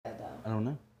don't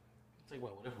know. Take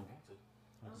whatever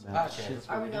we want to.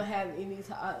 Are we gonna have any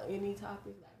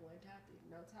topic? Like one topic,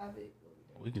 no topic?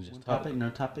 We can just One talk. topic, no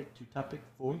topic, 2 topic,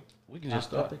 4. We can just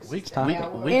start. Topics, We topic.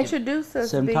 can Introduce us,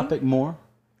 7 B. topic more.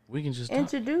 we can just talk.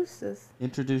 Introduce us.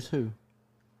 Introduce who?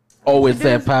 Oh, it's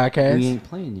that We podcast. ain't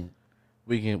playing yet.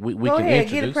 We Go can ahead,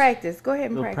 introduce. get a practice. Go ahead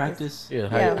and Go practice. practice.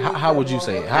 Yeah. How would you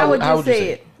say it? How would you say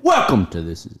it? Welcome to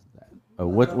This Is That. Oh,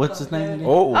 what's his name again?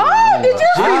 Oh. Oh, did you?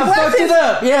 I fucked it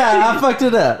up. Yeah, I fucked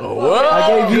it up. I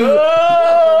gave you.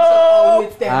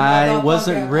 I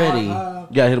wasn't ready. You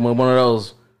gotta hit him with one of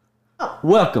those.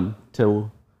 Welcome to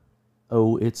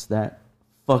Oh, It's That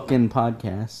fucking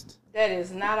podcast. That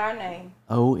is not our name.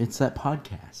 Oh, it's that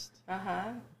podcast.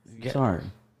 Sorry.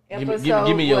 Give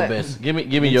me your best. Give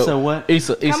me your. So what?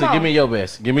 Issa, Come on. give me your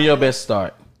best. Give me your best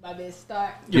start. My best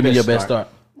start. Give me your best start.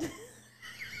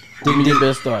 Give me your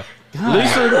best start.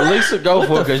 Lisa, go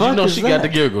for it because you fuck know is she got that? the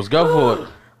giggles. Go for it.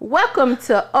 Welcome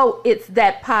to Oh, It's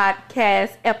That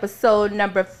Podcast, episode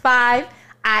number 5.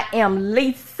 I am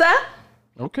Lisa.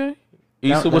 Okay.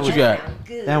 Issa, That what you was- got?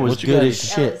 Good. That was What you good got? as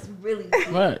shit. That was really good.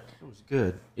 Right. That was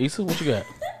good. Issa, what you got?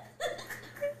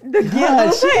 The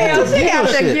God, she got the She got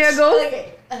the giggle shits. giggles. Okay.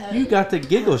 You got the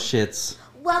giggle shits.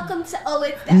 Welcome to Oh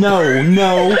It's That. No.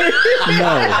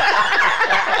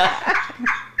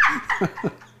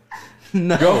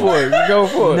 No. Go for it. Go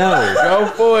for it. No. Go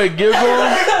for it. Giggle.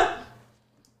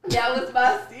 That was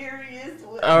my serious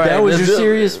one. All right. That was let's your do-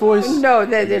 serious voice? No,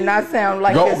 that did not sound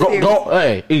like Go, your go, serious. go.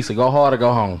 Hey, Issa, go hard or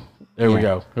go home. There we Yeah.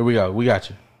 go. Here we go. We got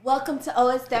you. Welcome to Oh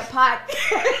It's That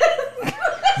Podcast.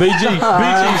 BG.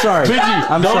 I'm sorry. BG.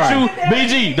 I'm don't sorry. you.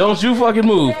 BG. Don't you fucking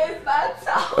move. That's my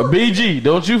talk. BG.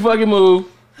 Don't you fucking move.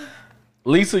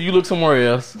 Lisa, you look somewhere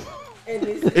else. And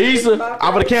this is Issa, my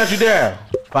I'm gonna count you down.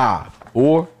 5,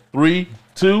 4, 3,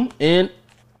 2, and.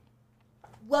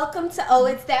 Welcome to Oh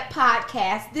It's That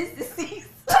Podcast. This is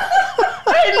Issa.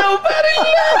 Ain't nobody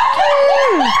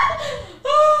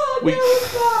We-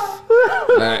 Oh,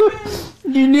 All right.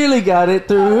 You nearly got it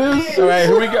through. All right,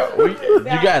 here we go. You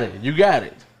got it. You got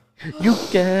it. You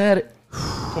got it.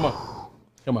 Come on.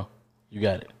 Come on. You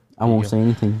got it. I won't say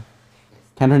anything.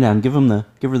 Count her down. Give her the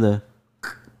There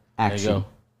you action. go.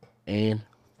 And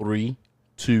 3,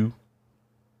 2,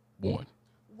 1.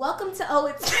 Welcome to Oh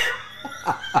It's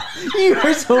You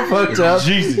are so fucked up.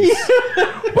 Jesus.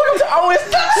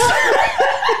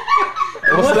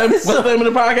 What's the name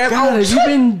of the podcast? God, have you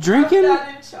been drinking? not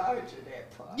in charge of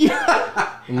that part.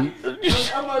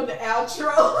 I'm on the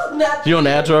outro. Not You on the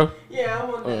outro? Yeah, I'm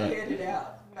on the headed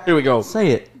out. Here we go.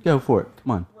 Say it. Go for it.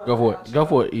 Come on. Go for it. Go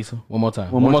for it, Issa. One more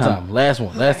time. One more time. Last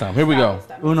one. Last time. Here we go.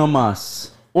 Uno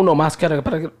mas. Uno más cara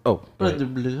para. Oh. go Blood,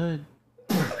 ahead. blood.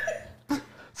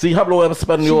 See, hablo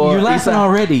español. You're laughing Issa.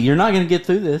 already. You're not going to get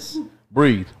through this.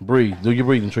 Breathe. Breathe. Do your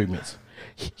breathing treatments.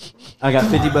 I got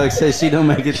 $50. Says she don't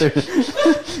make it through.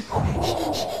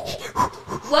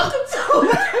 Welcome to Oh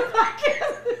It's That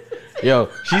Podcast. Yo,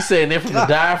 she's saying that from the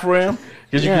diaphragm.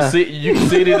 Because Yeah. you can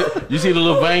see it. You see the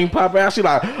little vein pop out. She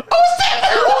like, oh,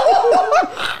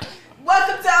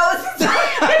 Welcome to Oh It's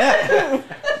That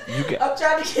you got. I'm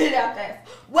trying to get it out fast.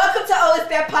 Welcome to Oh It's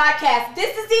That Podcast.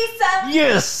 This is Issa.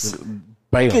 Yes.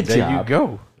 Bam, Good there job. you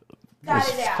go. Got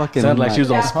it out. Fucking Sounded like she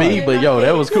was on Yeah. speed, but yo,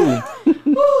 that was cool.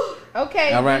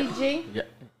 Okay, All right. BG. Yeah.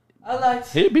 I like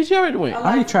Hey, bitch, you already went. I I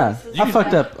already tried. I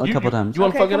fucked up a couple times. You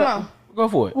want to Okay, fuck it come up? on. Go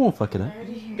for it. I won't fuck it up.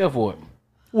 Go for it.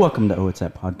 Welcome to Oh It's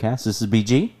That Podcast. This is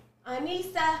BG. I'm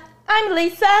Issa. I'm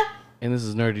Lisa. And this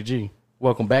is Nerdy G.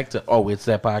 Welcome back to Oh It's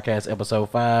That Podcast, episode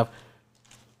 5.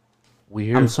 We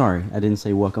here. I'm sorry. I didn't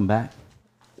say welcome back.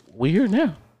 We here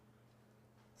now.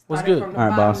 What's Started good? From the All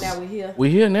right, bottom, boss. Now we're here. We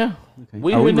here now. Okay.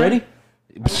 We Are here we now. ready?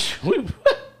 We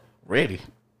ready.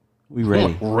 We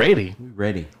ready. Ready. We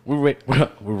ready. We're ready.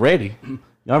 We're ready.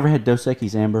 Y'all ever had Dos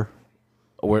Equis Amber?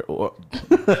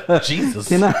 Jesus.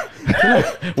 Can I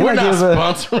We're not give a-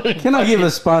 sponsoring. Can I give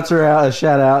a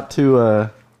shout out to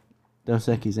Dos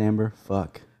Equis Amber?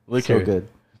 Fuck. Look so here. good.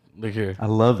 Look here. I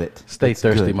love it. Stay It's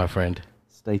thirsty, good. my friend.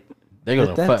 Stay. They gonna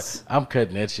But fuck. that's- I'm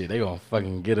cutting that shit. They gonna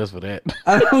fucking get us for that.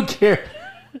 I don't care.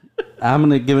 I'm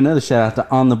gonna give another shout out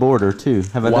to On the Border too.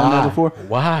 Have I done that before?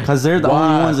 Why? Because they're the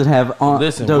Why? only ones that have on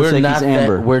Listen, Dos we're Equis not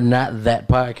Amber. that. We're not that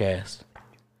podcast.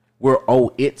 We're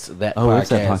it's that. Oh, podcast. it's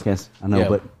that podcast. I know, Yeah,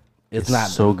 but it's not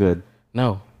so good.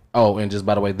 No. Oh, and just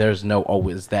by the way, there's no. Oh,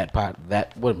 it's that pod.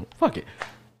 That what? Fuck it.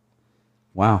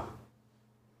 Wow.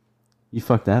 You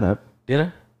fucked that up. Did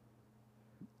I?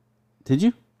 Did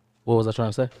you? What was I trying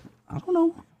to say? I don't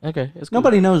know. Okay, it's cool.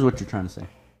 Nobody knows what you're trying to say.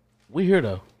 We here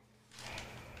though.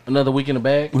 Another week in the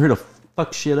bag. We're here to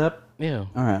fuck shit up. Yeah.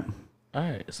 All right. All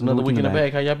right. It's another week in the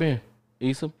bag. How y'all been?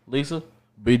 Issa, Lisa,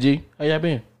 BG. How y'all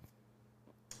been?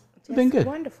 It's been good.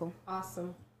 Wonderful.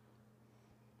 Awesome.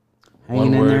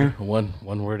 Hanging in there, One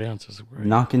word answers. Great.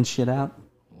 knocking shit out.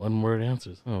 One word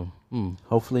answers. Oh.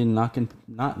 Hopefully not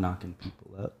knocking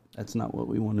people up. That's not what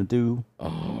we want to do.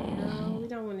 No, we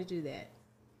don't want to do that.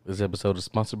 This episode is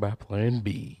sponsored by Plan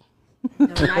B. No,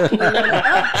 not anyone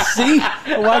else. See?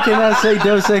 Why can't I say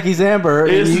Dos Equis Amber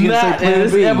and It's you can not. say Plan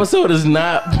This B? episode is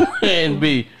not Plan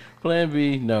B. Plan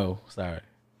B. No, sorry.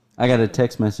 I got a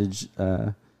text message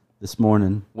this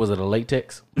morning. Was it a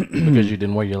latex? Because you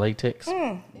didn't wear your latex.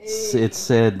 It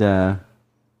said,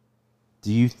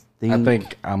 do you think... I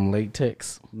think I'm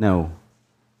latex. No.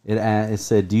 It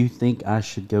said, do you think I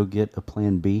should go get a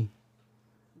Plan B?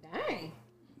 Dang.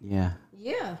 Yeah.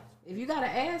 Yeah. If you gotta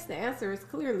ask, the answer is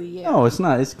clearly yeah. No, it's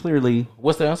not. It's clearly...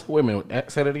 What's the answer? Wait a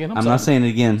minute. Say that again. I'm not saying it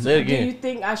again. Say it Do you again.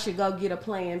 think I should go get a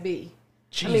Plan B?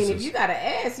 Jesus. I mean, if you gotta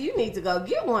ask, you need to go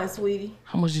get one, sweetie.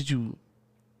 How much did you...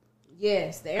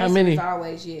 Yes, the How answer many? is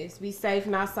always yes. Be safe,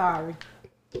 not sorry.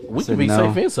 We said can be no.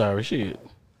 safe and sorry. Shit.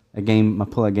 My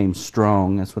pull-out game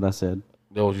strong. That's what I said.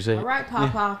 That what you said? All right,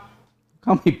 Papa.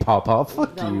 Call me Pawpaw.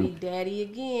 Fuck Gonna you. be daddy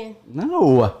again.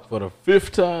 No. For the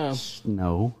 5th time.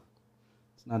 No.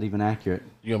 It's not even accurate.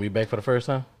 You gonna be back for the first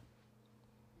time?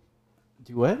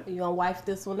 Do what? You gonna wife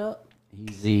this one up?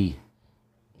 Easy.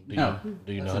 No.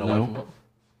 Do you know That's how a to no. wife them up?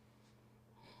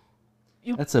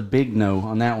 That's a big no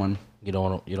on that one. You don't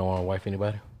want to wife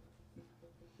anybody?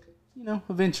 You know,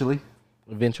 eventually.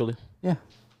 Eventually. Yeah.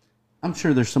 I'm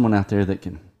sure there's someone out there that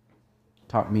can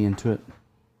talk me into it. I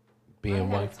Being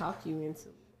gotta wife. talk you into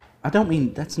it. I don't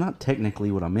mean, that's not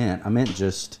technically what I meant. I meant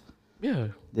just Yeah.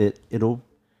 that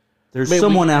there's Maybe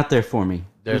someone out there for me. We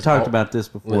There's talked all- about this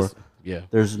before. Yeah.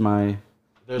 There's my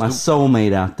There's my the,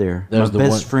 soulmate out there. My there's the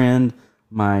best one- friend,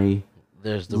 my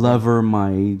there's the lover,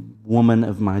 my woman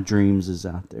of my dreams is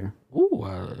out there. Ooh,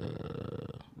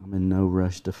 I'm in no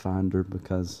rush to find her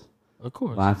because of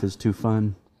course. life is too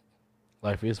fun.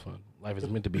 Life is fun. Life is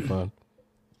meant to be fun.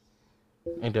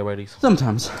 Ain't that right, East?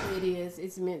 Sometimes. It is.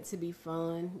 It's meant to be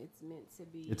fun. It's meant to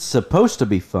be It's supposed to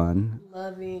be fun.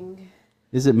 loving.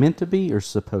 Is it meant to be or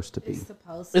supposed to be? It's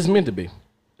supposed to It's meant to be.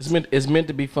 It's meant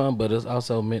to be fun, but it's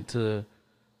also meant to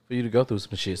for you to go through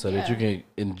some shit so that you Yeah. can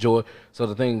enjoy. So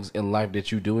the things in life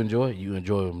that you do enjoy, you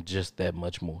enjoy them just that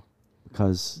much more.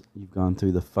 Because you've gone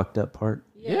through the fucked up part?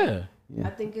 Yeah. Yeah. I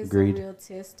think it's agreed. a real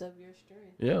test of your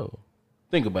strength. Yo,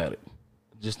 think about it.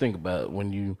 Just think about it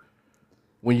when you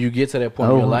get to that point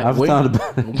in Oh, your life. I've thought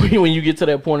about it. When you get to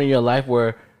that point in your life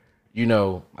where, you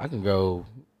know, I can go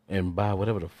and buy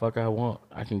whatever the fuck I want.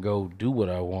 I can go do what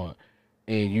I want,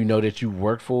 and you know that you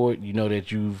worked for it. You know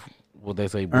that you've what they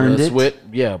say, blood, Earned it. sweat.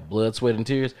 Yeah, blood, sweat, and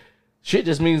tears. Shit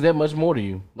just means that much more to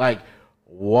you. Like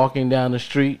walking down the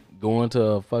street, going to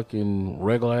a fucking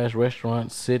regular ass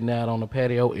restaurant, sitting out on the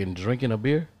patio and drinking a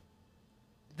beer.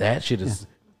 That shit is,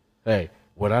 hey,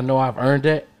 when I know I've earned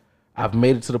that, I've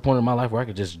made it to the point in my life where I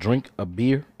could just drink a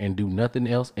beer and do nothing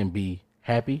else and be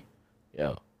happy.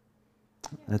 Yo,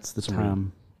 That's the Some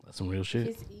time. that's some real shit.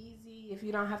 It's easy if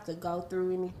you don't have to go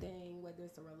through anything, whether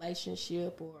it's a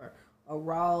relationship or a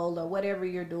role or whatever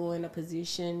you're doing, a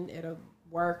position at a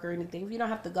work or anything. If you don't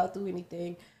have to go through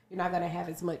anything, you're not going to have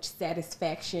as much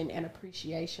satisfaction and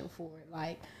appreciation for it.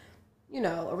 Like, you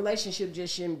know, a relationship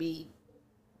just shouldn't be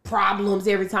problems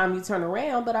every time you turn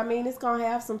around, but I mean, it's going to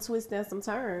have some twists and some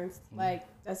turns. Like,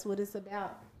 that's what it's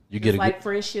about. You Just get a like good,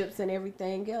 friendships and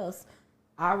everything else.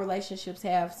 Our relationships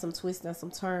have some twists and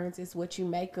some turns. It's what you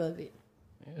make of it.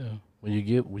 yeah. When you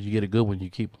get a good one, you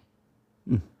keep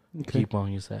keep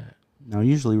on your side. Now,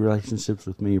 usually relationships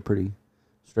with me are pretty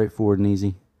straightforward and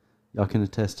easy. Y'all can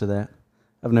attest to that.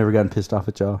 I've never gotten pissed off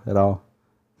at y'all at all.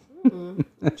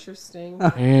 Interesting.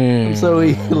 I'm so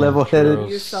level-headed.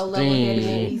 You're so level-headed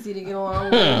and easy to get along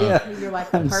with. Yeah. You're like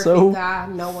the I'm perfect so guy.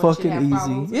 No one should fucking have easy.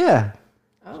 problems. Yeah.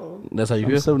 Oh, That's how you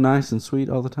I'm feel. so nice and sweet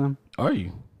all the time. Are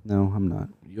you? No, I'm not.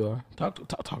 You are. Talk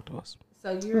to us.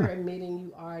 so you're admitting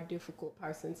you are a difficult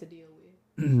person to deal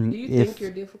with. Do you think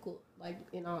you're difficult? Like,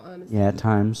 in all honesty? Yeah, at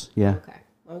times. Yeah. Okay,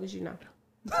 as long as you know.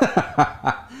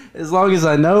 As long as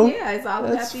I know. Yeah, it's all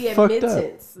about That's the fucked up.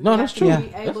 admittance. No, You that's have to true.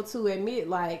 Be able to admit,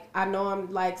 like, I know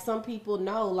I'm like some people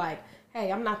know, like,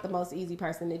 hey, I'm not the most easy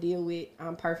person to deal with.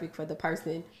 I'm perfect for the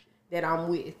person that I'm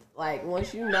with. Like,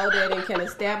 once you know that and can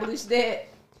establish that,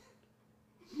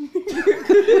 you're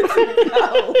good to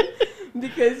go.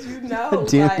 Because you know,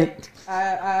 Damn like, it.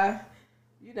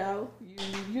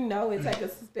 you know, it's like a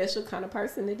special kind of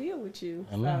person to deal with you.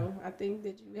 I know. So I think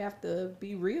that you have to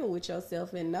be real with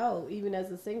yourself and know, even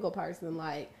as a single person,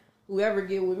 like, whoever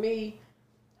get with me,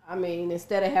 I mean,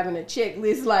 instead of having a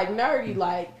checklist like Nerdy,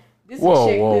 like, This Whoa,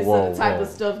 is a checklist whoa, of the type whoa. of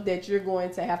stuff that you're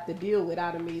going to have to deal with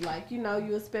out of me. Like, you're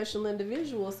a special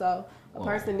individual, so a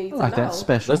person needs I like to know. that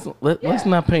special. Let's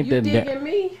not paint you that. digging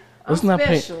me? I'm Let's not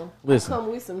paint- special. listen. I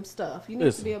come with some stuff. You need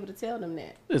Listen. to be able to tell them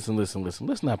that. Listen.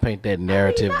 Let's not paint that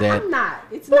narrative I'm not.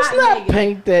 It's Let's not not negative.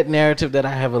 paint that narrative that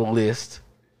I have a list.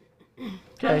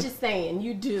 I'm just saying,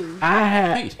 you do. I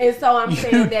have. And so I'm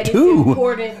saying that do. it's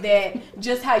important that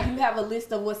just how you have a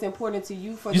list of what's important to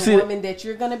you for You the see woman that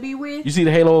you're going to be with, You see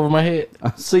the halo over my head?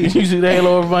 I see. You see the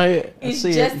halo over my head? it's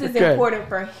see just it. as Okay. important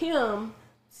for him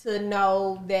to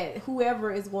know that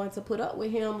whoever is going to put up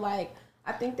with him, like,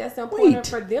 I think that's important Wait.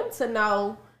 for them to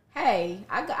know, hey,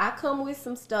 I come with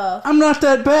some stuff. I'm not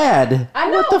that bad. I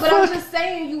know, What the but fuck? I'm just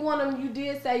saying you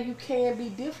did say you can be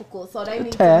difficult, so they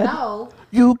need tad. to know,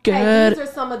 You hey, got these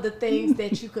are some of the things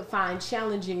that you could find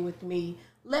challenging with me.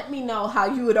 Let me know how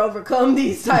you would overcome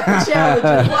these type of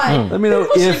challenges. Like, Let me know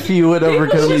people if should- you would people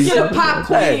overcome should these. get a pop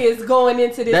quiz going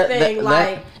into this thing.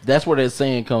 that's where that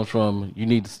saying comes from. You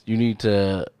need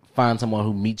to find someone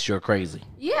who meets your crazy.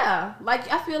 Yeah,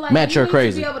 like I feel like Match you your need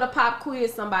crazy. to be able to pop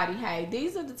quiz somebody. Hey,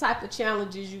 these are the type of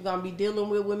challenges you're gonna be dealing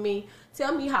with me.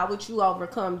 Tell me how would you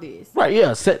overcome this? Right?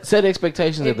 Yeah. Set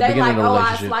expectations If at the they beginning like, of the oh, I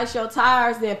relationship. slice your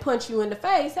tires, then punch you in the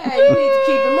face. Hey, you need to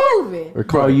keep it moving. Or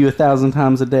call you 1,000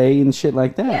 times a day and shit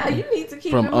like that. Yeah, you need to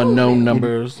keep From it moving. unknown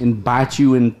numbers. And bite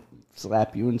you and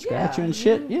slap you and scratch Yeah, you and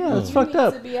shit. you- Yeah, that's you fucked need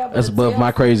up. to be able That's to above tell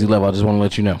my crazy level. I just want to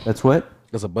let you know. That's what?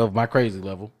 That's above my crazy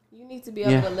level. You need to be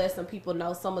able Yeah. to let some people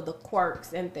know some of the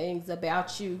quirks and things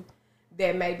about you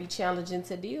that may be challenging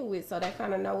to deal with, so they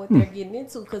kind of know what they're getting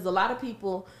into. Because a lot of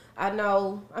people, I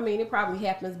know, I mean, it probably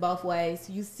happens both ways.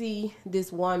 You see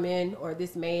this woman or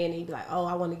this man, and you be like, oh,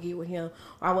 I want to get with him,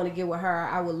 or I want to get with her.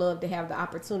 I would love to have the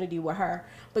opportunity with her.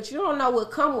 But you don't know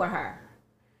what come with her.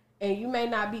 And you may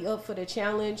not be up for the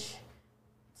challenge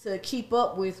to keep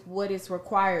up with what is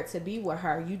required to be with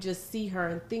her. You just see her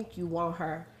and think you want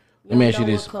her. Let me don't ask you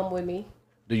know this. what come with me.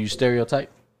 Do you stereotype?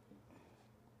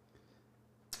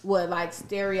 What, like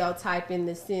stereotype in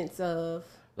the sense of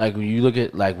Like when you look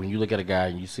at a guy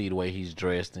and you see the way he's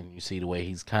dressed and you see the way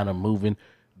he's kind of moving,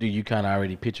 do you kind of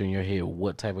already picture in your head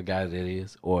what type of guy that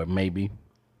is, or maybe?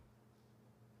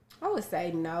 I would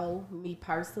say no, me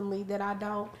personally, that I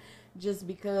don't, just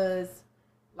because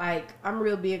like I'm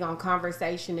real big on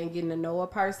conversation and getting to know a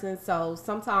person. So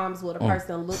sometimes what a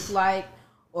person looks like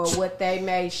or what they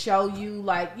may show you,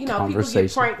 like, you know, people get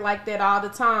Conversation. pranked like that all the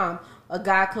time. A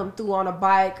guy come through on a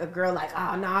bike, a girl like,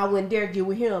 oh no, I wouldn't dare get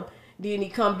with him. Then he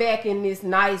come back in this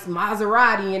nice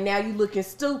Maserati and now you looking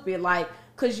stupid, like,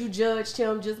 cause you judged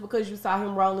him just because you saw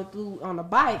him rolling through on a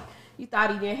bike. You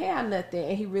thought he didn't have nothing,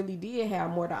 and he really did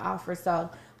have more to offer. So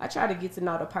I try to get to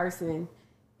know the person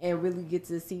and really get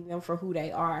to see them for who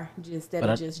they are, instead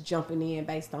of just jumping in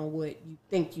based on what you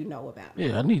think you know about them.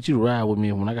 Yeah, I need you to ride with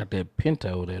me when I got that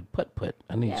Pinto, that putt.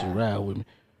 I need you to Yeah. ride with me.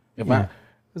 If Yeah.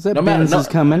 Because that No matter- Benz no- is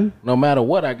coming. no matter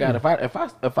what I got,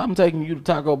 if I'm taking you to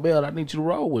Taco Bell, I need you to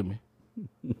roll with me.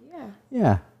 Yeah,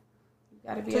 Yeah. you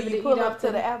gotta be Until able you to pull eat up off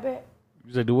to the Outback.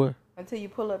 You say do what? Until you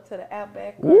pull up to the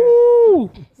Outback or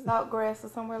Woo, Saltgrass or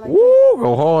somewhere like that. woo,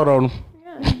 go hard on them.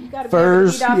 Yeah, you gotta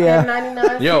First, be able to eat off yeah. that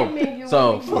 99 Yo, cent menu.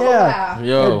 so- when we pull Yeah. out.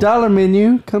 Yo, A dollar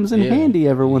menu comes in Yeah. handy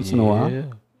every once in a while. Yeah.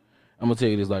 I'm gonna tell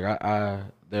you this. Like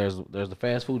there's the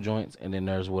fast food joints, and then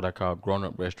there's what I call grown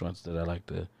up restaurants that I like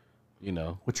to,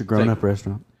 What's your grown up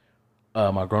restaurant?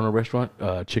 My grown up restaurant,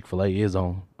 Chick-fil-A is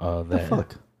on that.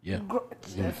 Fuck. Yeah.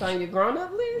 That's on your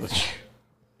grown-up list.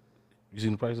 You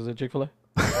seen the prices at Chick-fil-A?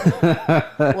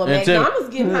 Well, And tell- McDonald's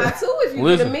getting high too. If you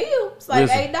Listen. get a meal, it's like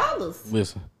Listen. $8.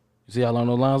 Listen, you see how long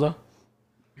those lines are?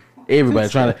 Everybody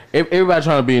trying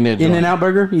to be in that joint. In and Out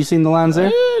Burger? You seen the lines there?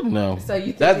 No. So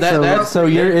you think that it's So, that's so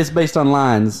it's based on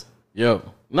lines. yo.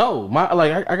 No,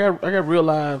 I got real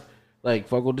live like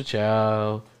Fogo de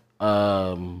Chao,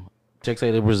 Chex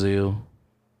de Brazil.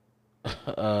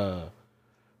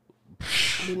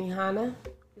 Benihana.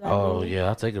 You like Oh Benihana? yeah,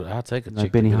 I'll take a Like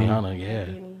chicken Benihana. Benihana. Yeah,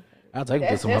 Benihana. I'll take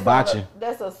it with some on hibachi.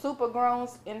 that's a super grown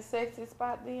and sexy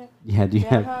spot then. Yeah, do you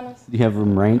have Benihanas? do you have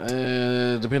them ranked?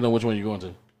 Depending on which one you're going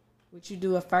to. Would you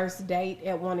do a first date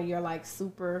at one of your like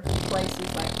super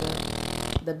places,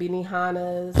 like the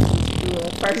Benihanas? Would you do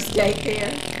a first date there?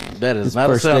 That is It's not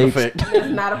a first sound dates. effect. That's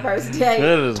not a first date.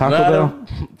 That is Taco not Bell?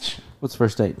 What's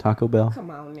first date? Taco Bell?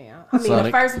 Come on now. I mean, Sonic.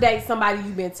 the first date, somebody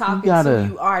you've been talking gotta- to,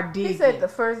 you are He digging. said the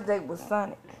first date was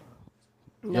Sonic.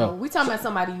 No, Yo. we talking about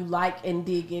somebody you like and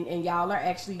digging, and y'all are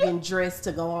actually getting dressed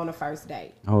to go on a first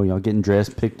date. Oh, y'all getting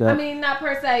dressed, picked up? I mean, not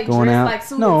per se Going dressed out? like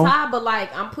suit No. and tie, but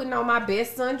like I'm putting on my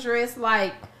best sundress,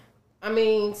 like I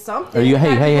mean, something. Are you?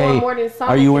 Hey, Gotta be hey, doing hey! more than Are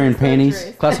something you to wearing the panties?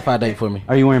 sundress. Classify date for me.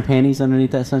 Are you wearing panties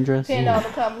underneath that sundress? Depend on the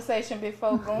conversation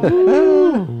before going.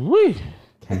 Ooh-wee.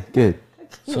 Okay, good.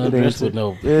 Sundress answer. with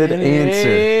no Good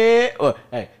answer. Well,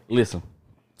 hey, listen.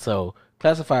 So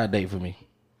classify a date for me.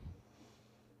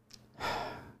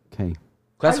 Okay.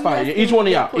 Classify Are you each one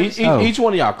of y'all. asking me Each, that each, question? each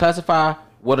one of y'all classify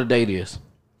what a date is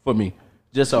for me,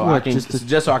 just so I What, can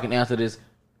just so I can answer this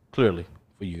clearly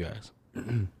for you guys.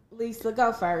 Lisa,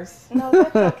 go first. No,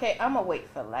 that's okay. I'm gonna wait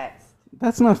for last.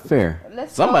 That's not fair.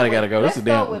 Let's Somebody go gotta with- go. This Let's is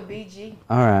go damn- with BG.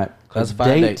 All right. Classify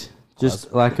a a date. date.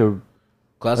 Just like a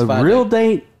Classify real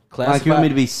date. date. Like you want me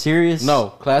to be serious? No,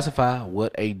 classify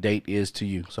what a date is to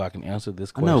you, so I can answer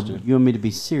this I know. question. You want me to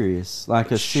be serious,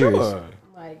 like a serious. Sure.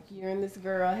 Like you and this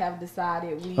girl have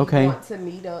decided we Okay. want to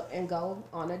meet up and go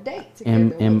on a date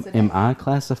Am together. am What's a am date? I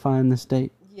classifying this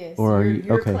date? Yes. or are you're, you-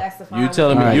 you're okay. classifying You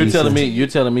telling me? All right, you Lisa. telling me? You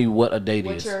telling me what a date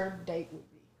what is? your date would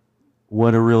be.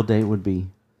 What a real date would be?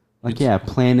 Like It's-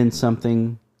 planning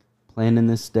something, planning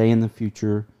this day in the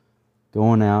future,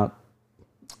 going out.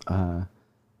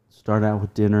 Start out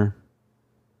with dinner.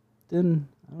 Then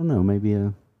I don't know, maybe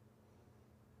a.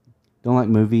 Don't like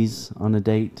movies on a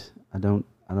date. I don't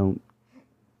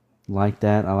like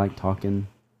that. I like talking,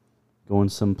 going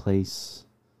someplace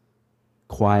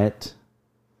quiet,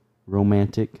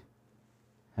 romantic,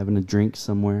 having a drink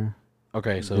somewhere,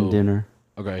 Okay, then so dinner.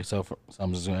 okay, so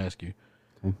I'm just gonna ask you.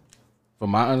 Okay. From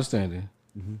my understanding,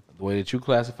 the way that you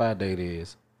classify a date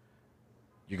is,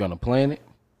 you're gonna plan it.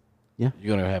 Yeah.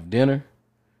 You're gonna have dinner,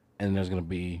 and there's gonna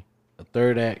be a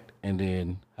third act, and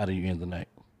then how do you end the night?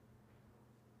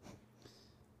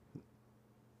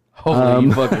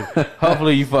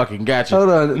 Hopefully you fucking got you. Hold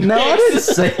on. No, I didn't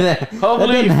say that.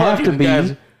 Hopefully that you doesn't have to fucking be. got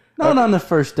you. Not on the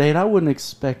first date. I wouldn't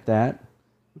expect that.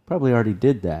 We probably already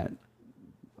did that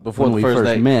Before when the we first first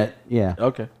date. met. Yeah.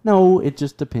 Okay. No, it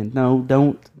just depends. No,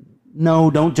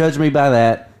 don't judge me by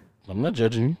that. I'm not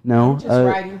judging you. No, Just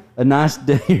writing. a nice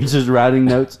day. You're just writing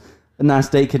notes. A nice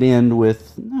day could end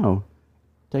with no,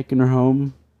 taking her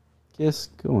home, kiss,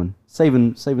 going,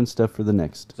 saving stuff for the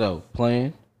next. So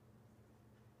plan,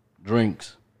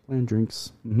 drinks, Plan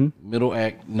drinks. Mm-hmm. middle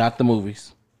act, not the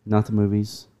movies, Not the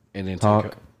movies. and then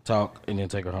Talk. talk, and then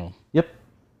take her home. Yep,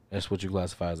 That's what you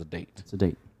classify as a date. it's a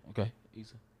date. Okay,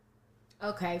 easy.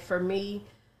 Okay, for me,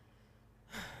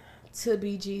 to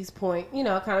BG's point,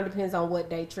 it kind of depends on what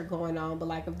date you're going on. But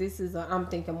like, if this is, I'm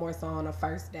thinking more so on a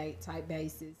first date type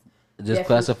basis. Just Definitely.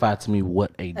 classify to me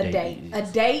what a A date, date. is.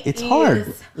 A date It's is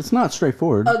hard. It's not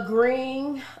straightforward.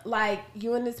 agreeing, like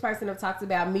you and this person have talked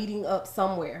about meeting up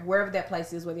somewhere, wherever that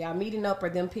place is, whether y'all meeting up or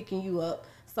them picking you up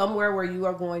somewhere where you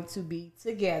are going to be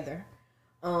together.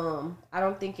 I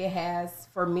don't think it has,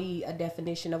 for me, a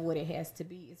definition of what it has to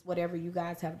be. It's whatever you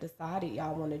guys have decided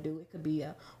y'all want to do. It could be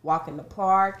a walk in the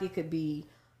park. It could be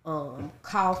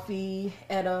coffee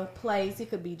at a place.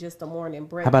 It could be just a morning How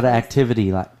breakfast. about an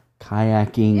activity like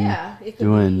kayaking? Yeah, it could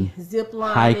doing be zip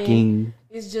lining, hiking.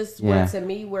 It's just Yeah. where, to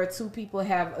me, where two people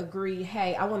have agreed,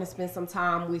 hey, I want to spend some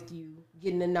time with you,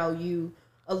 getting to know you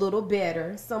a little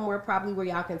better. Somewhere probably where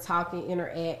y'all can talk and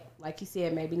interact. Like you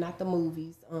said, maybe not the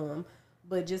movies,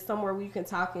 but just somewhere where you can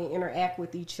talk and interact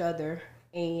with each other.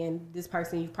 And this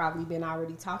person you've probably been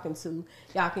already talking to,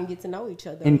 y'all can get to know each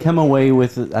other. And come away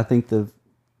with, I think the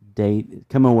date,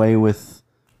 come away with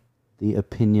the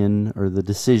opinion or the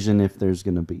decision if there's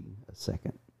going to be a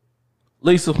second.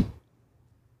 Lisa,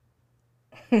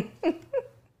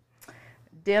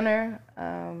 Dinner,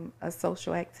 a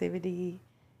social activity,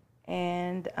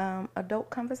 and adult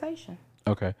conversation.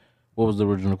 okay. What was the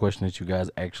original question that you guys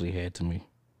actually had to me?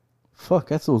 Fuck,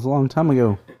 that was a long time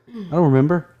ago. I don't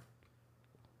remember.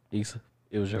 Issa,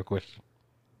 it was your question.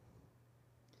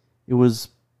 It was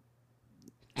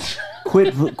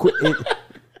quit.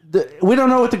 We don't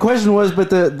know what the question was, but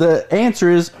the answer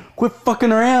is quit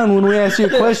fucking around when we ask you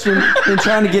a question and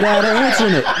trying to get out of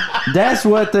answering it. That's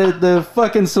what the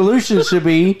fucking solution should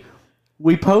be.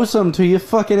 We post something to you,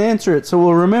 fucking answer it, so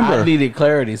we'll remember. I needed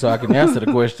clarity so I can answer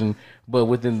the question, but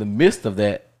within the midst of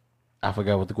that, I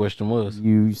forgot what the question was.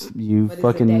 You What does a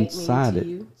fucking date mean to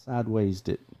you? sidewaysed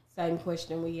it. Same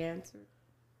question we answered.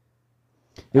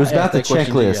 It was I about asked the that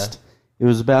question to you. checklist. It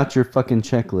was about your fucking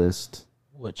checklist.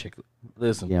 What chick?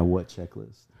 Listen, Yeah, what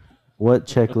checklist? What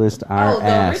checklist I Oh, the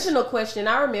asked? original question,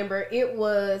 I remember it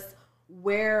was,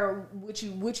 where would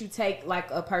you take like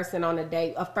a person on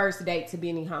a first date to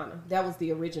Benihana? That was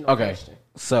the original okay. question.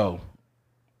 So,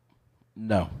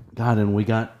 no. God, and we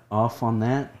got off on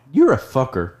that. You're a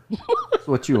fucker. That's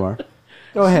what you are.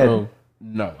 Go ahead. So,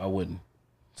 no, I wouldn't.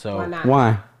 So, Why not?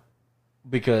 Why?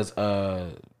 because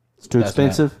It's too That's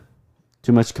expensive.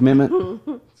 Too much commitment.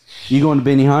 You going to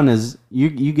Benihana's, you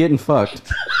getting fucked,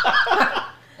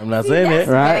 I'm not saying that. that's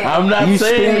right? bad. I'm not You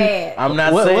saying spend- it. I'm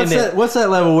not saying what's it. that? What's that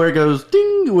level where it goes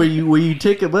ding? Where you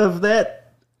tick above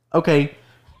that? Okay,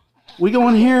 we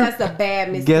going here. That's a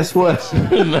bad misconception. Guess what?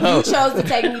 No. You chose to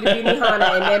take me to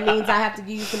Benihana, and that means I have to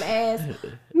give you some ass.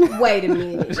 Wait a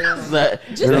minute. Now.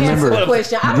 Just answer the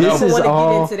question. I don't This even is want to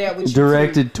all get into that with you.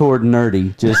 directed toward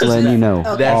nerdy. Just letting you know.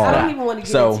 Okay, That's I not- don't even want to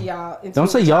get so- into y'all. Into Don't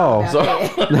say what y'all.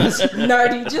 about that.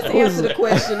 Nerdy, just answer the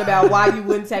question about why you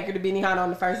wouldn't take her to Benihana on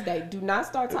the first date. Do not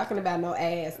start talking about no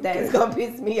ass. That is gonna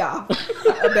piss me off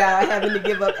about having to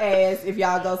give up ass if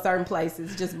y'all go certain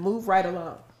places. Just move right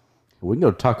along. We can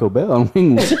go to Taco Bell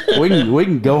and we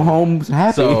can go home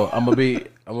happy. So I'm gonna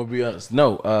be honest.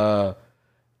 No,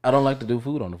 I don't like to do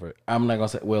food on the first. I'm not gonna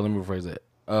say. Well, let me rephrase that.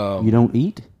 You don't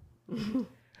eat?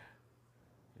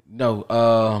 No,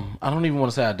 I don't even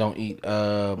want to say I don't eat.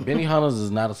 Benihana's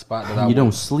is not a spot that I. You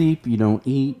don't sleep. You don't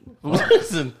eat.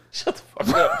 Listen. Shut the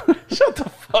fuck up. Shut the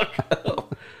fuck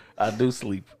up. I do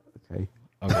sleep. Okay.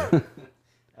 Okay.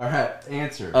 All right.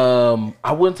 Answer.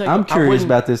 I wouldn't take. I'm I curious wouldn't-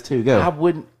 about this too. Go. I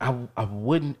wouldn't. I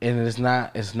wouldn't, and it's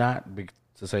not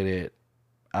to say that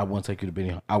I wouldn't take you to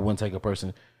Benihana. I wouldn't take a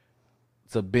person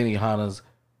to Benihana's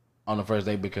on the first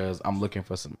date because I'm looking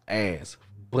for some ass.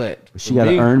 But She got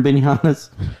to earn Benihana's.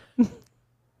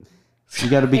 She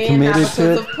got to be And not committed because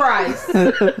to of it.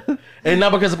 price, and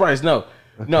not because of price. No.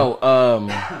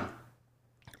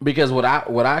 Because what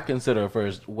I consider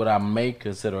what I may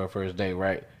consider a first date,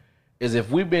 right, is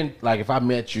if we've been like if I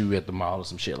met you at the mall or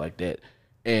some shit like that,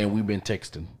 and we've been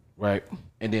texting, right,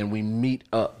 and then we meet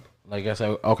up. Like I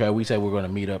said, okay, we say we're gonna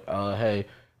meet up. Hey,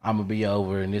 I'm gonna be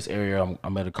over in this area.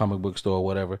 I'm at a comic book store or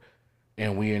whatever,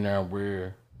 and we in there.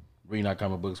 We're reading our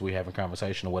comic books. We having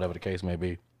conversation or whatever the case may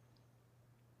be.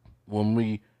 When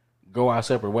we go our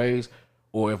separate ways,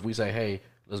 or if we say, hey,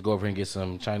 let's go over and get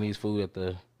some Chinese food at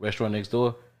the restaurant next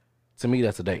door, to me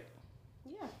that's a date.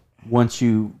 yeah. Once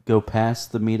you go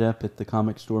past the meetup at the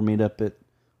comic store, meetup at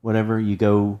whatever, you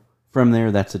go from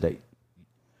there. That's a date.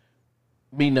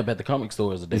 Meeting up at the comic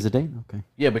store is a date. Is a date? Okay.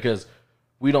 Yeah, because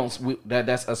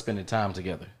that's us spending time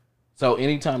together. So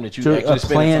anytime that you So actually a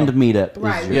spend planned time, meetup.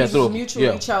 Right. Is We your, Yeah, so- mutually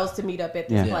yeah. chose to meet up at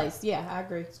this Yeah. place. Yeah, I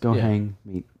agree. go Yeah. hang,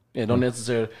 meet. yeah, don't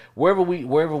necessarily wherever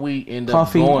we end up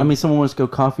Coffee. going. I mean, someone wants to go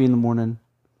coffee in the morning.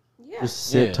 Yeah. Just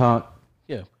sit, Yeah. talk.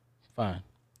 yeah, fine.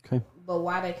 Okay. But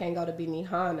why they can't go to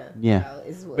Benihana? Yeah.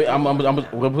 Is what But I'm gonna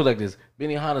put it like this: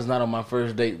 Benihana's not on my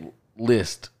first date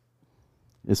list.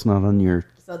 It's not on your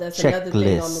so that's another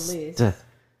thing on the checklist.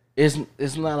 list.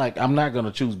 It's not like I'm not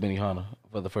gonna choose Benihana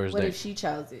for the first What date. if she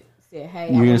chose it? Said, hey,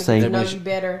 You're I gonna want to say- get to know Maybe she- you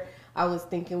better. I was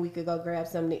thinking we could go grab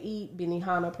something to eat.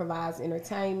 Benihana provides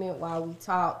entertainment while we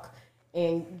talk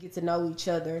and get to know each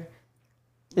other.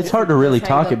 It's hard to really Let's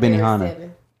hang talk at up there Benihana.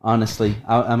 7. Honestly,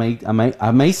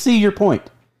 I may see your point.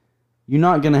 You're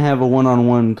not gonna have a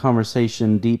one-on-one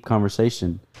conversation, deep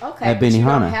conversation Okay, at but you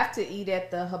don't Benihana. have to eat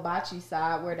at the hibachi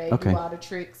side where they Okay. do all the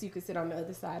tricks. You could sit on the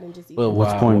other side and just eat. Well,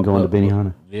 What's the point in going to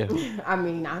Benihana? Yeah, I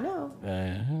mean, I know.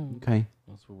 Okay,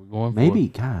 that's what we're going for. maybe.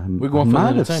 God, We're going for the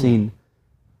might have entertainment.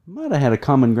 might have had a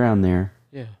common ground there.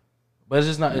 Yeah, but it's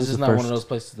just not. It's was just the not one first. of those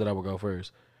places that I would go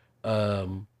first.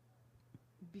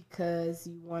 Because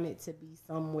you want it to be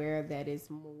somewhere that is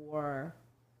more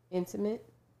intimate.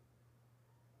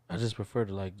 I just prefer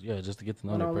to just to get to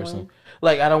know that One-on-one. person.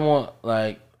 Like I don't want.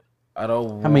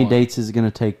 How many dates is it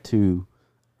gonna take to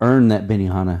earn that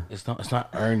Benihana? It's not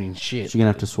earning shit. You're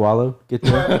gonna have to swallow. Get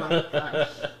there. Oh my gosh.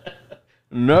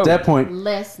 No, At that point,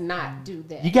 Let's not do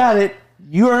that. you got it.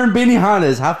 You earned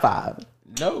Benihana's. High five.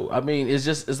 no. I mean, it's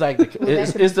like that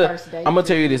it's could be the. first date. I'm gonna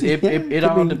tell you this. It Yeah, it could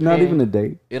all be depends. not even a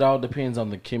date. It all depends on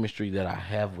the chemistry that I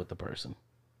have with the person.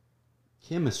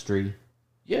 Chemistry.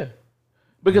 Yeah,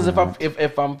 because if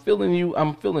I'm feeling you,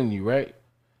 I'm feeling you, right?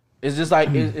 It's just like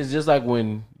it's just like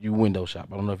when you window shop.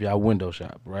 I don't know if y'all window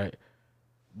shop, right?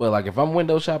 But like if I'm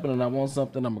window shopping and I want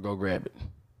something, I'm gonna go grab it,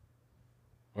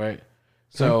 right?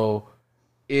 So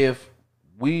if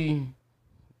we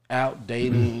out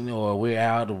dating or we're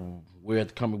at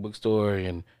the comic book store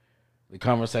and the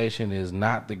conversation is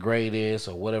not the greatest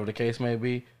or whatever the case may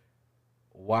be,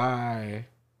 why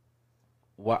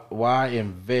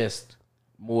invest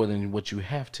more than what you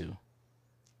have to,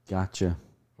 Gotcha.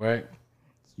 right?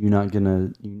 You're not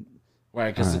gonna.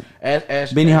 Right, because Alright.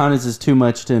 as Benihana's is too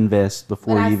much to invest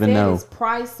before But you I even said, know. is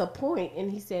price a point?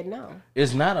 And he said no.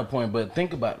 it's not a point, but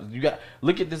think about it.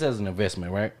 Look at this as an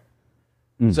investment, right?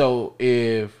 So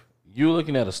if you're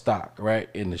looking at a stock, right,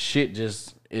 and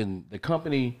the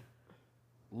company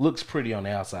looks pretty on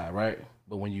the outside, right?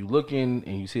 But when you look in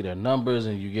and you see their numbers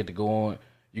and you get to go on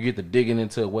you get to digging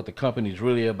into what the company's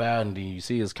really about, and then you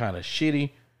see it's kind of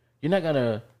shitty. You're not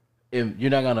gonna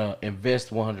invest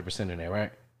 100% in that,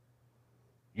 right?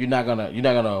 You're not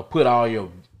gonna put all your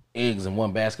eggs in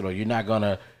one basket, or you're not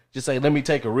gonna just say, let me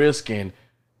take a risk, and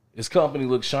this company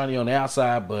looks shiny on the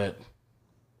outside, but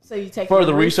So you take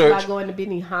further research by going to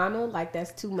Benihana, like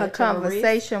that's too much. A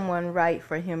conversation wasn't right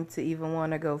for him to even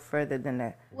want to go further than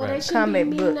that. Well, Right. they shouldn't be Comic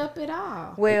meeting book. up at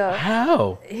all. Well,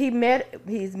 how?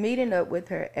 he's meeting up with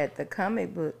her at the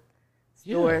comic book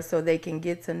store Yeah. so they can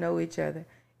get to know each other.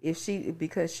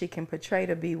 Because she can portray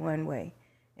to be one way,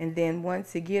 and then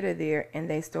once you get her there and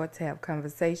they start to have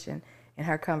conversation, and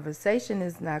her conversation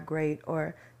is not great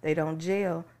or they don't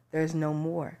gel, there's no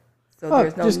more. So Fuck,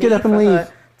 there's no just need get up and for her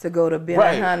leave. to go to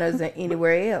Benihana's or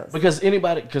anywhere else. Because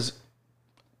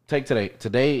take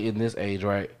today in this age,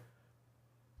 right?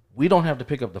 We don't have to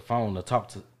pick up the phone to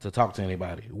talk to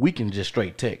anybody. We can just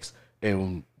straight text.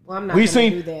 And Well, I'm not we gonna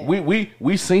seen do that.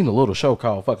 we seen a little show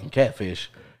called fucking Catfish,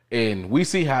 and we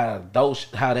see how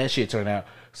that shit turned out.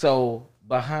 So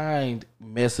behind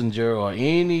Messenger or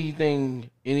any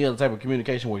other type of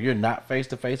communication where you're not face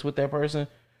to face with that person,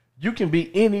 you can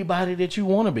be anybody that you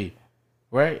want to be,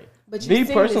 right? But you see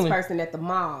this person at the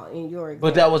mall in your example.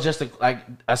 But that was just like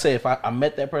I said, if I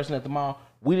met that person at the mall,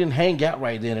 we didn't hang out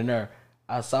right then and there.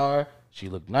 I saw her, she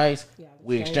looked nice. Yeah,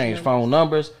 we exchange exchanged phone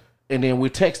numbers, and then we're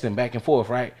texting back and forth,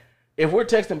 right? If we're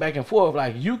texting back and forth,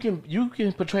 like you can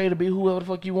portray to be whoever the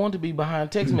fuck you want to be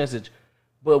behind text message.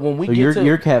 But when we So get to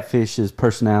your catfish is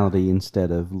personality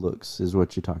instead of looks, is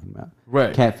what you're talking about.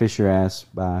 Right. Catfish your ass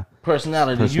by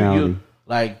personality, personality. you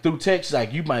like through text,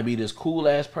 like you might be this cool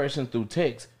ass person through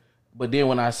text, but then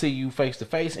when I see you face to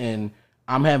face and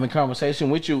I'm having conversation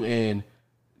with you and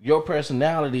your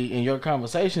personality and your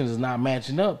conversations is not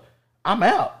matching up, I'm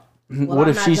out. Well, what I'm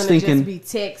if not she's gonna thinking? just be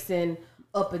texting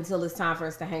up until it's time for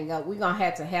us to hang up. We're gonna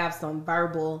have to have some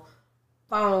verbal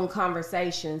phone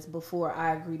conversations before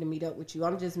I agree to meet up with you.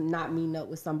 I'm just not meeting up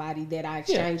with somebody that I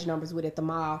exchange numbers with at the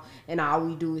mall, and all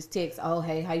we do is text. Oh,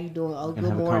 hey, how you doing? Oh, good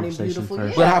have a morning, conversation beautiful.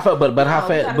 first. Yeah. But how No, we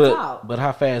gotta talk.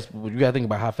 how fast you gotta think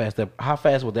about how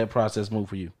fast would that process move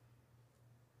for you?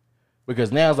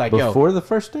 Because now it's like Before the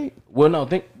first date? well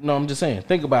I'm just saying,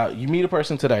 think about you meet a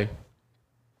person today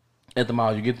at the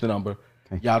mall, you get the number,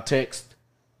 Okay. y'all text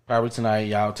probably tonight,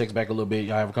 y'all text back a little bit,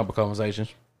 y'all have a couple conversations.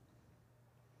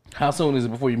 How soon is it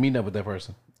before you meet up with that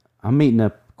person? I'm meeting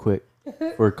up quick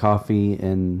for coffee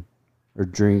or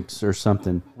drinks or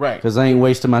something. Right. Because I ain't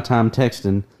wasting my time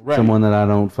texting Right. someone that I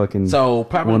don't fucking So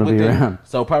probably want to be within, around.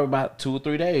 so probably about 2 or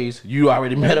 3 days, you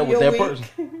already met up with Maybe a that week.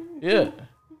 person. Yeah.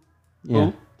 Yeah.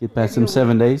 Who? Get past them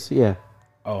 7 days. Yeah.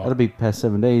 Oh That'll be past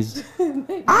 7 days. shit.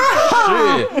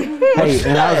 Hey,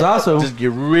 and I was also. Just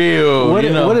get real. What,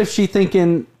 you know? what if she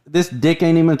thinking this dick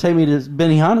ain't even gonna take me to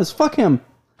Benihana's? Fuck him.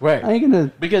 Right. I ain't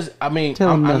gonna. Because I mean,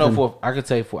 Tell him I know nothing. I could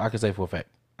say for a fact,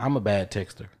 I'm a bad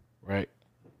texter, right?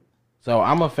 So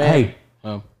I'm a fan.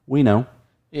 Hey. We know.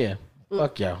 Yeah,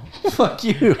 fuck y'all. Fuck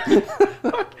you.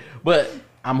 But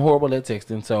I'm horrible at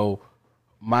texting, so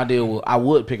my deal will I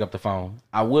would pick up the phone.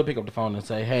 I would pick up the phone and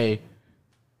say, hey,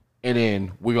 and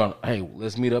then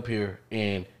let's meet up here,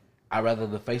 and I'd rather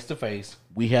the face to face.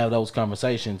 We have those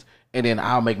conversations, and then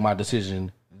I'll make my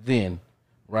decision then,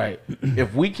 right?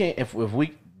 If we can't, if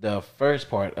we the first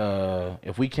part,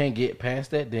 if we can't get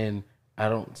past that, then I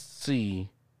don't see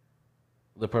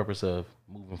the purpose of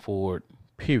moving forward.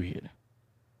 Period.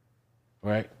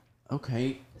 Right.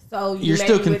 Okay. So You're maybe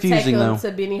still would confusing, take though.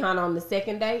 them to Benihana on the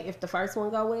second date if the first one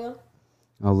go well.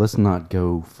 Oh, let's not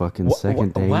go fucking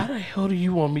second date. Why the hell do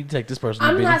you want me to take this person?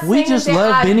 I'm to not Benny? We saying just that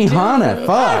love I Benihana. do.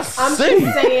 Fuck. I'm See.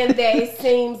 just saying that it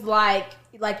seems like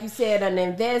you said, an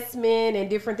investment and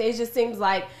different things. It just seems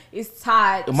like it's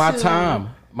tied My to time.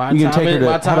 My You can time, take her to-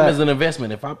 my how time about- is an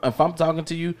investment. If I'm talking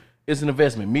to you, it's an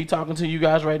investment. Me talking to you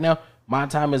guys right now, my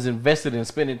time is invested in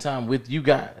spending time with you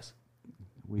guys.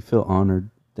 We feel honored.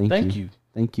 Thank you.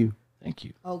 Thank you. Thank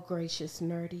you. Oh, gracious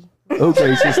nerdy. Oh,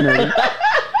 gracious nerdy.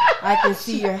 I can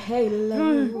see your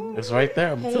halo. It's right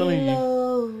there. I'm telling you.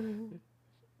 Halo.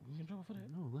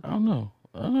 I don't know.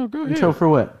 Go ahead. Intro for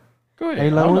what? Go ahead.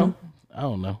 Halo? I don't know. I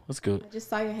don't know. That's good. I just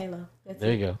saw your halo. That's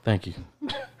There it. you go. Thank you.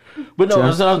 But no,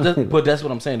 Just- but that's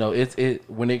what I'm saying though. It's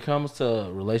when it comes to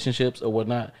relationships or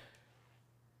whatnot,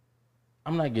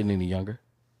 I'm not getting any younger,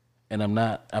 and I'm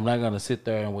not gonna sit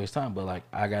there and waste time. But like,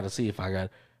 I gotta see if I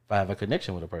have a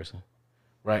connection with a person,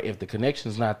 right? If the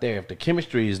connection's not there, if the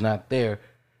chemistry is not there,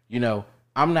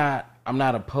 I'm not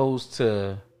opposed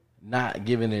to not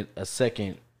giving it a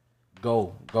second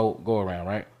go around,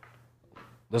 right?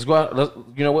 Let's go out.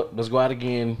 Let's go out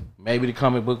again. Maybe the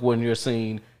comic book wasn't your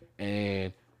scene,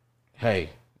 and hey,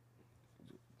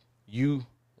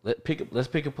 let's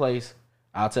pick a place.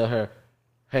 I'll tell her,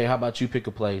 hey, how about you pick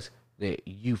a place that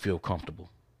you feel comfortable,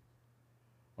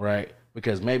 right?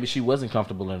 Because maybe she wasn't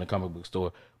comfortable in a comic book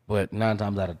store, but 9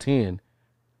 times out of 10,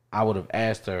 I would have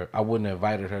asked her. I wouldn't have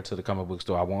invited her to the comic book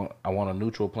store. I want a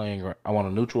neutral playing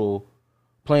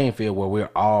field where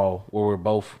we're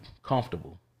both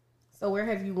comfortable. So where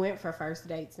have you went for first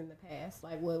dates in the past?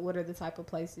 Like what are the type of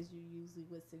places you usually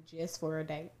would suggest for a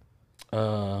date?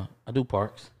 I do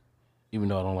parks, even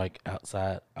though I don't like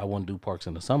outside. I wouldn't do parks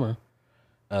in the summer.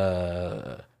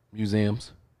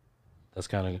 Museums. That's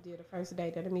kind of. Did a first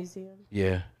date at a museum?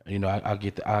 Yeah, I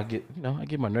get my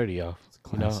nerdy off.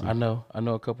 I know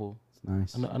a couple.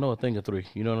 It's nice. I know a thing or three.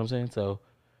 You know what I'm saying? So,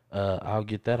 I'll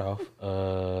get that off.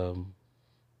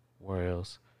 Where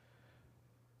else?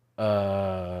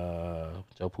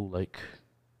 Joe Pool Lake.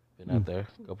 Been out there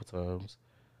a couple times.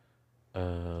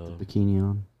 Bikini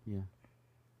on. Yeah.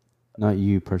 Not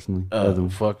you personally. Other one.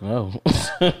 Fuck no.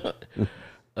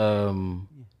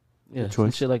 Yeah,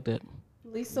 some shit like that.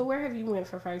 Lisa, where have you went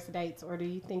for first dates, or do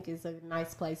you think is a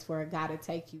nice place for a guy to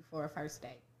take you for a first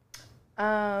date?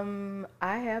 I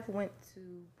have went to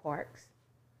parks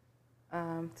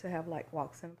to have like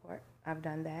walks in the park. I've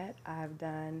done that. I've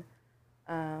done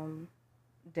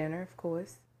dinner, of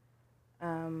course.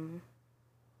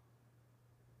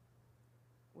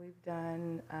 We've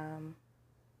done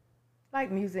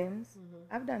like museums.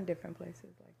 I've done different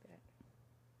places like that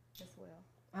as well.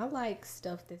 I like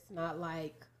stuff that's not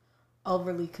like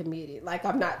overly committed. Like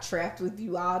I'm not trapped with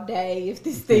you all day if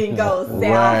this thing goes south.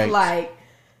 Right. Like,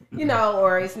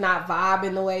 or it's not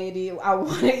vibing the way it is. I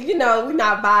want it, we're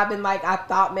not vibing like I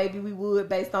thought maybe we would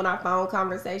based on our phone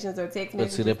conversations or text But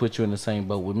messages. see, they put you in the same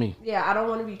boat with me. Yeah, I don't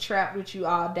want to be trapped with you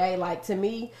all day. Like to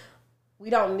me, we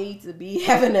don't need to be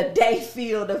having a day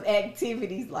filled of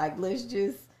activities. Like let's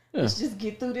just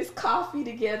get through this coffee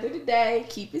together today.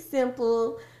 Keep it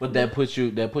simple. But that puts you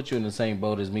in the same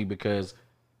boat as me, because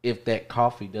if that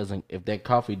coffee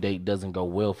date doesn't go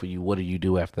well for you, what do you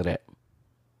do after that?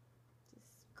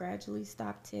 Just gradually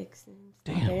stop texting,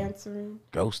 stop answering.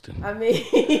 Ghosting. I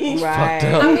mean, Fucked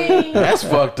up. That's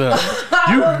fucked up.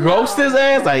 You ghost his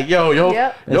ass like your Yep. your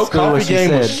That's still what coffee she game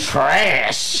said. was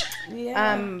trash.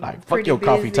 yeah. Like fuck Pretty your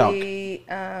coffee talk. busy.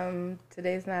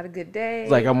 Today's not a good day.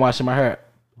 It's like I'm washing my hair.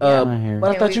 My hair. But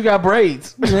I Can thought we- you got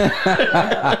braids.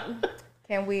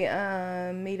 Can we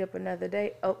meet up another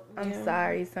day? Oh, I'm Yeah.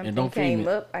 sorry, something don't feed came me.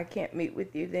 up. I can't meet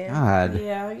with you then. God.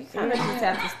 Yeah, you kind of just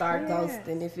have to start Yes.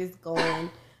 ghosting if it's going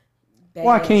bad.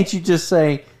 Why can't you just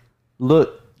say,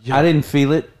 look, I didn't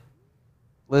feel it.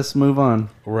 Let's move on.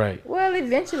 Right. Well,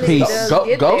 eventually Peace. it does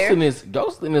get there.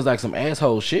 Ghosting is like some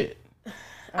asshole shit.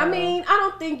 I mean, I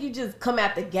don't think you just come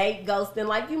out the gate ghosting.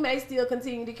 Like, you may still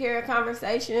continue to carry a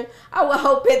conversation. I would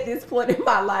hope at this point in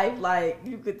my life, like,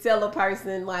 you could tell a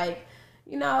person, like,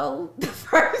 the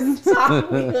first time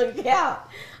we hung out,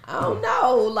 I don't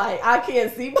know. Like, I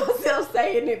can't see myself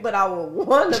saying it, but I would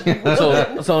want to be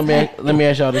willing. So let me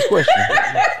ask y'all this question.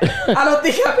 I don't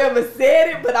think I've ever said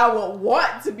it, but I would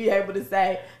want to be able to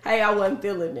say, hey, I wasn't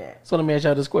feeling that. So let me ask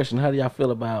y'all this question. How do y'all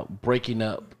feel about breaking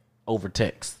up over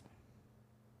text?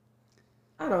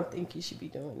 I don't think you should be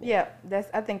doing that. Yeah,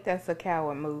 I think that's a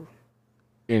coward move.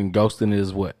 And ghosting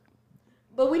is what?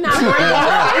 But we're not breaking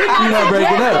up. You're not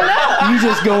breaking up. You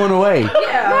just going away.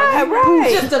 Yeah, Right.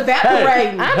 just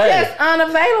evaporating. I'm just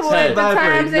unavailable at the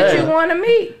times that you want to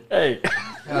meet. Hey.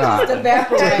 Just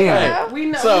evaporating. Damn. We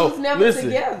know we So was never listen.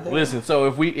 together. So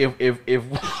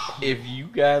if you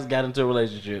guys got into a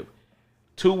relationship,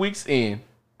 2 weeks in,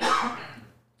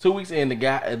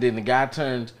 the guy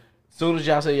turns. As soon as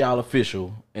y'all say y'all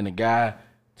official, and the guy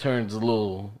turns a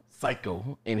little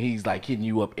psycho, and he's like hitting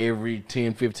you up every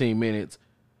 10, 15 minutes,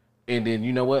 and then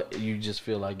you know what? You just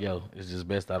feel like, yo, it's just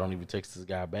best I don't even text this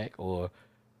guy back, or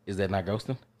is that not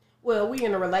ghosting? Well, we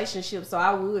in a relationship, so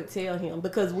I would tell him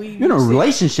because we. You're in a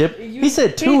relationship. He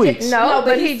said 2 weeks. No,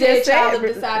 but he just y'all said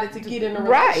have decided to get in a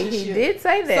right. relationship. He did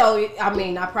say that. So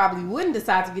I probably wouldn't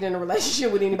decide to get in a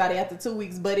relationship with anybody after 2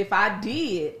 weeks. But if I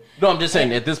did, No, I'm just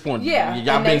saying at this point, Yeah,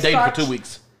 y'all and been they dating start- for 2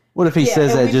 weeks. What if he Yeah,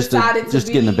 says and that we just decided to to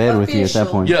get in the be bed with you at that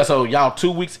official. point? Yeah, so y'all 2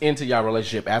 weeks into y'all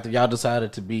relationship, after y'all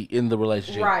decided to be in the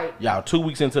relationship, Right. Y'all 2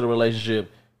 weeks into the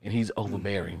relationship, and he's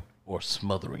overbearing or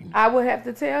smothering. I would have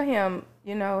to tell him,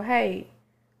 hey,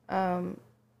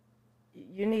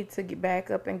 you need to get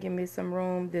back up and give me some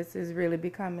room. This is really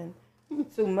becoming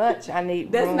too much. I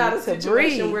need that's room not a to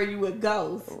situation breathe. where you would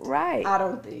ghost. Right. I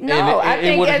don't think. No, And I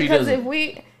think what if he because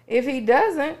doesn't? if he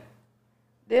doesn't,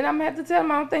 then I'm gonna have to tell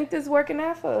him I don't think this is working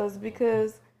out for us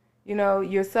because,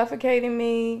 you're suffocating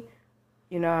me.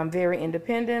 I'm very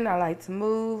independent. I like to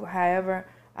move. However,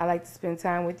 I like to spend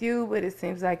time with you, but it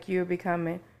seems like you're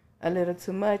becoming a little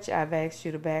too much. I've asked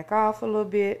you to back off a little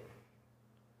bit.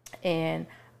 And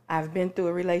I've been through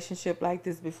a relationship like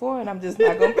this before, and I'm just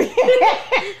not going to be.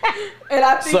 And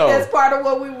I think that's part of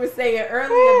what we were saying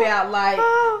earlier about, like,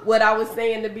 what I was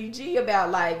saying to BG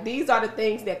about, like, these are the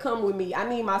things that come with me. I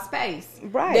need my space.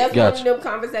 Right. That's one of them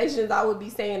conversations I would be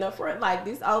saying up front, like,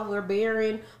 this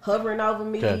overbearing, hovering over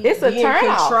me. Okay. It's a being turn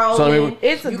off. controlling.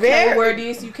 It's a you very. can't wear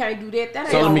this, you can't do that. That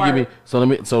ain't gonna work. let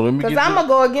me Because I'm going to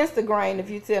go against the grain if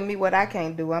you tell me what I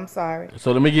can't do. I'm sorry.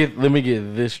 So let me get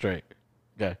this straight.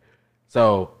 Okay.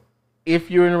 So if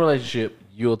you're in a relationship,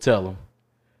 you'll tell them.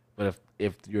 But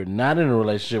if you're not in a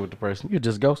relationship with the person, you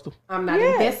just ghost them. I'm not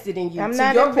invested in you. I'm to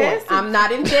not your invested. point, I'm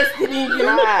not invested in you.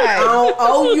 Right. I don't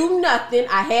owe you nothing.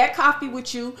 I had coffee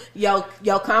with you. Your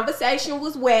conversation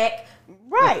was whack.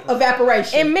 Right.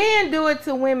 Evaporation. And men do it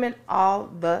to women all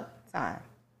the time.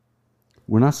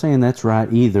 We're not saying that's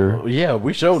right either. Yeah,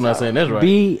 we sure not saying that's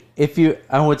right.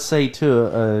 I would say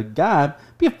to a guy,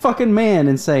 be a fucking man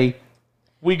and say,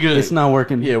 we good. it's not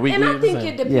working. Yeah, and I think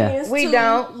it depends. We too,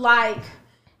 don't. like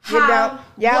You how. don't.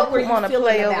 Y'all what were you want to feeling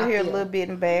play over about here a them? little bit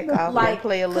and back off. Like, Like,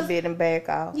 play a little bit and back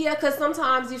off. Yeah, because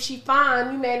sometimes if she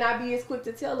fine, you may not be as quick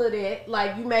to tell her that.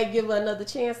 Like, you may give her another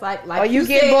chance. Like Or you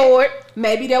get said, bored.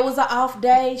 Maybe there was an off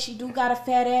day. She do got a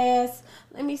fat ass.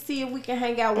 Let me see if we can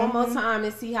hang out one more time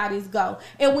and see how this go.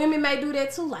 And women may do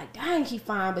that too. Like, dang, he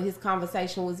fine, but his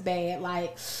conversation was bad.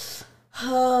 Like,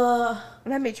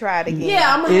 Let me try it again.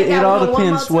 yeah, I'm gonna hang It out all with her one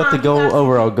depends more what the time. You gotta-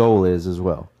 overall goal is as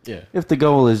well. Yeah. If the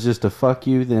goal is just to fuck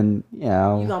you, then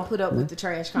yeah. You gonna put up with the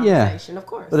trash Yeah. conversation, of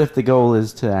course. But if the goal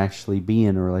is to actually be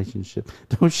in a relationship,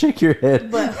 don't shake your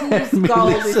head. But whose goal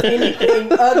is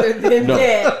anything other than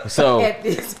that So- at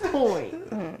this point?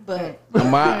 But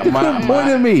My Point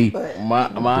at me. my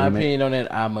Damn it. opinion on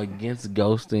that, I'm against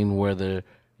ghosting whether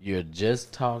you're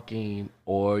just talking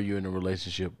or you're in a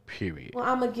relationship, period. well,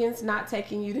 I'm against not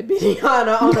taking you to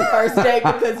Benihana on the first date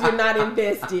because you're not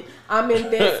invested. I'm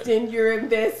investing, you're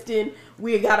investing.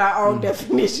 We got our own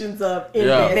definitions of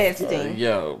investing.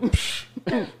 Yo.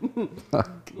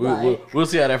 We'll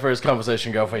see how that first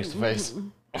conversation go face to face.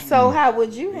 So how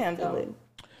would you handle it?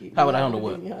 How would I handle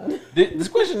what? This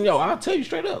question, I'll tell you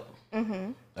straight up.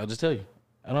 I'll just tell you.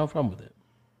 I don't have a problem with it.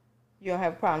 You don't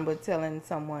have a problem with telling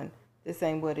someone this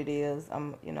ain't what it is.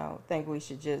 Think we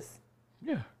should just.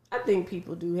 Yeah. I think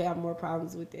people do have more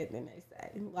problems with that than they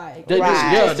say. Like, They just-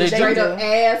 Right. yeah, they they straight do. up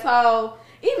asshole.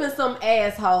 Even some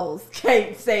assholes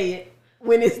can't say it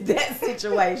when it's that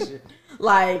situation.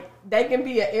 Like, they can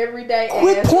be an everyday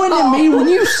Quit asshole. pointing at me when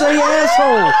you say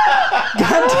asshole.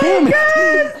 God damn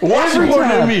it. Why Every she pointing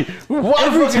time. at me? Why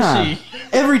Every the fuck is time. she?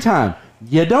 Every time.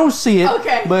 You don't see it.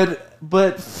 Okay.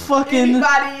 But fucking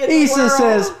Anybody in the Issa world-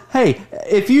 says, hey,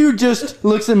 if you just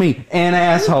looks at me, an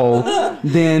asshole,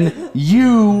 then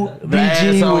you,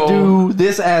 BG, would asshole. do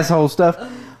this asshole stuff.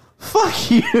 Fuck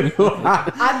you.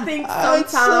 I think It's so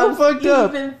sometimes fucked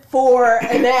up. even for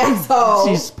an asshole,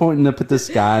 She's pointing up at the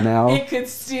sky now. it could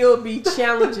still be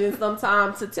challenging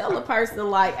sometimes to tell a person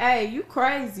like, hey, you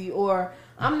crazy, or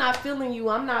I'm not feeling you,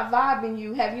 I'm not vibing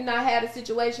you. Have you not had a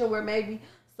situation where maybe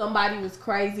somebody was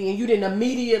crazy and you didn't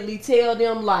immediately tell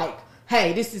them like,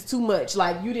 hey, this is too much?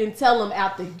 Like, you didn't tell them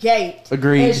out the gate.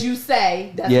 Agreed. As you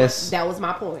say. That's Yes. that was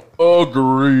my point.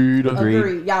 Agreed.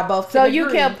 Agreed. Y'all both So can you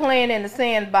agree. kept playing in the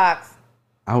sandbox.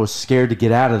 I was scared to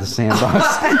get out of the sandbox.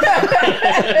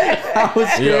 I was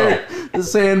scared the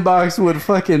sandbox would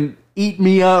fucking eat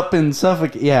me up and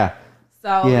suffocate. Yeah.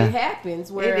 So Yeah. it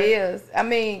happens where It is. I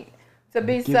mean, to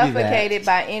be Give you that. suffocated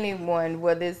by anyone,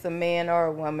 whether it's a man or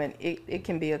a woman, it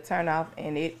can be a turnoff,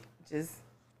 and it just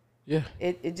Yeah.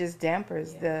 it just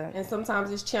dampers the. and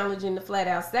sometimes it's challenging to flat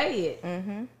out say it.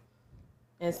 Mm-hmm.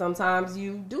 And sometimes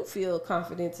you do feel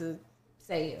confident to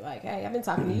say it. Like, hey, I've been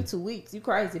talking to you 2 weeks. You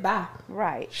crazy. Bye.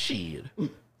 Right. Shit.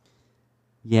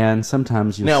 Yeah, and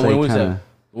sometimes you Now, say when kind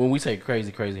we say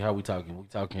crazy, how we talking? We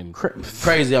talking of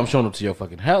crazy. I'm showing up to your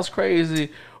fucking house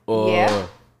crazy, or Yeah.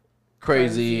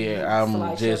 crazy. I'm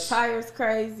Slice just your tires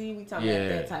crazy. We talking Yeah. about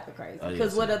that type of crazy. Oh, yeah,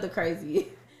 Because what see. other crazy?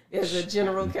 There's a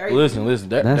general crazy. listen.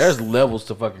 That's- There's levels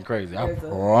to fucking crazy. I There's a-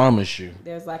 promise you.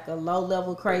 There's like a low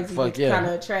level crazy Fuck that's yeah. kind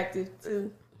of attractive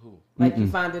too. Like you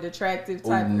find it attractive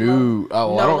type. No. of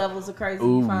Oh, I low don't- levels of crazy.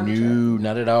 Oh you find no, attractive.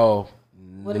 not at all.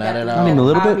 What Not about at the all. I mean, a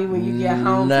little call bit. me when you get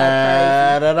home type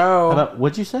Not at How all. about,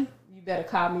 what'd you say? crazy. You better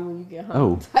call me when you get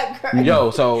home type crazy. Yo,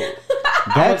 so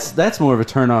That's more of a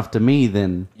turnoff to me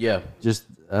than yeah, just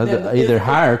Than the either physical.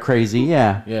 high or crazy.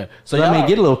 Yeah. yeah. So So I y'all, may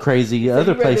get a little crazy So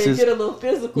other you rather places. get a little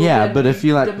physical. Yeah, than but if be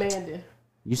you like- demanding.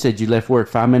 You said you left work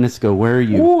 5 minutes ago. Where are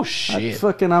you? Oh shit!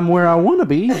 I'm where I want to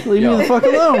be. Leave me the fuck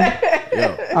alone.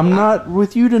 Yo, I'm not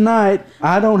with you tonight.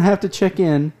 I don't have to check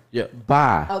in. yeah,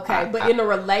 Bye. Okay, but in a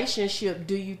relationship,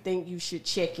 do you think you should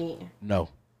check in? no,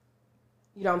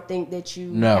 You don't think that you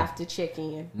No. have to check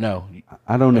in? no.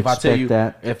 I don't If I expect tell you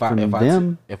that from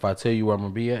them. if I tell you where I'm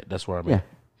gonna be at, that's where I'm Yeah. at.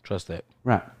 Trust that.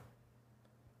 Right.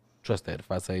 Trust that.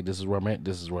 If I say this is where I'm at,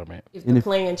 this is where I'm at. If And the if-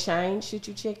 plan changed, should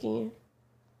you check in?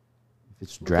 If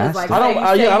it's Because, drastic. like, I don't. say you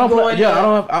I say don't. you going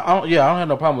to- I don't have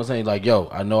no problem with saying like, yo,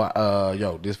 I know.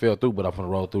 Yo, this fell through, but I'm gonna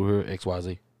roll through here. X, Y,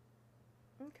 Z.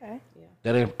 Okay.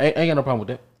 That ain't got no problem with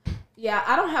that. Yeah,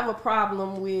 I don't have a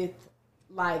problem with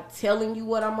like telling you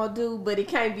what I'm gonna do, but it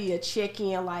can't be a check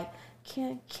in like,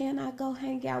 can I go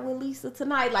hang out with Lisa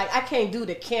tonight? Like, I can't do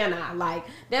the can I. Like,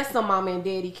 that's some mama and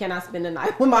daddy, can I spend the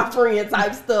night with my friend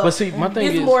type stuff. But see, my thing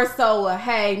it's is more so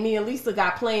hey, me and Lisa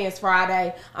got plans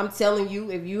Friday. I'm telling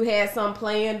you, if you had something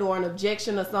planned or an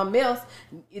objection or something else,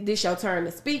 this your turn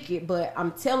to speak it. But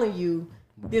I'm telling you,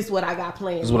 this is what I got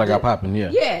planned. this is what I got popping. Yeah.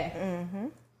 Yeah.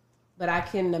 But I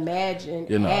couldn't imagine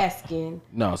You know. asking.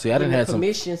 No, see, I didn't in a have some.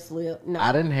 permission slip. No.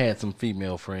 I didn't had some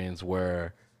female friends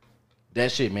where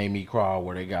that shit made me crawl.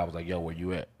 Where they guy was like, "Yo, where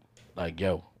you at?" Like,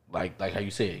 yo, like how you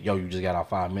said, "Yo, you just got out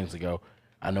 5 minutes ago."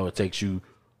 I know it takes you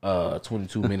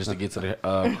 22 minutes to get to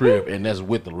the crib, and that's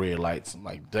with the red lights. I'm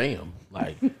like, damn,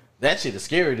 like that shit is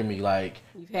scary to me. Like,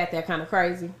 You've had that kind of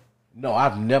crazy. no,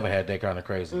 I've never had that kind of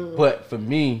crazy. But for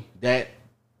me,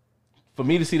 for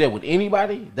me to see that with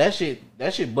anybody, that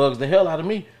shit bugs the hell out of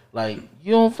me. Like,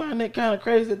 you don't find that kind of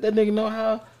crazy that nigga know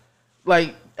how?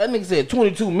 Like, that nigga said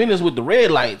 22 minutes with the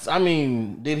red lights. I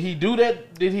mean, did he do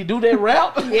that? Did he do that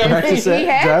route? Yeah, Practice he that,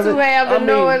 had drive to it. have I to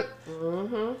know mean-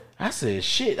 it. I said,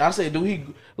 shit. I said, do he,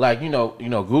 like, you know,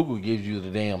 Google gives you the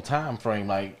damn time frame.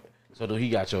 Like, so do he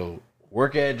got your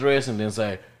work address and then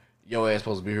say, your ass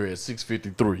supposed to be here at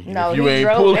 6:53. No, if you he ain't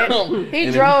drove pulled that. up, He and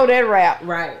if- drove that route.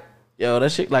 Right. Yo,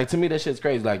 that shit, like, to me, that shit's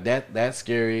crazy. Like, that's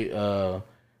scary.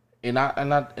 And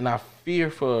I fear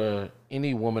for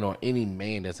any woman or any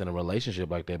man that's in a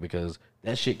relationship like that, because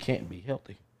that shit can't be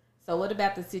healthy. So what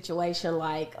about the situation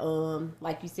like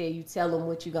you said, you tell them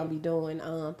what you're gonna be doing.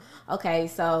 Okay,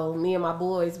 so me and my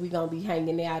boys, we gonna be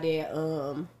hanging out at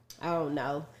I don't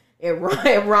know, at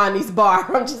Ronnie's bar.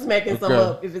 I'm just making some Okay.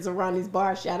 up. If it's a Ronnie's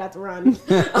bar, shout out to Ronnie's.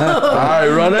 All right,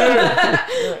 run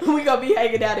it. We gonna be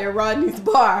hanging out at Rodney's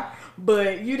bar,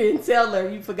 but you didn't tell her.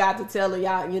 You forgot to tell her.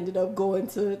 Y'all ended up going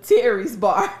to Terry's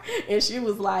bar, and she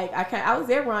was like, I was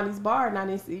at Ronnie's bar and I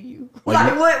didn't see you." Well,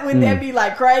 Like, what would that be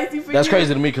like crazy for you? That's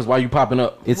crazy to me, because why you popping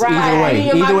up? It's Right. either way. Me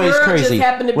and my Either way is girl just crazy.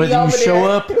 happened to be Whether you over show there.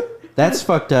 up, that's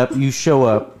fucked up. You show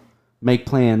up, make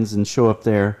plans, and show up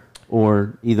there,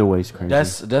 or either way is crazy.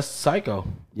 That's psycho.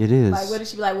 It is. Like, what did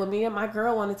she be like? Well, me and my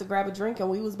girl wanted to grab a drink, and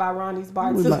we was by Ronnie's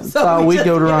bar We too. might- thought we'd just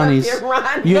go to went up Ronnie's. there,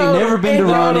 Ronnie. You ain't never been to And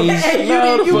you- Ronnie's. and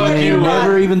No, you fuck went you to you,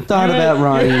 never even thought about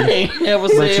Ronnie, ain't ever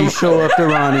but said you show up to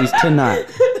Ronnie's tonight.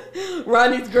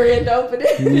 Ronnie's grand opening.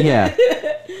 Yeah,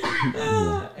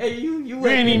 And you you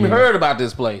went ain't even heard about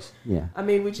this place. yeah. I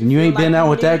mean, would you And you feel ain't like been out you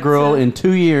with that needed girl to- in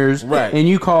 2 years, Right. and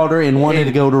you called her and wanted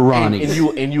to go to Ronnie's.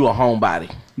 And you a homebody.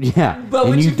 Yeah, But and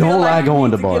would you feel don't like you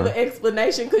going need to give bar. an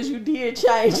explanation because you did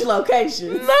change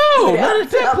locations. No, Without not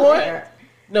at that telling point. her.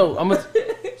 No,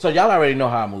 so y'all already know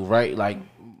how I move, right? Like,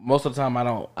 most of the time I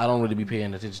don't really be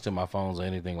paying attention to my phones or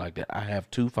anything like that. I have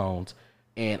 2 phones,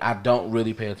 and I don't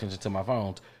really pay attention to my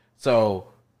phones. So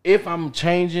if I'm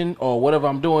changing or whatever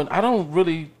I'm doing, I don't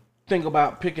really think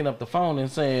about picking up the phone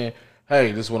and saying,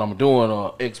 hey, this is what I'm doing,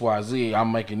 or XYZ,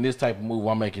 I'm making this type of move,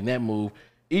 I'm making that move.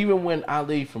 Even when I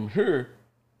leave from here,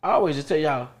 I always just tell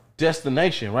y'all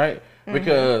destination, right?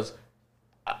 Because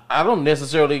I don't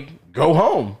necessarily go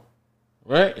home,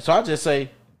 right? So I just say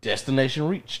destination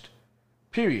reached,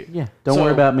 period. Yeah, don't So-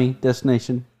 worry about me.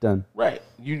 Destination done. Right.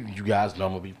 You guys know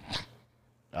I'm gonna be.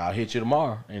 I'll hit you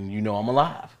tomorrow, and you know I'm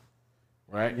alive,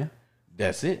 right? Yeah.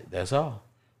 That's it. That's all.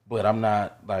 But I'm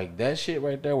not like that shit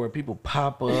right there where people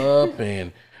pop up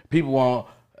and people want,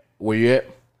 where you at?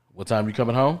 What time you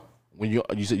coming home? When you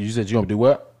said you gonna do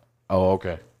what? Oh,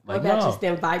 okay. What Like about no. just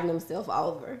inviting himself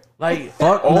over? Like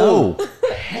Fuck oh, no.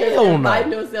 hell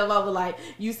Inviting no. himself over, like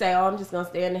you say, oh, I'm just gonna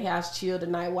stay in the house, chill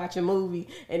tonight, watch a movie,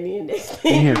 and then next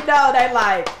thing Yeah. you know, they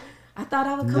like, I thought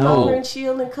I would come No. over and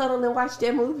chill and cuddle and watch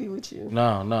that movie with you.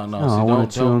 No. No, See, I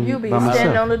want to chill You be by standing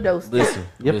myself. on the doorstep. Listen,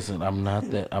 Yep. listen. I'm not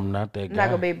that guy. Not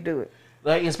gonna be able to do it.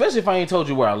 Like, especially if I ain't told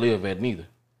you where I live at neither.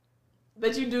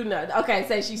 But you do know. Okay,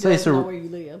 say she Say does so- know where you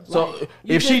live. So, Like, if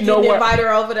you she just know didn't where- invite her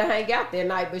over to hang out that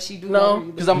night, but she do know No, where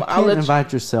you because live. I'll Can't let you,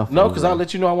 invite yourself. no, over. because I'll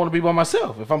let you know I want to be by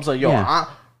myself. If I'm saying, yo, Yeah.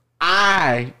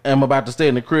 I am about to stay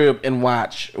in the crib and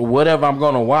watch whatever I'm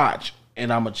gonna watch,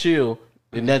 and I'm gonna chill,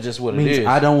 then that's just what it Means is.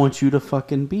 I don't want you to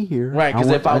fucking be here. Right? Because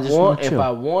if just wanna if chill.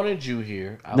 I wanted you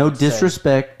here, I no would say,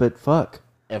 disrespect, but fuck.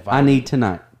 If I need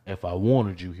tonight. If I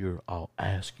wanted you here, I'll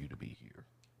ask you to be here.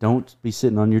 Don't be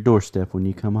sitting on your doorstep when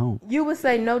you come home. You would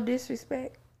say no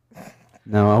disrespect.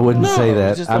 No, I wouldn't No, say it's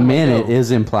that. just I I'm meant like, it yo. is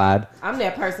implied. I'm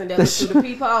that person that looks through the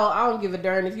peephole. I don't give a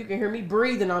darn if you can hear me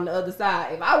breathing on the other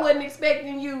side. If I wasn't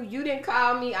expecting you, you didn't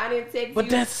call me, I didn't text But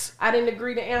you, that's- I didn't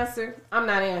agree to answer, I'm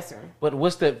not answering. But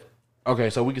what's that? Okay,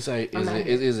 so we can say, I'm not here.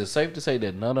 is it safe to say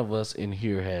that none of us in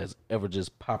here has ever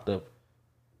just popped up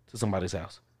to somebody's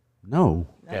house? No,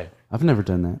 Okay, I've never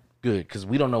done that. good, because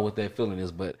we don't know what that feeling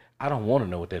is, but I don't want to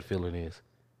know what that feeling is.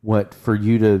 What, for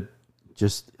you to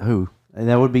just, who?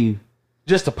 That would be,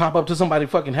 Just to pop up to somebody's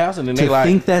fucking house and then to they like,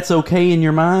 think that's okay in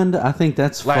your mind, I think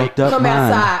that's Like, fucked up Come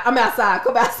mind. outside, I'm outside,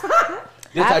 come outside.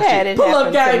 this I've type had shit. it Pull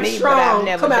up happen to game me, strong. but I've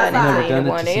never Come done it outside. to Never done it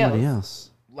anyone to somebody else. else.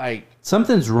 Like,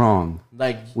 Something's wrong.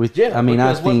 like With- yeah. I mean,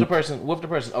 I because what think- if the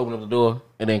person open up the door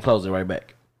and then close it right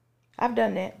back? I've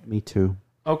done that. Me too.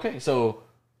 Okay, so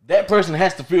that person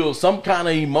has to feel some kind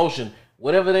of emotion.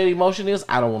 Whatever that emotion is,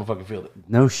 I don't want to fucking feel it.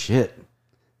 No shit.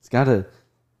 It's gotta,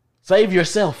 Save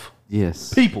yourself.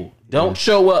 yes. People, don't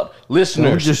show up. Listeners,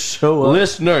 Don't just show up.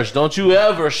 Listeners, don't you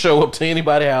ever show up to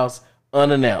anybody's house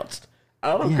unannounced.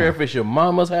 I don't care if it's your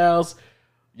mama's house,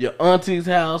 your auntie's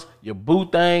house, your boo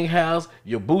thang house,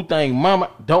 your boo thang mama.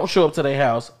 Don't show up to their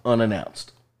house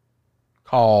unannounced.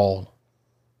 Call,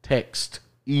 text,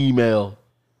 email,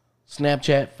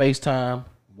 Snapchat, FaceTime,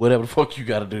 whatever the fuck you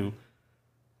got to do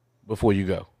before you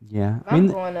go. Yeah. If I I'm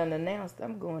mean, going unannounced,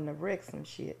 I'm going to wreck some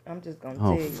shit. I'm just gonna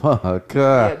oh tell you. fuck.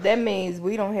 Yeah, that means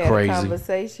we don't have Crazy. a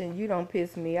conversation. You don't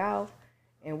piss me off,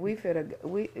 and we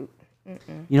You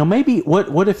know, maybe,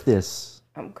 what if this,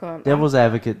 I'm coming. devil's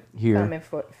advocate I'm here, coming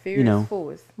for furious know.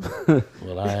 force.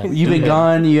 Well, I have to you've do been that.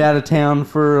 gone, you out of town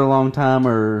for a long time,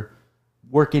 or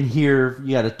working here,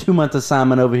 you got a 2-month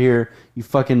assignment over here, you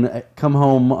fucking come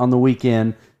home on the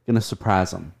weekend, gonna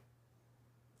surprise them.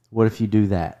 What if you do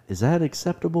that? Is that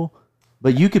acceptable?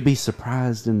 But you could be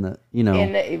surprised in the,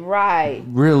 Right.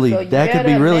 really, So you that could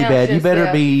be better really announce bad. You better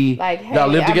yourself, be, like, hey, Y'all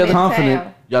live I'm together? in Confident.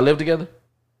 town. Y'all live together?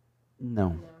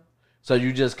 no. So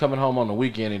you just coming home on the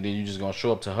weekend and then you just gonna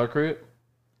show up to her crib?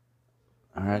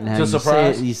 All right, now To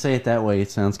surprise? you say it that way,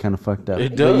 it sounds kind of fucked up. It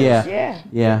But does. yeah,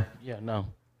 Yeah. Yeah, no.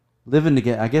 living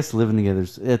together. I guess living together.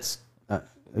 It's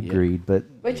agreed,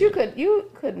 but But you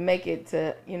could make it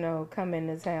to come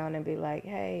into town and be like,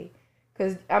 hey,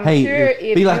 because I'm hey, sure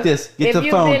if be you, like this. Get if the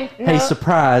you've phone. been- Hey, no,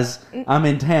 surprise! I'm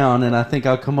in town, and I think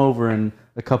I'll come over in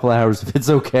a couple hours if it's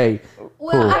okay.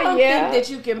 Well, I don't Yeah. think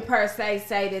that you can per se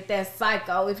say that that's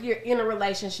psycho. If you're in a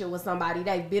relationship with somebody,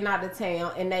 they've been out of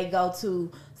town and they go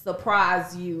to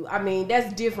surprise you. I mean,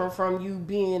 that's different from you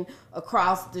being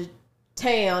across the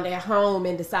town at home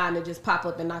and deciding to just pop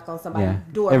up and knock on somebody's Yeah.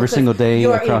 door. Every because single day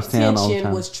your across town all the intention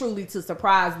time. was truly to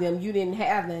surprise them. You didn't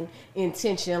have an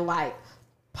intention like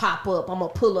pop up. I'm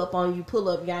gonna pull up on you. Pull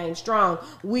up game strong.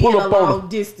 We Pull in a up on 'em. long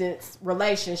distance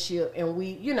relationship, and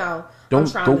we, I'm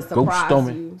Don't trying go- to go surprise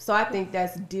storming. you. So I think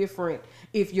that's different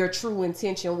if your true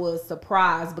intention was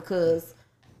surprise, because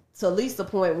to Lisa's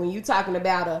point, when you talking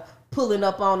about a pulling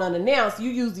up on unannounced, you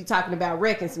usually talking about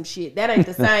wrecking some shit. That ain't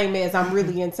the same as I'm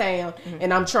really in town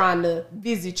and I'm trying to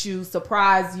visit you,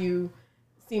 surprise you,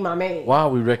 see my man. Why are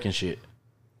we wrecking shit?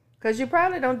 Because you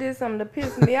probably don't did something to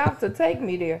piss me off to take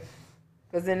me there.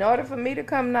 Because in order for me to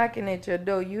come knocking at your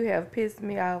door, you have pissed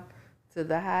me off to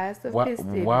the highest of Why pissed.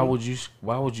 why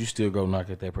would you still go knock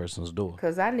at that person's door?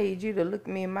 Because I need you to look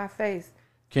me in my face.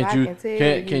 Can't I you can tell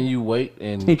can you wait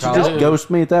and Can't you call just her? ghost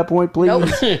me at that point, please?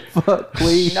 Nope. Fuck,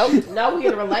 please. Nope. No, we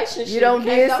in a relationship. You don't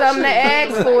Can't did go something to shoot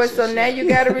ask in a for it, so now relationship. you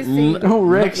got to receive. Don't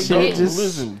wreck Don't- shit. Just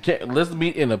listen. Let's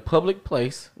meet in a public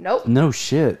place. Nope. no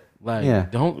shit. Like Yeah.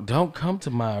 don't come to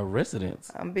my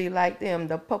residence. I'm be like them.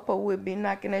 The popo will be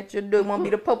knocking at your door. It won't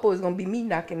be the popo. It's gonna be me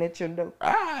knocking at your door.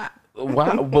 Why?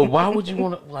 But why would you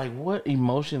want to? Like, what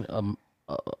emotion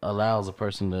allows a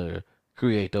person to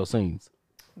create those scenes?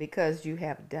 Because you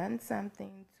have done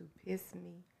something to piss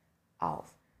me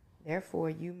off. Therefore,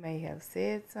 you may have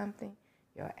said something.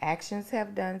 Your actions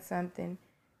have done something,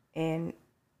 and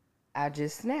I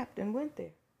just snapped and went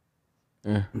there.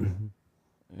 Yeah.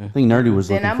 I think Nerdy was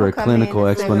Then looking I'm for a gonna come in clinical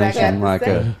and say what I explanation, got like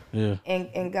to say. Yeah.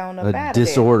 And gone up a out of there.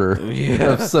 disorder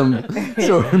of some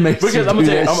sort. Makes Because you I'm do gonna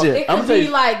tell you, that I'm shit. It I'ma could tell be you-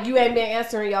 like you ain't been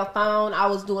answering your phone. I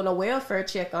was doing a welfare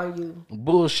check on you.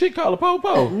 Bullshit. Call a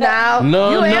popo. Now No,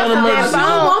 you none answered of that emergency. You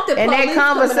don't want phone, the and that police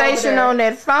coming over conversation there. on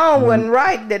that phone wasn't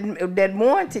right. That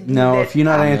warranted you. No, that if you're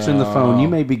not answering the phone, you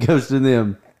may be ghosting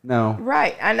them. No.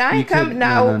 Right. And I You ain't come could-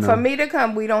 now no, no, for no. me to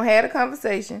come, we don't had a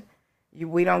conversation.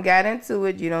 We don't got into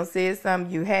it. You don't say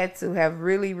something. You had to have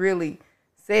really, really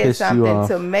said Pissed you something off.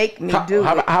 to make me How, do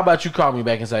how, it. how about you call me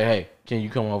back and say, hey, can you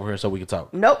come over here so we can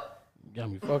talk? Nope. You got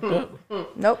me fucked up.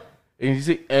 Nope. And you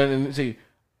see, and see,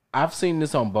 I've seen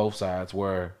this on both sides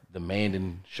where the man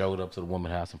then showed up to the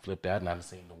woman's house and flipped out, and I've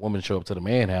seen the woman show up to the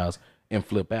man's house and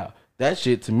flip out. That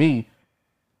shit to me,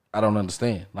 I don't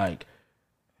understand. Like,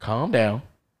 calm down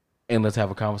and let's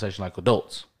have a conversation like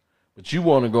adults. But you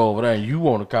want to go over there and you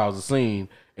want to cause a scene,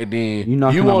 and then You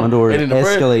knocking on my door,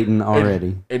 escalating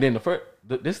already. And then the first,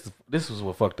 this is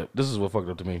what fucked up. This is what fucked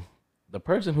up to me. The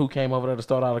person who came over there to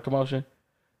start all the commotion,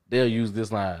 they'll use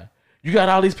this line: "You got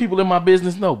all these people in my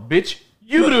business." No, bitch,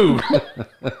 you do.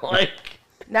 Like,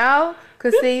 No,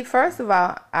 because see, first of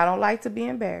all, I don't like to be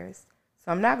embarrassed.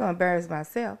 So I'm not going to embarrass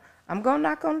myself. I'm going to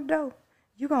knock on the door.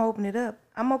 You going to open it up.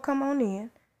 I'm going to come on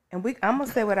in. And I'm going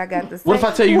to say what I got to say. what if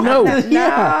I tell you no?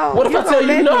 Yeah. What if I tell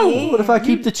you no? What if I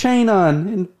keep the chain on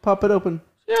and pop it open?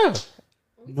 Yeah.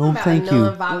 No, About thank a you.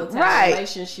 non-volatile Right.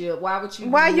 relationship. Why would you?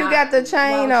 Why you not- got the why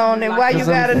chain would you on be and like why you this?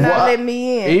 got to not Why- let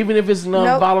me in? Even if it's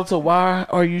non-volatile, why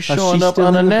are you showing she's up still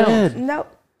in the unannounced? bed.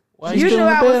 Nope. Why You you knew in the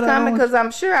I was bed, coming Alan? because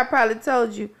I'm sure I probably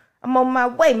told you. I'm on my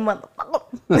way, motherfucker.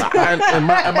 and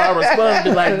my response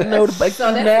be like, no, the bake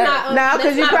So that's now. not. No,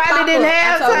 because you probably didn't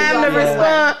have time to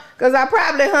respond because I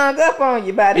probably hung up on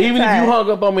you by the Even time. if you hung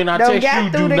up on me and I Don't text get you,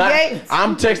 through do the not. gates.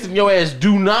 I'm texting your ass.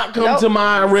 Do not come Nope. to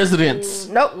my residence.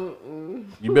 Nope.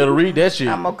 You better read that shit.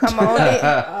 I'm gonna come on in.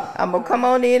 I'm gonna come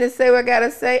on in and say what I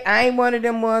gotta say. I ain't one of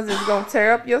them ones that's gonna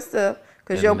tear up your stuff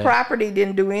because And your that- property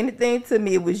didn't do anything to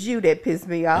me. It was you that pissed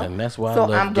me off. And that's why I so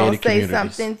love I'm gonna gated say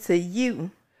communities. something to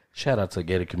you. Shout out to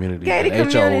gated communities. Gated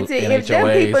and community. and If them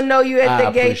HOAs. people know you at the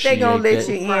I gate, they gonna let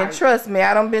appreciate you that. in. Trust me,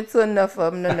 I done been to enough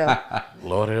of them to know.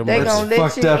 Lord have They mercy. gonna let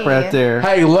Fucked you up in. right there.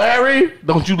 Hey, Larry,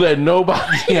 don't you let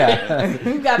nobody. Yeah.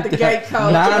 You got the gate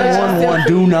code. 911,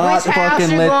 do not Which house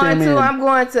fucking you let going them to? in. I'm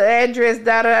going to address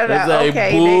da da da. That's da. a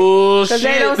Okay, bullshit. because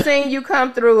they don't seen you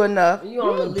come through enough. You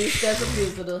on the list as a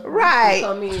visitor. Right. You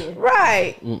come in.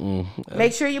 Right. Mm-mm.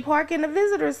 Make sure you park in the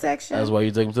visitor section. That's why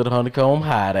you take them to the honeycomb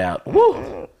hideout.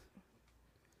 Woo.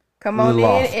 Come on The in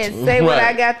loft. and say what Right.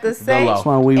 I got to say. loft. That's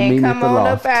why we and meet come at the on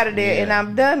loft. up out of there. And Yeah.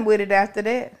 I'm done with it after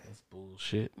that. That's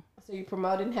bullshit. So you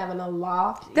promoting having a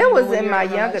loft? That even was when in you're my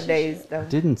in a younger relationship? days, though.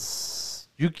 Didn't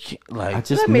You can't like. I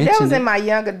just I mean, that was mentioned in it? my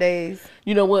younger days.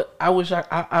 You know what? I wish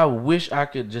I wish I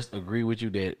could just agree with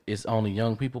you that it's only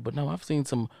young people, but no, I've seen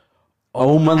some.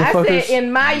 old I motherfuckers. said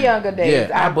in my younger days.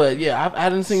 I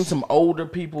didn't seen some older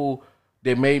people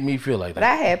that made me feel like But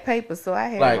that. I had papers, so I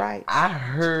had Like rights. I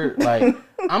heard, like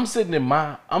I'm sitting in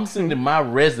my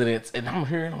residence, and I'm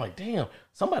hearing, I'm like, damn,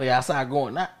 somebody outside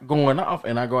going off,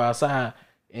 and I go outside,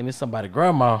 and it's somebody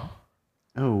grandma.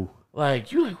 Oh,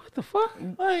 Like you, like what the fuck?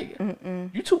 Like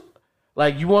you too.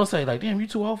 Like you want to say, like, damn, you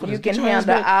too old for this. You can Get your ass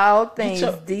handle back. all things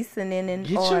your- decent and in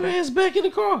Get order. your ass back in the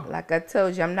car. Like I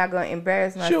told you, I'm not going to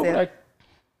embarrass She myself. over there,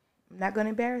 I'm not going to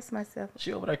embarrass myself.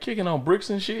 she over there kicking on bricks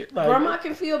and shit. Like, Grandma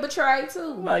can feel betrayed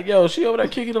too. like yo, she over there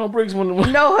kicking on bricks when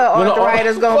You know her when the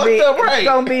arthritis fucked gonna be up, right.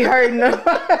 gonna be hurting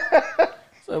her.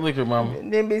 So look at mama.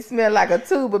 Then be smell like a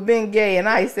tube of Ben Gay and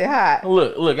icy hot.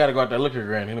 Look, gotta go out there. Look at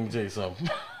Granny. Let me tell you something.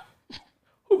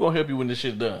 Who gonna help you when this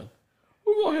shit done?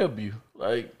 Who gonna help you?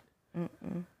 Like,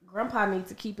 Grandpa needs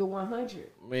to keep it 100.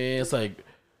 man, it's like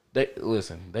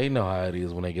they know how it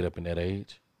is when they get up in that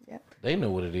age. Yeah. They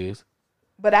know what it is.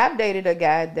 But I've dated a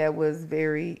guy that was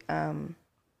very.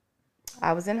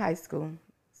 I was in high school,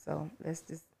 so let's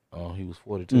just. Oh, he was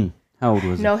 42. how old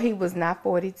was he? No, he was not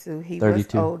 42. He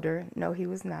 32. was older. No, he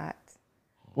was not.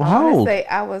 Well, I how want to old? say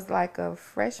I was like a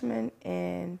freshman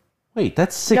and Wait,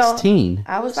 that's 16.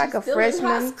 I was like a Still in high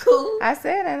freshman. school. I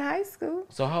said in high school.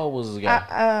 So how old was this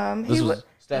guy? He This was. was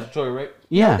statutory rape.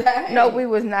 Yeah. No, we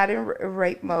was not in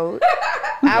rape mode.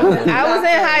 I was in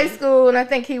high school, and I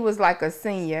think he was like a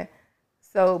senior.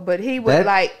 So, but he was That-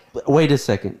 like, Wait a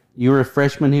second. You were a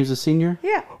freshman. He was a senior.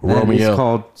 yeah. That is Romeo.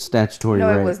 called statutory No,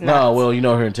 rape. it was not. No, well, you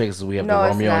know here in Texas we have No, the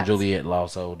it's Romeo not. and Juliet law,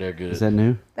 so they're good. Is that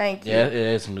new? Thank you. Yeah, it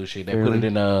is some new shit. They put Really? it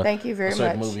in Thank you very a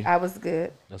certain much. movie. I was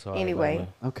good. That's how I Anyway, learned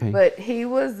Okay. but he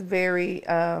was very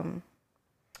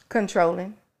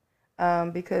controlling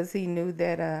because he knew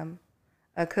that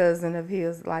a cousin of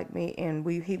his like me, and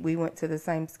we went to the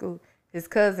same school. His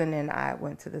cousin and I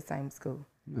went to the same school.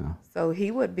 No. So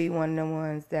he would be one of the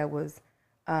ones that was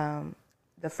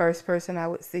the first person I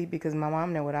would see because my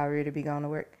mom knew would already be going to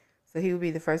work. So he would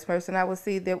be the first person I would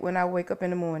see that when I wake up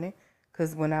in the morning,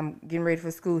 because when I'm getting ready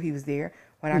for school, he was there.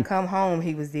 When I come home,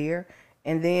 he was there.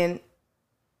 And then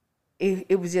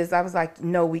it was just, I was like,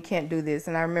 no, we can't do this.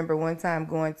 And I remember one time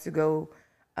going to go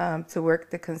to work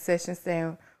the concession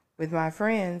stand with my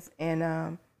friends,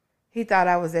 and he thought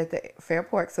I was at the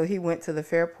Fairport, so he went to the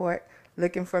Fairport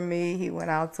looking for me. He went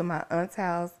out to my aunt's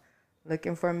house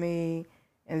looking for me,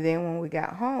 and then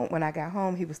when I got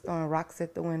home, he was throwing rocks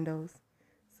at the windows.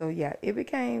 So yeah, it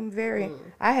became very.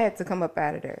 I had to come up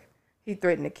out of there. He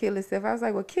threatened to kill himself. I was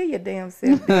like, well, kill your damn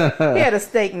self then. He had a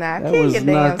steak knife. That Kill was your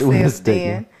not damn the self mistake.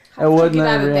 then. How That did you wasn't get the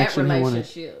out of that reaction he wanted.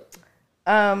 relationship?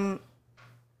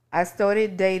 I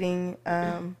started dating.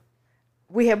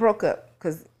 We had broke up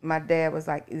because my dad was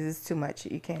like, "This is too much.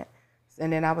 You can't."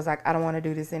 And then I was like, "I don't want to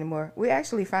do this anymore." We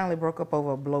actually finally broke up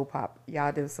over a blow pop.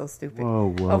 Y'all, that was so stupid.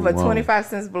 Whoa, over whoa. 25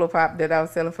 cents blow pop that I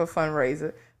was selling for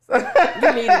fundraiser. So,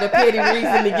 You needed a petty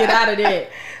reason to get out of that.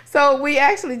 so we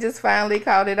actually just finally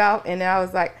called it off. And then I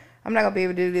was like, "I'm not gonna be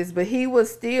able to do this." But he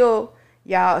was still,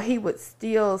 y'all. He would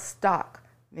still stalk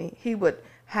me. He would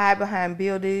hide behind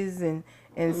buildings and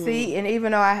see. And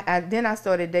even though I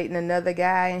started dating another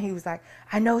guy, and he was like,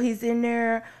 "I know he's in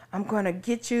there. I'm gonna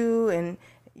get you." And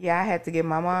yeah, I had to get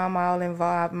my mom all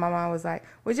involved. My mom was like,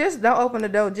 "Well, just don't open the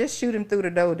door. Just shoot him through the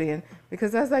door then."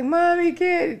 Because I was like, "Mom, he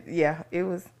can't." Yeah, it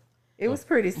was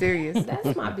pretty serious.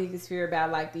 That's my biggest fear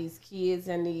about like these kids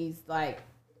and these like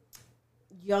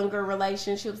younger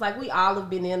relationships. Like we all have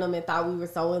been in them and thought we were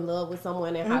so in love with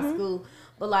someone in high school.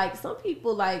 But like some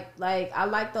people like I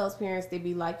like those parents that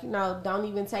be like, don't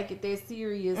even take it that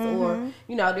serious, or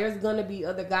there's gonna be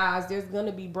other guys, there's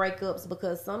gonna be breakups,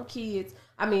 because some kids,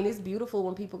 I mean, it's beautiful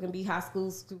when people can be high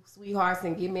school sweethearts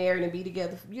and get married and be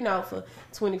together, for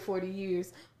 20, 40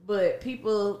 years. But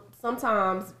people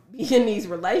sometimes be in these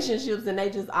relationships and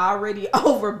they just already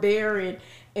overbearing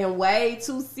and way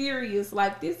too serious,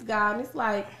 like this guy, and it's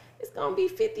like it's gonna be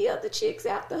 50 other chicks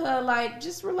after her. Like,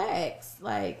 just relax.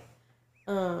 Like,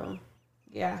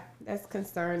 yeah, that's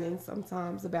concerning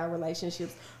sometimes about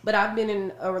relationships. But I've been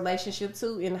in a relationship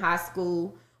too in high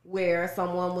school where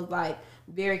someone was like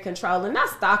very controlling, not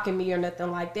stalking me or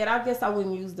nothing like that. I guess I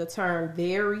wouldn't use the term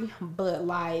very, but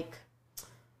like,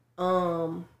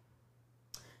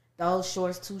 those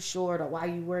shorts too short, or why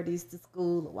you wear this to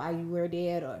school, or why you wear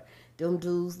that, or them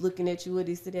dudes looking at you with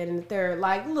this, that, and the third.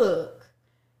 Like, look,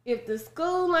 if the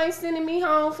school ain't sending me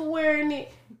home for wearing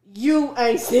it, you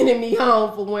ain't sending me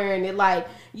home for wearing it. Like,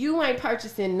 you ain't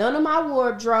purchasing none of my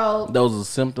wardrobe. Those are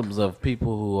symptoms of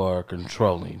people who are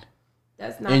controlling.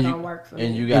 That's not gonna work for me.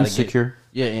 And you gotta Insecure.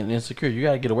 and insecure. You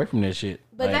gotta get away from that shit.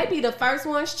 But Like, they be the first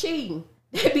ones cheating.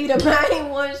 They be the main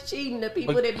ones cheating, the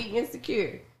people that be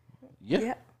insecure.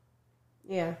 yeah.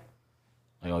 Yeah.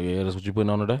 Like, oh yeah, that's what you putting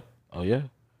on today? Oh yeah.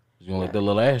 You gonna let that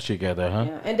little ass chick out there, huh?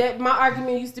 Yeah. And that my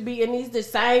argument used to be, and these the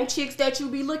same chicks that you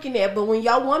be looking at, but when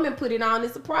your woman put it on,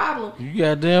 it's a problem. You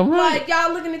goddamn right. Like,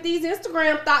 y'all looking at these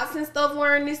Instagram thoughts and stuff,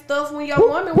 wearing this stuff, when your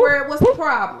woman wear it, what's the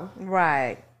problem?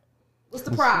 Right. What's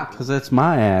the problem? Because that's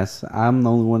my ass. I'm the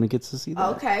only one that gets to see that.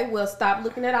 Okay, well, stop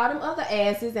looking at all them other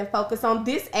asses and focus on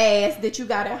this ass that you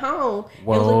got at home and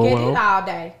Whoa, look at whoa. it all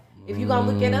day. If you're going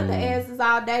to look at other asses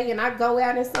all day and I go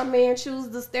out and some man choose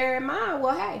to stare at mine,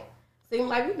 well, hey, seem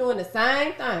like we're doing the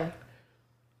same thing.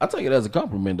 I take it as a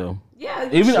compliment though. Yeah,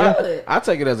 you Even should. I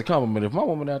take it as a compliment. If my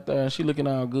woman out there and she looking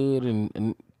all good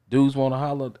and dudes want to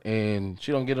holler and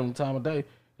she don't get them the time of day,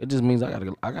 it just means I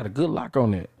got a good lock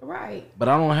on that. Right. But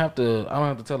I don't have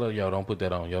to tell her, yo, don't put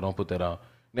that on. Yo, don't put that on.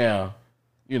 Now,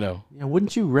 Yeah,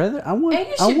 wouldn't you rather? And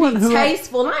you should be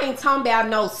tasteful. I ain't talking about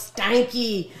no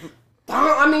stanky.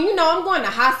 I mean, I'm going to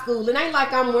high school. It ain't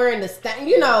like I'm wearing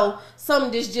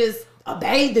something that's just a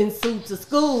bathing suit to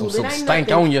school. some It ain't stank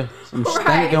nothing, on you. Some right,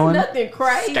 stank it's going. nothing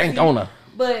crazy. Stank on her.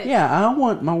 But Yeah, I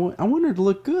want her to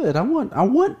look good. I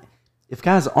want. If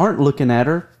guys aren't looking at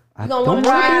her, I don't don't want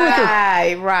wanna to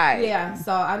be with her. Right. yeah,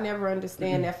 so I never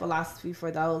understand that philosophy for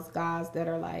those guys that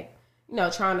are like,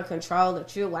 trying to control or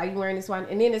chill. Why you wearing this one?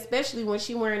 And then especially when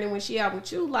she wearing it when she out with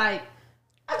you, like,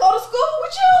 I go to school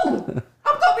with you.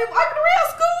 I'm gonna be walking around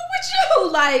school with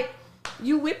you. Like,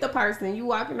 you with the person, you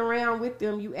walking around with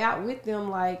them, you out with them.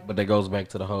 Like, But that goes back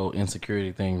to the whole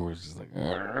insecurity thing where it's just like,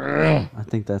 I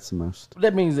think that's the most.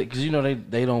 that means that because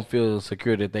they don't feel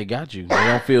secure that they got you. They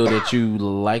don't feel that you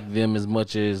like them as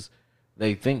much as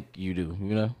they think you do.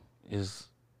 It's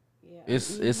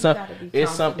it's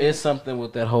something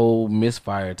with that whole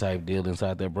misfire type deal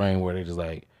inside their brain where they're just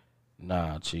like,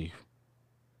 nah, chief,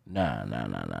 nah,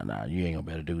 you ain't gonna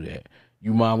better do that.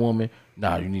 You my woman,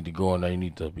 nah, you need to go in there. You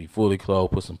need to be fully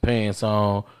clothed, put some pants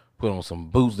on, put on some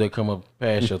boots that come up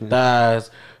past your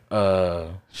thighs.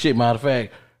 Shit, matter of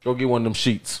fact, go get one of them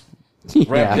sheets.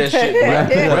 Wrap that shit. Wrap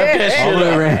it up. Wrap that All the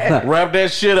way shit around. up. Wrap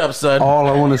that shit up, son. All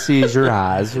I want to see is your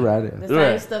eyes. Right. The same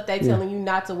Right. stuff they telling you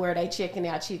not to wear, they checking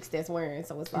out chicks that's wearing.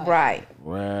 So it's like, Right.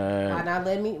 why Right. not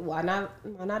let me? Why not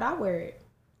I wear it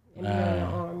and be on your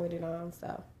arm with it on?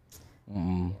 So.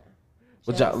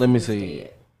 But y'all, let me Jealousy is see.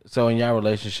 dead. So in y'all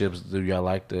relationships, do y'all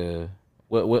like the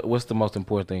what's the most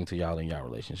important thing to y'all in y'all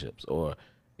relationships, or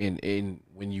in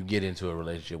when you get into a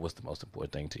relationship, what's the most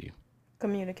important thing to you?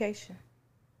 Communication.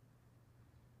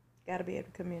 Got to be able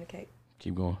to communicate.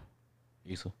 Keep going,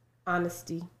 Issa.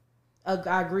 Honesty.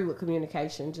 I agree with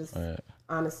communication. Just All right.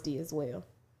 honesty as well.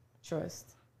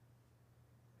 Trust.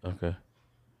 Okay.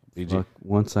 BG. Look,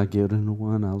 once I get into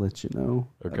one, I'll let you know.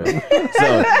 Okay.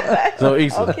 So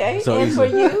Issa. Okay, So and Issa, for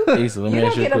you? Issa, let me You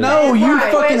ask don't you a get a question. No, you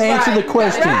Right, fucking right, answer the right.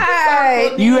 question.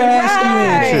 Right. You asked, you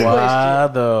answered. Why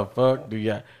the fuck do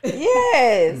y'all?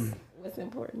 Yes. What's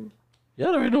important?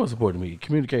 Y'all already know what's important to me.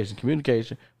 Communication.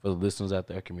 Communication, for the listeners out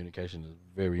there, communication is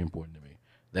very important to me.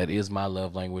 That is my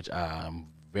love language. I'm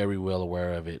very well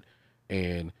aware of it.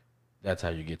 And that's how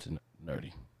you get to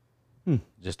nerdy.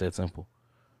 Just that simple.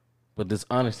 But this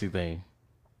honesty thing,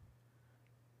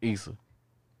 Issa.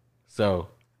 So,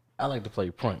 I like to play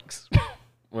pranks,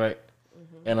 right?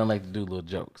 And I like to do little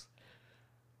jokes.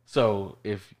 So,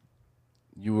 if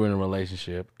you were in a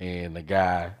relationship and the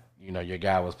guy, you know, your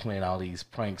guy was playing all these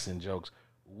pranks and jokes,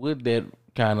 would that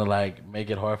kind of like make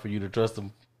it hard for you to trust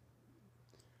him?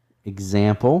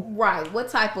 Example. Right. What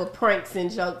type of pranks and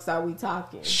jokes are we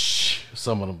talking? Shh,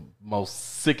 some of the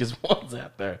most sickest ones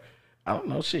out there. I don't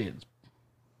know shit.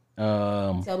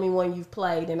 Tell me one you've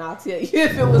played, and I'll tell you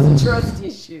if it was a trust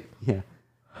issue. Yeah.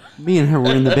 Me and her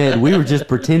were in the bed. We were just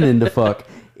pretending to fuck.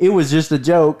 It was just a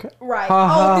joke. Right. Ha,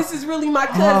 ha. Oh, this is really my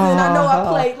cousin. I know I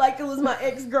played like it was my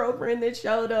ex-girlfriend that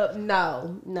showed up.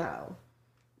 No.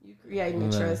 You creating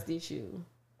a trust issue.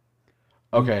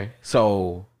 Okay,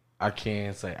 so I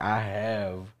can say I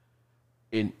have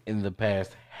in the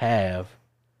past have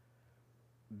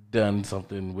done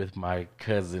something with my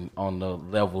cousin on the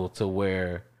level to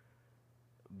where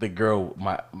the girl,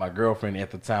 my girlfriend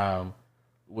at the time,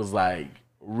 was like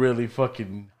really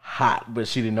fucking hot, but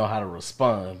she didn't know how to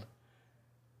respond.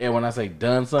 And when I say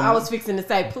done something, I was fixing to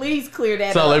say, please clear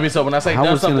that so up. let me. So when I say I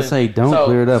done was something, going to say, don't so-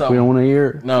 clear it up. so- We don't want to hear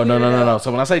it. No.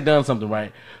 So when I say done something,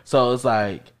 right? So it's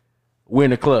like we're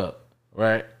in the club,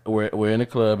 right? We're in the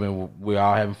club and we're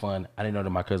all having fun. I didn't know that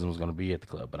my cousin was gonna be at the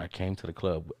club, but I came to the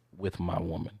club with my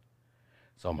woman.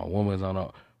 So my woman's on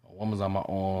my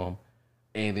arm,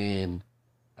 and then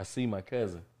I see my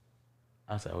cousin.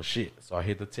 I said, "Oh shit!" So I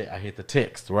hit the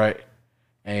text, right?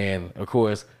 And of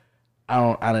course,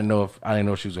 I didn't know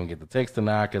if she was gonna get the text or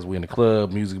not because we're in the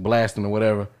club, music blasting or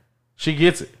whatever. She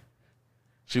gets it.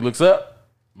 She looks up,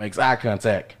 makes eye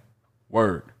contact.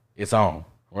 Word, it's on,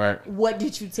 right? What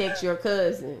did you text your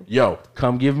cousin? Yo,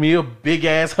 come give me a big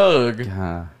ass hug.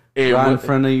 Right And in what-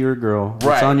 front of your girl. It's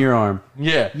Right. on your arm.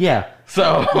 Yeah. Yeah.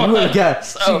 So You would've got,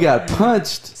 she got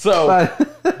punched. So,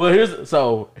 by- but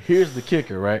here's the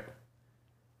kicker, right?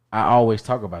 I always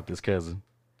talk about this cousin.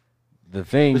 The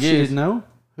thing But is, she didn't know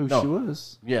who No. she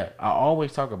was. yeah, I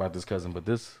always talk about this cousin, but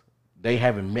they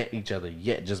haven't met each other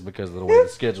yet, just because of the way the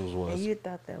schedules And was. you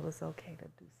thought that was okay to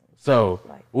do something. So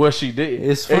what she did,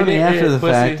 It's and funny then- after the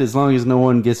but fact, see, as long as no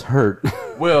one gets hurt.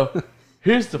 well,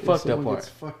 here's the fucked up Someone part. gets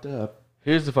fucked up.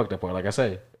 Here's the fucked up part. Like I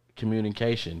say,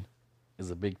 communication is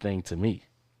a big thing to me,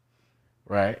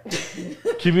 right?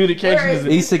 Communication Where is.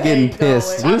 is Issa getting Going.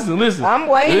 pissed. Listen. I'm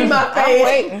waiting. my I'm face.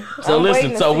 waiting. So I'm listen,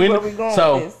 waiting to so see when- where we going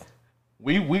so- with this.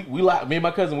 We like, me and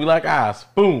my cousin, we like eyes.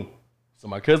 Boom. So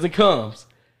my cousin comes.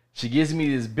 She gives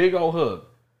me this big old hug.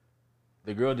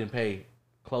 The girl didn't pay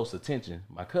close attention.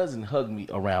 My cousin hugged me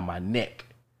around my neck.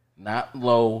 Not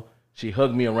low. She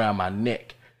hugged me around my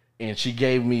neck. And she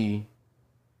gave me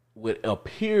what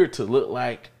appeared to look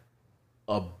like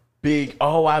a big,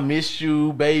 oh, I miss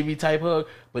you, baby type hug.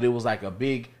 But it was like a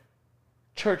big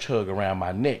church hug around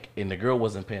my neck. And the girl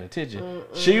wasn't paying attention.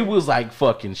 She was like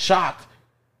fucking shocked.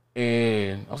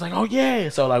 And I was like, oh yeah.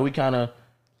 So like we kind of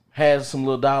had some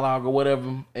little dialogue or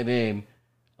whatever. And then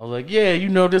I was like, yeah,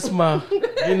 this is my,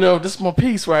 this is my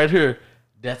piece right here.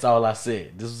 That's all I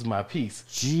said. This is my piece.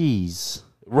 Jeez.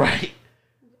 Right.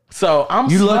 So I'm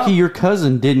You slow- lucky your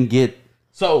cousin didn't get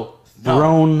So no,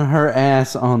 thrown her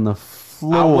ass on the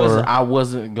floor. I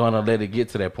wasn't gonna let it get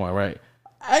to that point, right?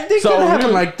 I think So it happened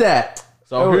here- like that.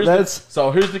 So Oh,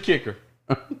 here's the kicker.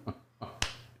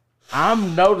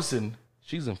 I'm noticing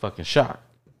she's in fucking shock.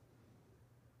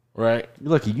 Right?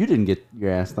 You're lucky you didn't get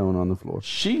your ass thrown on the floor.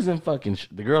 She's in fucking,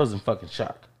 the girl's in fucking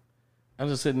shock. I'm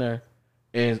just sitting there,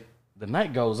 and the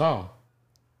night goes on.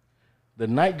 The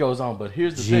night goes on, but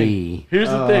here's the Gee. thing. Here's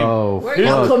the thing. Where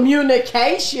your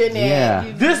communication Yeah. at?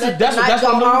 You This is- let that's the what- night that's go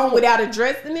what I'm looking on for. without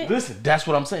addressing it. Listen, that's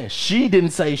what I'm saying. She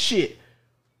didn't say shit.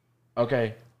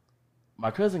 Okay. My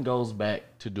cousin goes back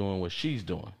to doing what she's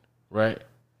doing, right?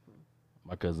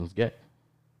 My cousin's gay.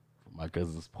 My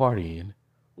cousin's partying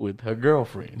with her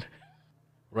girlfriend,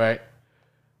 right?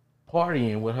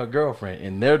 Partying with her girlfriend.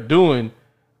 And they're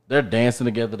dancing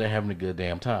together. They're having a good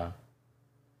damn time.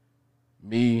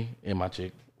 Me and my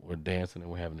chick were dancing and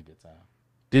we're having a good time.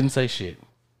 Didn't say shit.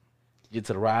 Get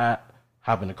to the ride,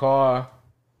 hop in the car.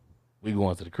 We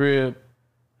going to the crib.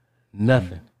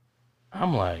 Nothing.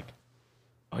 I'm like,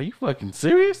 are you fucking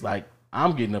serious? Like,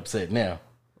 I'm getting upset now.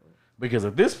 Because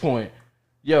at this point,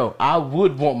 yo, I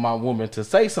would want my woman to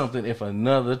say something if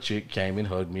another chick came and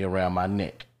hugged me around my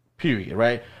neck. Period,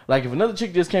 right? Like, if another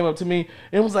chick just came up to me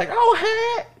and was like,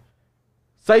 oh, hey,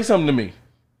 say something to me.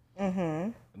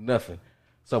 Mm-hmm. Nothing.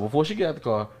 So before she get out the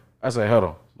car, I say, hold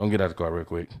on, don't get out the car real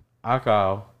quick. I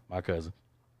call my cousin.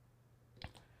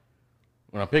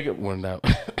 When I pick up one down,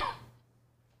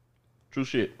 true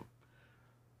shit.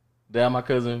 Down my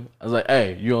cousin, I was like,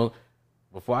 hey, you on?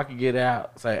 Before I could get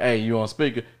out, say, hey, you on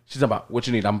speaker? She's about, what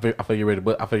you need? I feel you ready,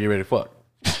 but I feel you ready to fuck.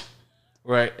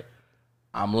 Right?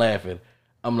 I'm laughing.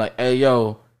 I'm like, hey,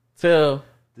 yo, tell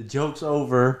The joke's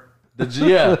over.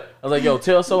 yeah. I was like, yo,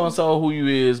 tell so and so who you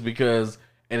is because.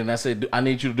 And then I said, I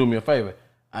need you to do me a favor.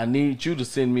 I need you to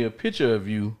send me a picture of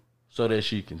you so that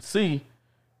she can see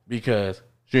because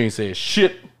she ain't said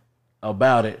shit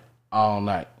about it all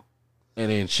night.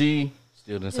 And then she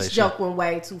still didn't say This shit. joke went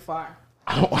way too far.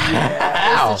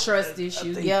 How? It's a trust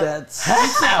issue. think Yep.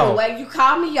 that's- How? Way you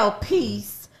call me your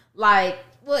piece, like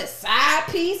what side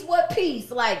piece? What piece?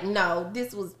 Like no,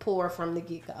 this was poor from the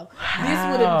get go. This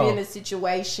would have been a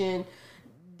situation.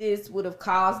 This would have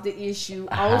caused the issue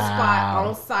on spot,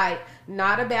 on site.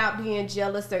 Not about being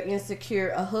jealous or insecure.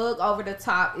 A hug over the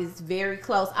top is very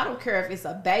close. I don't care if it's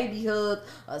a baby hug,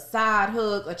 a side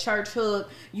hug, a church hug.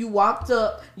 You walked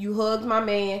up, you hugged my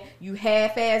man, you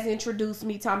half-ass introduced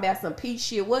me talking about some peace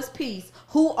shit. What's peace?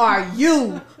 Who are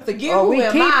you? Forget Are who we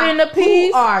am keeping I. the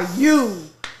peace? Who are you?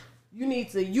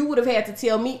 You would have had to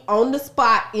tell me on the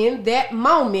spot in that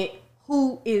moment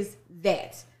who is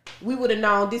that. We would have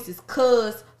known this is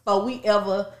cuz before we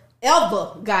ever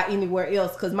got anywhere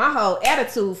else. Cause my whole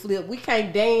attitude flipped. We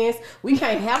can't dance. We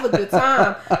can't have a good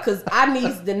time. Cause I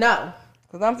needs to know.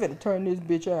 Cause I'm finna turn this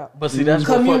bitch out. But see, that's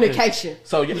what Communication.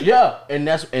 So yeah,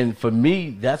 and for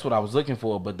me, that's what I was looking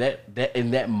for. But that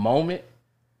in that moment,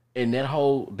 in that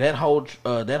whole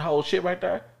shit right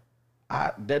there,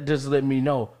 that just let me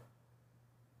know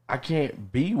I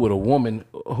can't be with a woman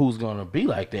who's gonna be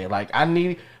like that. Like I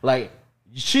need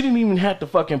she didn't even have to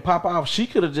fucking pop off. She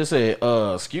could have just said,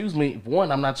 excuse me,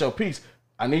 one, I'm not your piece.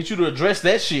 I need you to address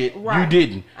that shit. Right. You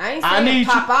didn't. I ain't saying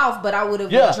pop off, but I would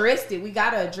have addressed it. We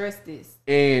gotta address this.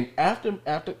 And after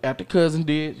cousin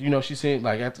did, you know, she sent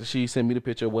after she sent me the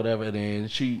picture or whatever, and then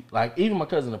she even my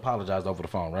cousin apologized over the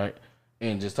phone, right?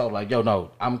 And just told yo,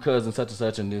 no, I'm cousin such and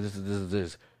such, and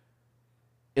this.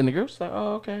 And the girl was like,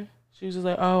 oh, okay. She was just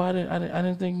like, oh, I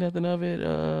didn't think nothing of it,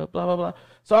 blah blah blah.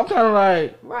 So I'm kind of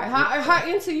like, right, how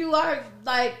into you are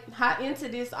how into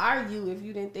this are you if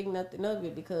you didn't think nothing of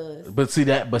it? Because but see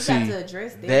that, but see to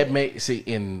address that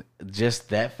in just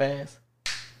that fast,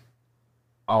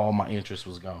 all my interest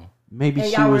was gone. Maybe and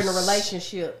she y'all was were in a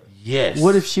relationship. Yes.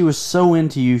 What if she was so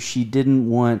into you she didn't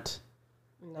want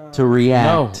to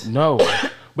react? No,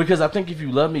 because I think if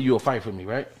you love me, you'll fight for me,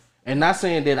 right? And not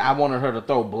saying that I wanted her to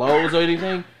throw blows or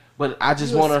anything. But I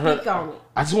just wanted her.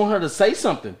 I just want her to say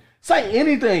something, say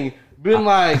anything. Been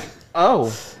like,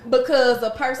 oh, because a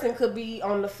person could be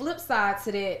on the flip side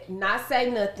to that, not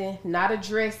say nothing, not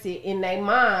address it, in their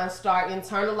mind start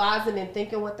internalizing and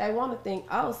thinking what they want to think.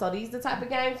 Oh, so these the type of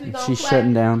games we gonna play. She's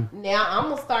shutting down. Now I'm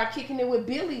gonna start kicking it with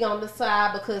Billy on the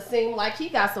side because it seems like he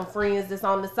got some friends that's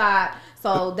on the side.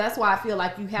 So that's why I feel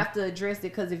like you have to address it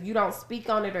because if you don't speak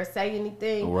on it or say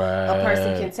anything, a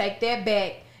person can take that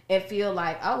back and feel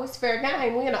like, oh, it's fair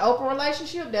game. We in an open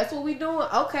relationship. That's what we doing.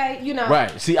 Okay, you know. Right.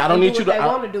 See, I don't need you to. They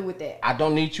want to do with that. I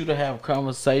don't need you to have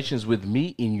conversations with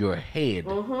me in your head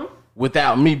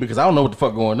without me because I don't know what the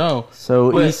fuck going on. So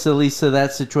Lisa,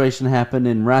 that situation happened,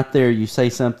 and right there you say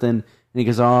something, and he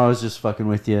goes, "Oh, I was just fucking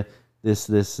with you."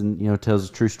 This, and tells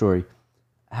a true story.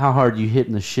 How hard you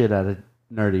hitting the shit out of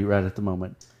Nerdy right at the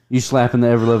moment? You slapping the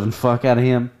ever loving fuck out of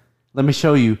him? Let me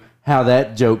show you how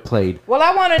that joke played. Well,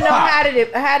 I want to know how did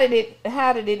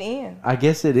it end? I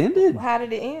guess it ended. How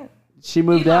did it end? She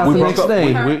moved out the next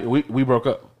day. We broke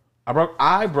up.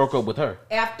 I broke up with her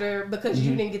after because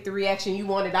you didn't get the reaction you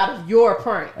wanted out of your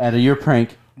prank. Out of your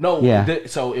prank. No, Yeah.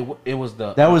 so it was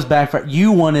the That was backfire.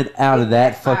 You wanted out of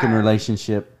that fucking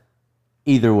relationship.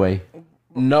 Either way.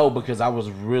 no, because I was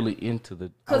really into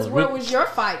the. Because where was your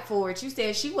fight for it? You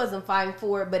said she wasn't fighting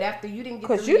for it, but after you didn't get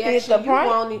the 'Cause you did reaction the you prank.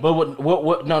 wanted, But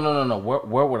what? No.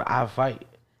 Where would I fight?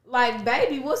 like,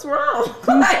 baby, what's wrong?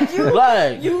 Like you,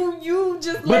 Like- you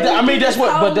just. But let I me mean, do that's this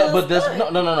what. whole But that, little but that's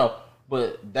stunt. no.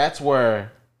 But that's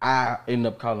where I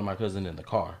ended up calling my cousin in the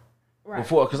car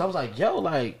before, because I was like, yo,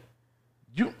 like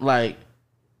you, like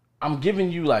I'm giving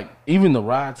you like even the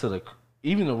ride to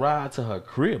her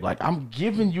crib, like I'm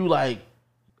giving you like.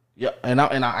 Yeah, and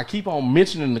I keep on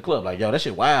mentioning the club, like, yo, that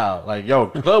shit wild. Like, yo,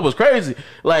 the club was crazy.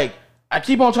 Like, I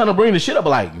keep on trying to bring the shit up, but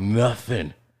like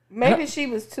nothing. Maybe she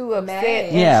was too upset.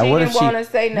 And Yeah, she what didn't if she- want to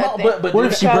say nothing. but What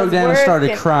if she Because broke down and words started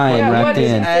can- crying Yeah, right what if she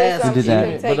then said and something did she that?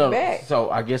 couldn't take no, back? so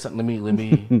I guess let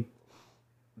me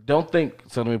don't think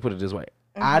so. Let me put it this way: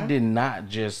 I did not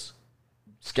just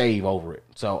scave over it.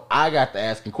 So I got to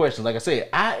asking questions. Like I said,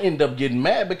 I ended up getting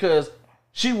mad because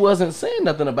she wasn't saying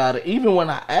nothing about it. Even when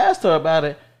I asked her about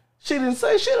it, she didn't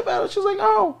say shit about it. She was like,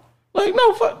 "Oh, like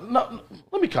no, fuck, no.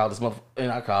 Let me call this motherfucker."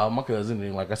 And I called my cousin,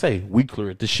 and like I say, we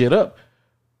cleared the shit up.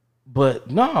 But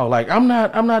no, like I'm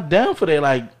not down for that.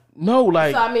 Like no,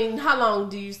 like. So I mean, how long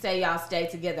do you say y'all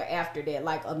stayed together after that?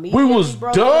 Like immediately We was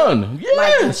broke done. Up? Like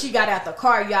when Yes. she got out the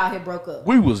car, y'all had broke up.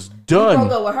 We was You done.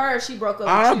 broke up with her. She broke up with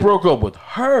I you. broke up with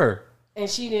her. And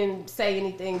she didn't say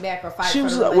anything back or fight She for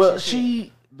was the well.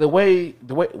 relationship. The way.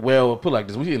 Well, put it like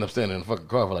this. We ended up standing in the fucking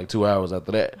car for like 2 hours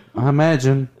after that. I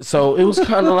imagine. So it was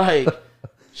kind of like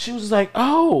she was like,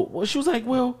 oh, well, she was like,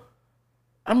 well,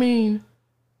 I mean,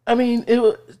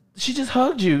 she just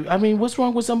hugged you. I mean, what's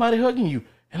wrong with somebody hugging you?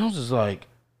 And I was just like,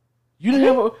 you didn't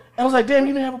have a. I was like, damn,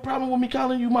 you didn't have a problem with me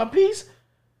calling you my piece?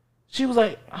 She was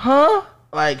like, huh?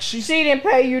 Like she didn't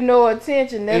pay you no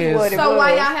attention. That's Yes. what it was. So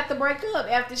why y'all have to break up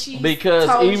after she Because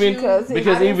told even- you, because I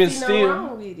didn't even see nothing still-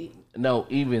 wrong with it. no,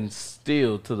 even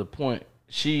still to the point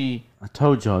she I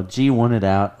told y'all, G wanted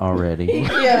out already.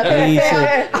 Yeah, He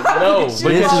said, no She because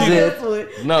This is she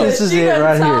it. no This is she it done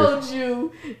right here. told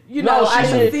you, you No, know, she I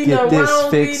said, didn't see "Get nothing this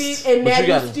wrong fixed." with it, and But now you you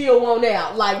gotta- still want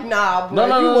out. Like, nah, bro,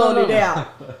 No, you want it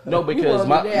out. No, because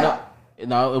wanted it out.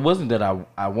 no, it wasn't that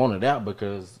I wanted out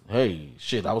because hey,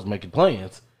 shit, I was making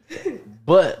plans.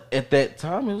 But at that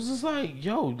time, it was just like,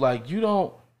 yo, like you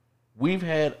don't. We've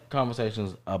had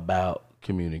conversations about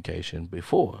communication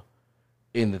before,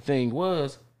 and the thing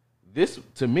was, this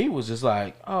to me was just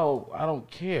like, oh, I don't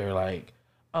care, like,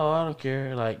 oh, I don't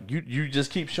care, like you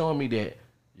just keep showing me that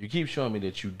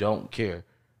you don't care.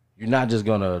 You're not just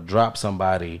gonna drop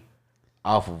somebody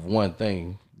off of one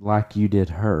thing. like you did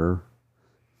her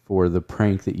for the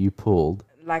prank that you pulled.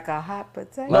 like a hot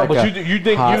potato. No, Like but a you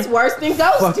think hot- It's you worse than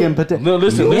Fucking ghosting. potato. no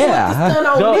listen Yeah. Son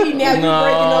on me, now you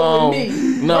breaking up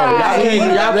with me. No, Right.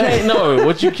 y'all can't no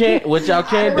what y'all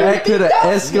can't do. That could have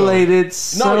escalated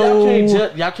so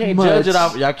No, y'all can't much.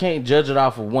 judge it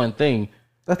off of one thing.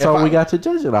 That's If all I- we got to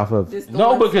judge it off of. This the No,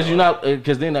 one because story. you're not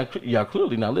because then y'all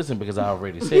clearly not listening because I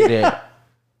already said that.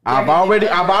 I've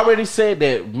already said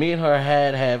that me and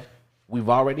her we've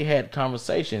already had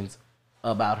conversations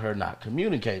about her not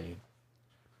communicating.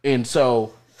 And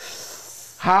so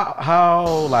how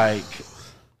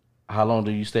long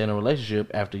do you stay in a relationship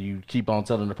after you keep on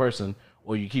telling the person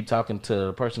or you keep talking to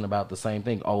the person about the same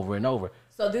thing over and over?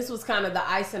 So this was kind of the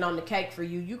icing on the cake for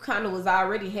you. You kind of was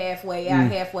already halfway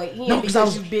out, halfway in No, 'cause I because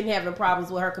was- you've been having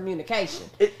problems with her communication.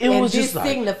 It and was this just like-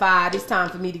 signified it's time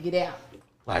for me to get out.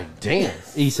 Like, damn.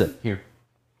 Issa, here.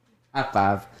 High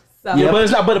five. So Yeah, but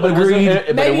it's not. But it Agreed. wasn't.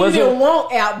 But maybe it you didn't wasn't.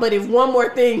 want out, but if one more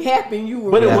thing happened, you were.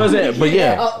 But it Yeah. wasn't. But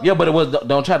yeah, Oh. yeah. But it was.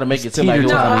 Don't try to make it seem like it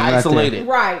was teeter-tottering right there. isolated.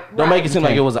 Right. Don't make it seem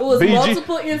like it was. It was BG,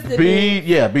 multiple incidents.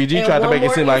 BG and tried to one make it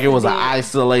more seem like it was an incident.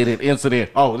 isolated incident.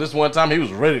 Oh, this one time he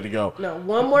was ready to go. No,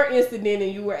 one more incident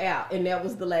and you were out, and that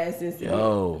was the last incident.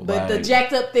 Yo, but the like-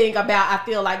 jacked up thing about I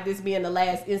feel like this being the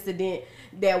last incident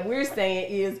that we're saying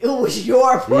is it was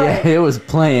your prank. Yeah, it was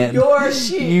planned. Your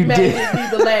shit You made did. it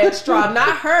be the last straw,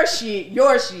 not her shit.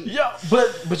 Your shit. Yeah,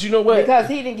 but you know what? because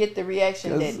he didn't get the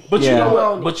reaction that he But you Yeah. know Wanted.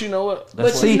 what? But you know what? But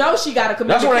That's you what. know she got a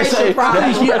That's what I say. communication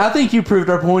problem. I think you proved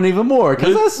our point even more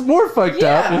because that's more fucked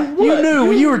Yeah. up. What? You knew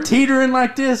when you were teetering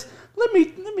like this. Let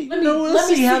me let's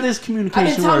see how this I've communication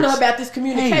been telling works. her about this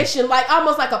communication, like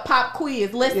almost like a pop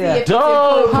quiz. Let's Yeah. see if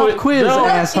Don't it's improved. Pop quiz, Don't-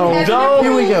 asshole. don't-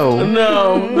 Here we go.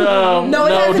 No, No,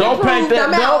 it hasn't don't paint improved. that.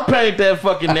 I'm out. Don't paint that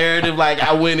fucking narrative like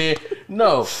I went in.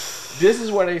 No, this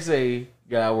is where they say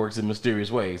God works in mysterious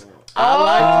ways.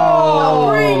 I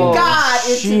Bring God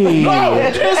into shit. the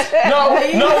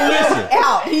like no. Listen.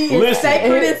 out. He is Listen.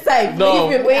 sacred and safe. No,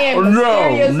 Leave him When out. no,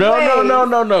 mysterious no,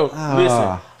 ways. No. Ah.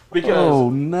 Listen, Because Oh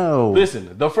no!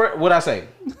 listen, the first what I say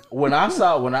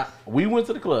we went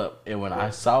to the club and when I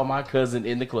saw my cousin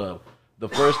in the club, the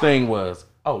first thing was,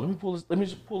 oh, let me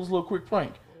just pull this little quick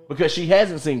prank because she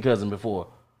hasn't seen cousin before.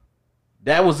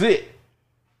 That was it.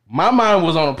 My mind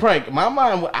was on a prank. I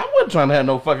wasn't trying to have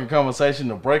no fucking conversation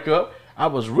to break up. I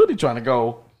was really trying to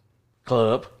go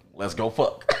club. Let's go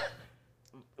fuck.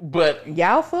 But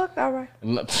Y'all fucked, all right.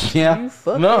 Yeah, You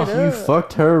fucked No, it you up.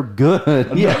 fucked her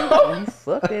good. Yeah, You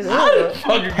fucked it I didn't up.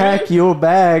 fucking pack your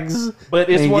bags But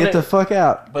it's and one get of- the fuck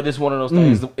out. But it's one of those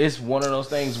things. It's one of those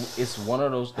things. It's one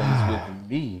of those things with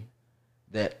me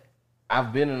that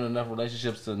I've been in enough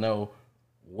relationships to know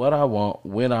what I want,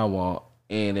 when I want,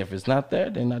 and if it's not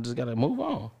there, then I just gotta move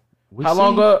on.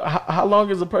 How long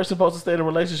is a person supposed to stay in a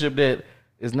relationship that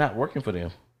is not working for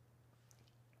them?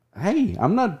 Hey,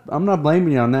 I'm not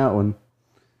blaming you on that one.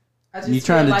 I just You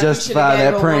trying feel to like justify you shoulda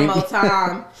that gave her prank. one more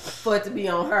time for it to be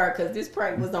on her because this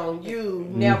prank was on you.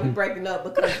 Now we breaking up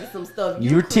because of some stuff you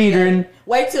You're create. teetering.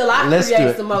 Wait till I Let's do create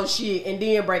it. some more shit and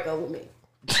then break up with me.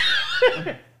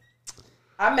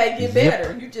 I make it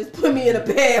better. You just put me in a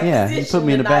bad Yeah, position. you put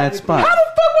me in a tonight bad with spot.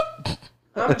 this.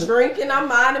 I'm drinking. I'm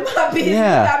minding my business.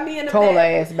 Yeah. You got me in a Told her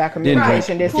bad. ass about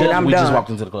communication. That's it. I'm we just done. walked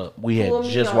into the club. We had Pull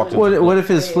me just on walked it. into the club. What if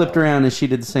it's flipped around and she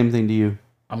did the same thing to you?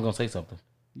 I'm gonna say something.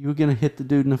 You were gonna hit the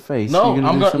dude in the face. No, You're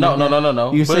I'm do gonna no something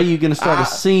no. You say But you're gonna start a I-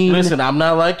 scene. Listen, I'm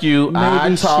not like you.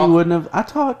 Maybe she wouldn't have. I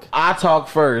talk. I talk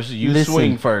first. You Listen,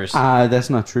 swing first. That's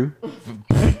not true.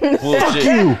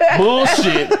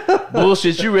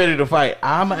 Bullshit. You ready to fight?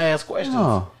 I'ma ask questions.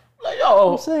 Oh, Like,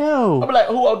 yo, say I'm oh. like,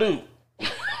 who I'll do?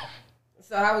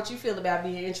 So how would you feel about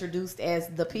being introduced as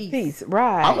the piece? Peace,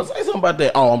 right? I'm gonna say something about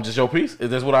that. Oh, I'm just your piece. Is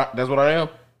that's what I am?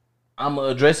 I'm gonna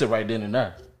address it right then and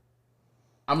there.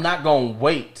 I'm not gonna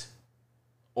wait,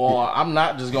 or I'm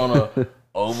not just gonna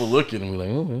overlook it and be like,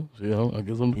 oh, yeah, I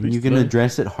guess I'm the And piece. you're gonna today.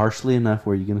 address it harshly enough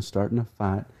where you're gonna start in a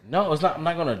fight. No, it's not. I'm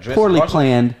not gonna address Poorly it harshly.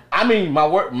 planned. I mean, my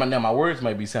words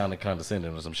may be sounding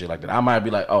condescending or some shit like that. I might be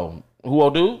like, oh, who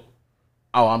old dude?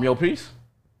 Oh, I'm your piece,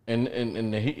 and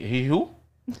he who?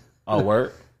 Oh,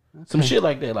 word. Some shit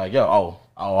like that. Like, yo,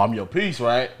 oh, I'm your piece,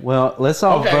 right? Well, let's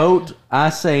all Okay. vote.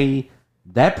 I say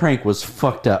that prank was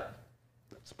fucked up.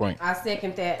 Sprank. I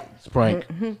second that. Sprank.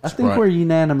 I think Sprank. we're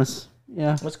unanimous.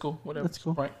 Yeah, That's cool. Whatever. that's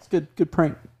cool. Sprank. It's good. Good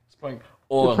prank. Sprank.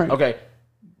 Or, prank. okay,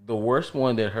 the worst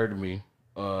one that hurted me,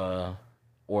 or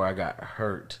I got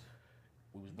hurt.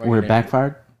 Was bringing Where it in-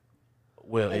 backfired.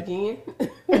 Well, it, Again.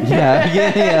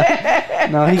 Yeah.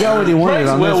 No, he got what he wanted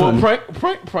on this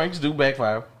one. pranks do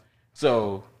backfire.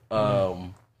 So,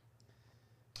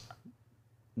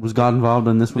 Was God involved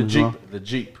in this one as well? my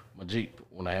Jeep.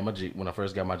 When I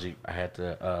first got my Jeep, I had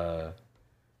to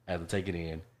take it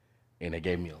in, and they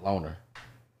gave me a loaner.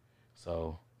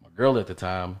 So my girl at the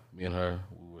time, me and her,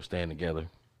 we were staying together,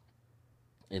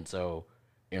 and so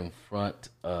in front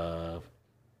of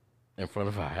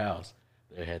our house,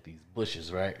 they had these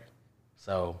bushes, right?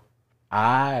 So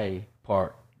I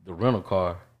parked the rental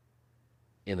car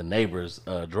in the neighbor's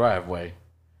driveway.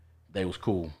 They was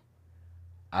cool.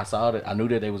 I saw that. I knew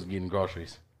that they was getting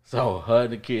groceries. So her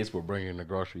and the kids were bringing the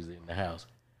groceries in the house.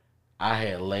 I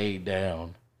had laid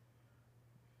down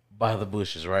by the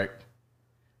bushes, right?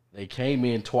 They came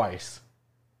in twice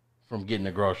from getting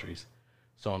the groceries.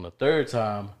 So on the third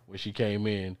time when she came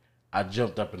in, I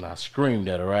jumped up and I screamed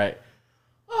at her, right?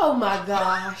 Oh my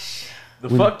gosh. The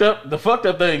fucked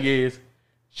up thing is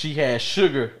she had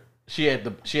sugar. She had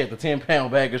the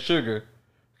 10-pound bag of sugar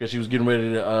because she was getting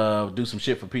ready to do some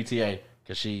shit for PTA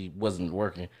because she wasn't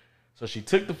working. So she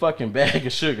took the fucking bag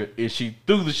of sugar and she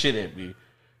threw the shit at me,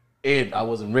 and I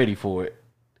wasn't ready for it,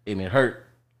 and it hurt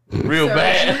real Serves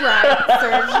bad. you right.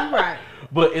 Serves you right.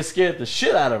 But it scared the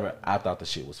shit out of her. I thought the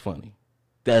shit was funny.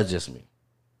 That's just me.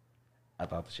 I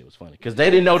thought the shit was funny because they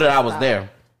didn't know that I was there.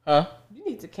 Huh? You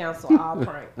need to cancel all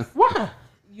pranks. Why?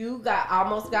 You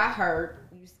almost got hurt.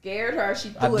 You scared her. She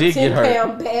I threw a did get hurt.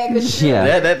 10-pound bag of sugar.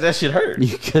 Yeah. That shit hurt.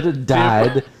 You could have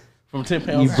died. From 10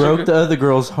 pounds. You of broke sugar? the other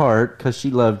girl's heart because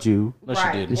she loved you. No, she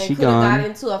Right. didn't. And She could have gone. got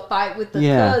into a fight with the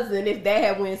Yeah. cousin if that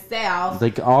had went south.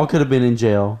 They all could have been in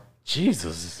jail.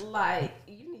 Jesus. Like,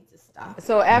 you need to stop.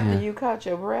 So after you caught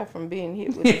your breath from being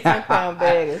hit with a 10-pound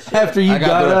bag of shit, After you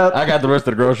got up, I got the rest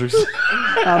of the groceries.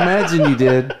 I imagine you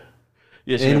did.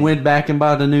 Yeah, she And didn't- went back and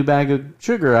bought a new bag of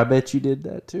sugar. I bet you did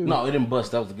that too. No, it didn't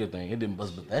bust. That was a good thing. It didn't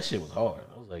bust, but that shit was hard.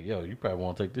 I was like, yo, you probably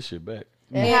want to take this shit back.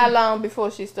 and how long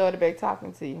before she started back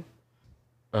talking to you?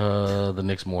 The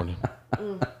next morning.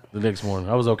 The next morning.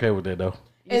 I was okay with that though.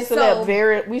 You And slept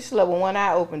so- we slept with one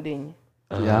eye open, didn't you?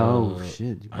 Oh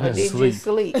shit! I didn't Did sleep. you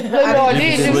sleep? No,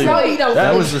 did you sleep. No, he sleep? don't That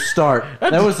sleep. was the start.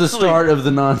 That was the start of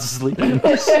the non-sleep.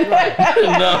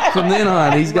 No. From then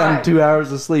on, he's gotten Right. 2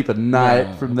 hours of sleep a night.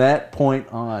 No. From that point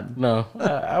on, No,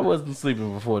 I wasn't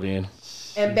sleeping before then.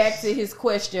 And back to his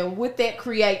question, would that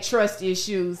create trust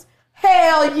issues?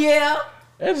 Hell yeah.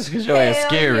 That's just because your ass Hell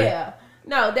scary. yeah.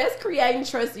 No, that's creating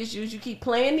trust issues. You keep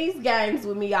playing these games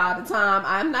with me all the time.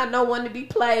 I'm not no one to be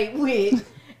played with.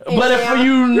 But if And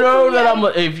you know that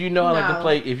create- if you know I like to No.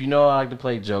 play, if you know I like to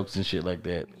play jokes and shit like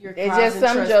that, You're It's just causing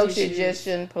some trust jokes you issues. just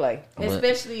shouldn't play.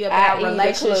 Especially about I.e. the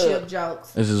relationship club.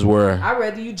 jokes. this is where I'd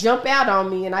rather you jump out on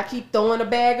me and I keep throwing a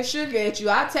bag of sugar at you.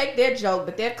 I'll take that joke,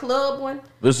 but that club one,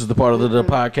 this is the part of the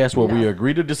podcast where we No.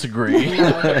 agree to disagree.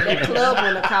 that club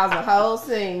one will cause a whole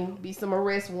scene, be some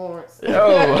arrest warrants.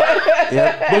 Yo,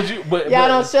 yep. but Y'all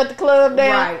don't shut the club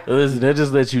down. Right. listen, that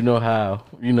just lets you know how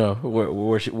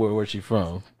where she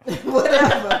from.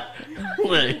 Whatever.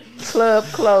 Like, Club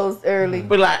closed early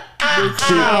but like,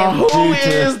 who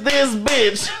is this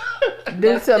bitch?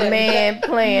 due to a man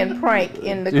playing prank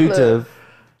in the Due club. to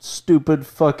stupid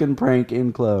fucking prank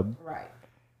in club. Right.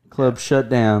 Club shut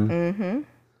down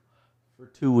for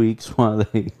 2 weeks while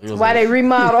they Why they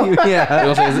remodel?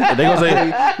 yeah They gonna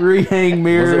say rehang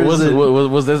mirrors.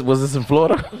 was this in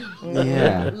Florida?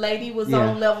 yeah. Lady was Yeah.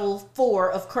 on level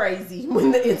 4 of crazy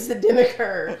when the incident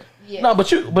occurred. Yeah. No,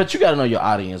 but you gotta know your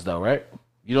audience though, right?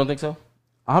 You don't think so?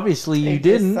 Obviously you It's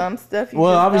just didn't. Some stuff you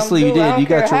Well, just obviously don't you do. I did. don't You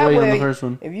got care your how way on the well first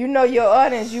one. If you know your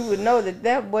audience, you would know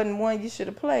that wasn't one you should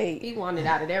have played. He wanted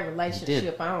out of that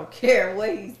relationship. I don't care what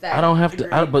he said. I don't have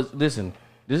to. But listen,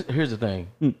 here's the thing.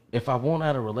 If I want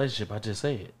out of a relationship, I just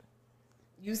say it.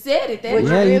 You said it. That Would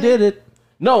Yeah, you you did it.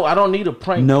 No, I don't need a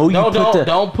prank. No, you don't, put don't, the-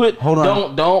 don't put. Hold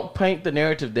on. Don't paint the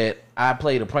narrative that I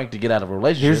played a prank to get out of a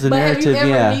relationship. Here's the But have you narrative. ever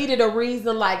Yeah. needed a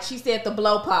reason? Like she said, the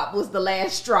blow pop was the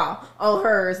last straw on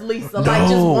hers, Lisa. Like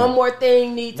just No. one more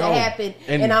thing needs to No. happen,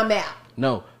 And- and I'm out.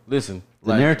 No, listen.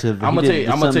 The narrative. I'm he gonna did tell you. I'm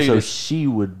gonna something tell you so this. she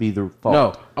would be the fault.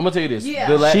 No, I'm gonna tell you this. Yeah.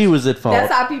 The she was at fault.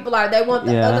 That's how people are. They want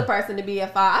the Yeah. other person to be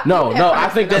at fault. No, I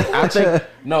think that.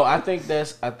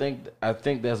 I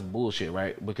think that's bullshit,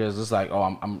 right? Because it's like,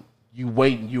 oh,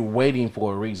 you're waiting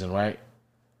for a reason, right?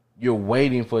 You're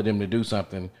waiting for them to do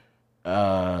something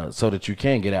so that you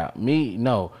can get out. Me,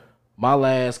 no. My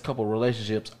last couple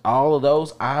relationships, all of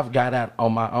those, I've got out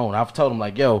on my own. I've told them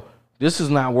like, yo, this is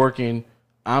not working.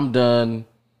 I'm done.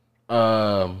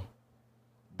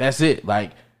 That's it.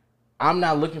 Like, I'm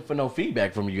not looking for no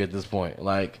feedback from you at this point.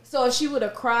 Like, So if she would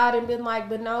have cried and been like,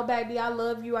 but no, baby, I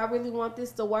love you. I really want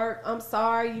this to work. I'm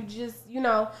sorry. You just,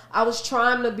 I was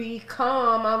trying to be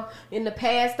calm. In the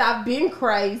past, I've been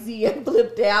crazy and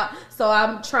flipped out. So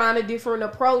I'm trying a different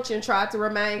approach and try to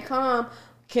remain calm.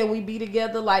 Can we be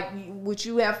together? Like, would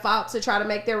you have fought to try to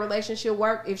make their relationship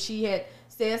work if she had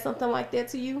said something like that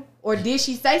to you? Or did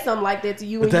she say something like that to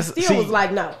you and you still was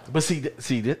like, no? But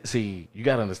see, you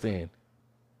gotta understand.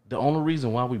 The only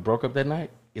reason why we broke up that night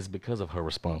is because of her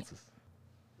responses.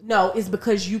 No, it's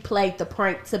because you played the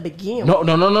prank to begin with.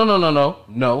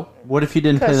 No. What if you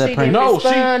didn't play Because that she prank? didn't No,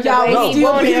 respond the Y'all way would he still be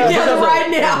wanted her. together right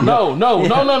now. No. We no,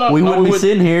 wouldn't be wouldn't.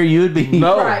 sitting here. You would be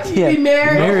No. Right. You'd be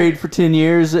married. for 10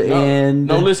 years and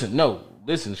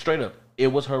Listen, straight up. It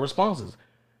was her responses.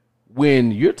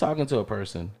 When you're talking to a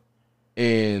person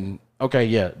and okay,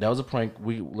 yeah, that was a prank.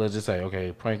 Let's just say,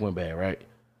 okay, prank went bad, right?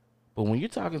 But when you're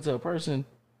talking to a person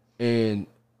and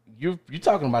you're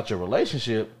talking about your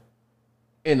relationship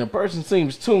and the person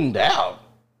seems tuned out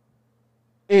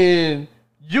and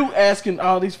you asking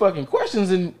all these fucking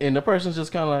questions and the person's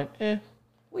just kind of like, eh.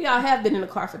 We all have been in the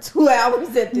car for 2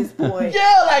 hours at this point.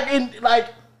 Yeah,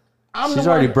 I'm She's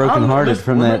already brokenhearted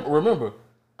from that. Remember,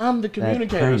 I'm the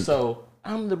communicator, prank. so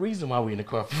I'm the reason why we in the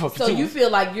car for fucking So 2 you feel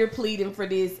like you're pleading for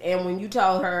this, and when you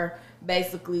told her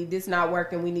basically this not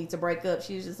working, we need to break up,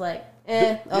 she was just like,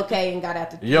 okay, and got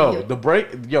out the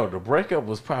the breakup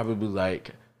was probably like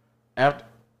after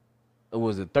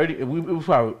was it 30? It was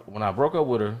probably when I broke up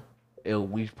with her.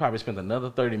 We probably spent another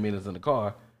 30 minutes in the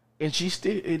car, and she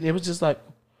still. It was just like,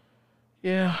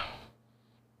 yeah,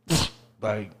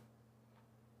 like,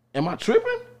 am I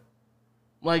tripping?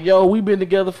 Like, yo, we've been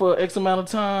together for X amount of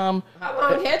time. How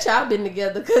long had y'all been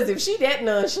together? Because if she that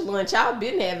nonchalant, y'all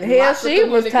been having Hell, lots of she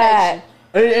was communication. tired.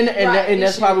 And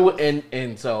that's Right, probably what,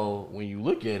 and so when you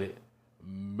look at it,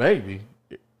 maybe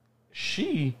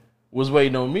she was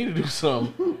waiting on me to do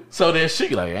something so that she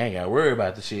like, I ain't gotta worry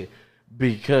about the shit,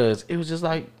 because it was just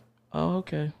like, oh,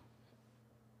 okay.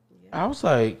 I was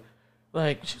like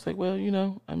she was like, well,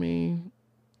 I mean,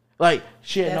 like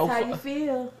she had That's no how you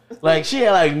feel. like she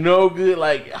had like no good,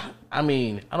 like, I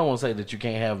mean, I don't want to say that you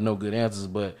can't have no good answers,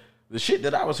 but The shit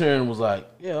that I was hearing was like,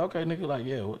 yeah, okay, nigga, like,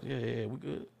 yeah, we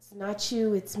good. It's not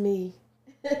you, it's me.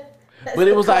 But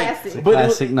it was classic. like,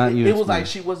 Classic, not you, It it's was me. like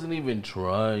she wasn't even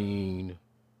trying.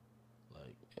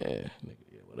 Like, yeah, nigga,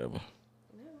 yeah, whatever.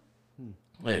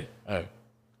 Hey,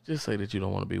 just say that you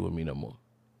don't want to be with me no more.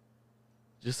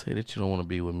 Just say that you don't want to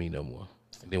be with me no more,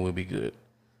 and then we'll be good.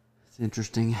 It's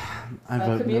interesting. I vote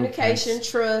no Communication,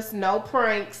 pranks. trust, no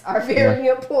pranks are very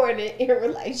important in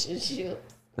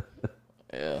relationships.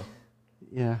 Yeah,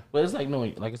 Yeah. but it's like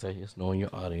knowing, like I said, it's knowing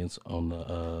your audience on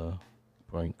the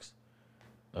pranks.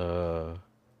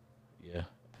 Yeah,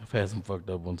 I've had some fucked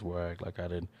up ones where I act like I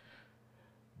didn't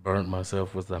burn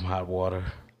myself with some hot water,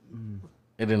 and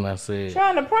then I said,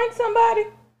 Trying to prank somebody?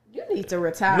 You need to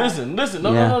retire. Listen,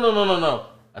 Yeah. no.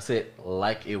 I said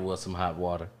like it was some hot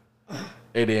water,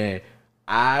 and then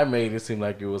I made it seem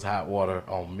like it was hot water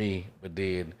on me, but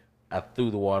then I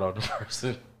threw the water on the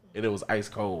person, and it was ice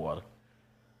cold water.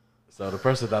 So the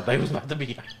person thought they was about to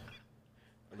be.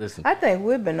 Listen, I think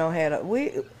women don't have a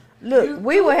we. You Look,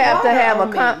 we would threw have to water have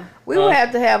on a me. we would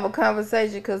have to have a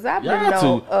conversation because I've been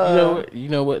y'all know. too. You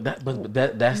know what? That's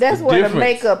That's the where difference. the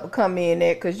makeup come in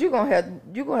at because you're gonna have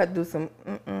to do some.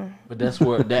 But that's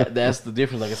where that's the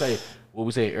difference. Like I say, what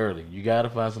we said earlier, you gotta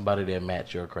find somebody that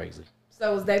match your crazy.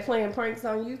 So was they playing pranks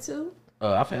on you too?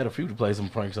 I've had a few to play some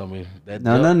pranks on me.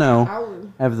 No. I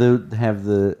would, Have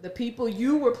the the people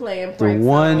you were playing the pranks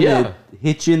one on. Yeah. that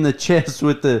hit you in the chest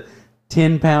with the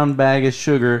 10-pound bag of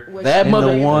sugar. Was That she And the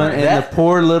mother- one and that- the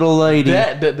poor little lady. The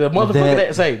motherfucker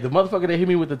That- the motherfucker that hit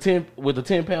me with the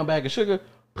 10-pound bag of sugar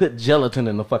put gelatin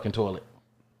in the fucking toilet.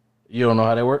 You don't know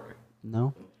how that work?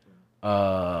 No.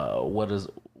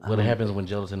 What happens when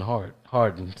gelatin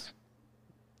hardens?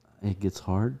 It gets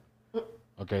hard.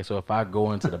 Okay, so if I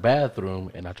go into the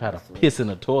bathroom and I try to piss in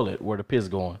the toilet, where the piss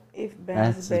going? If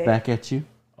That's bounces back at you.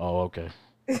 Oh, okay.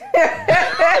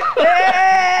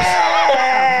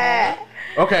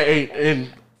 Okay, and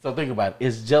so think about it.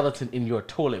 It's gelatin in your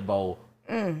toilet bowl.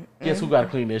 Guess who got to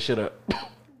clean that shit up?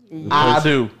 I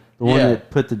do. The one that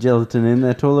put the gelatin in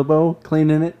that toilet bowl,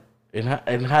 cleaning it.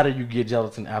 And how do you get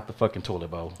gelatin out the fucking toilet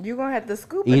bowl? You're gonna have to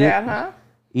scoop Eat it it. out, huh?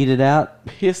 Eat it out.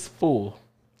 Piss full.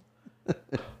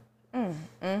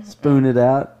 Spoon it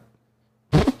out.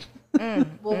 Well,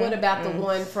 what about the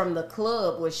one from the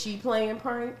club? Was she playing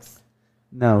pranks?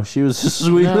 No, she was a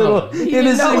sweet No. little He didn't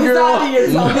innocent know his girl.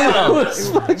 audience on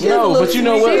that. No, but you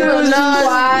know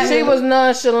what? She was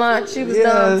nonchalant. She was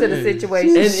dumb to the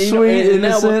situation. And, Sweet,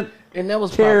 innocent, that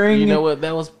was caring. You know what?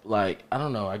 That was like, I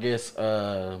don't know. I guess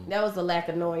That was the lack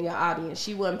of knowing your audience.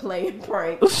 She wasn't playing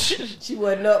pranks. She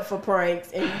wasn't up for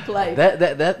pranks, and you played.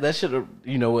 that should have.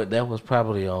 You know what? That was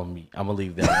probably on me. I'm gonna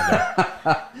leave that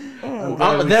one.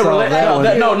 glad we solved that one.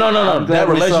 No. I'm glad That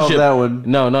we solved relationship. that one.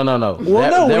 No. Well,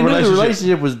 That no, we knew the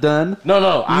relationship was done. No.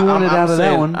 You wanted out of that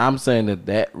saying, one. I'm saying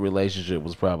that relationship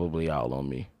was probably all on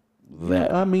me.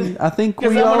 That I mean, I think 'Cause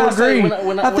we when all I say- agree.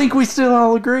 when I- I think we still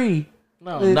all agree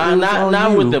no, it was on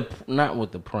not you. not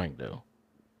with the prank though.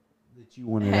 that you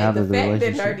wanted Hey, out the of the fact that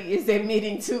relationship. Nerdy is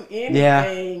admitting to Yeah.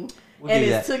 anything We'll and do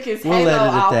it that. took his We'll halo let it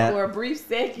at off that. for a brief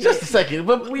second. Just a second,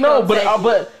 but We no, gonna take it.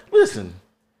 but listen,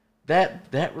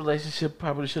 that relationship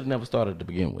probably should have never started to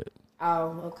begin with.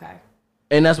 Oh, okay.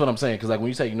 And that's what I'm saying. Because like when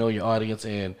you say you know your audience,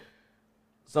 and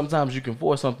sometimes you can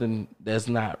force something that's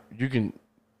not.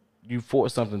 You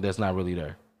force something that's not really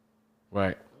there,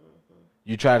 right?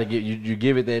 You try to get you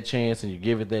give it that chance, and you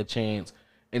give it that chance,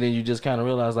 and then you just kind of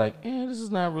realize like, this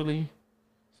is not really.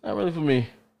 It's not really for me.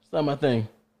 It's not my thing.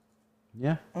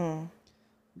 Yeah.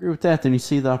 Agree with that. Then you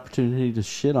see the opportunity to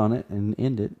shit on it and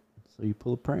end it. So you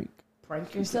pull a prank.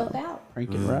 Prank yourself out.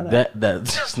 Prank it right out.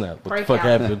 That's just not what Prank the fuck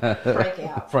out. happened. Prank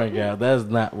out. Prank out. That's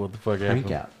not what the fuck happened.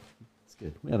 Prank out. It's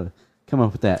good. We gotta come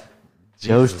up with that.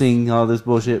 Jesus. Ghosting, all this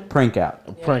bullshit. Prank out.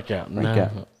 Prank out. Prank Nah.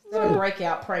 out. Instead of break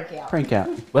out, prank out. Prank out.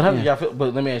 But how Yeah. do y'all feel?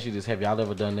 But let me ask you this: have y'all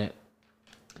ever done that?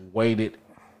 Waited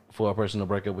for a person to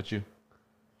break up with you?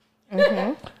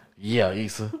 Mm-hmm. Yeah,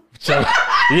 Issa.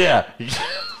 Yeah.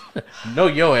 No,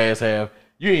 your ass have.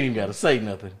 You ain't even got to say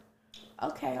nothing.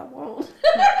 Okay, I won't.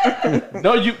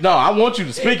 No, I want you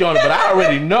to speak on it, but I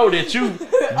already know that you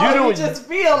You just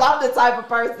feel I'm the type of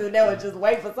person that would just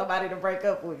wait for somebody to break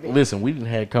up with me. Listen, we didn't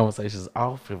have conversations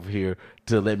off of here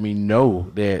to let me know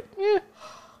that.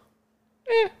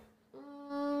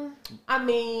 I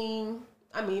mean,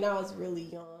 I was really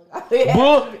young.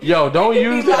 Bro, yo, don't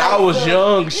use that. I was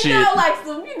young shit. You know, like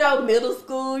some, middle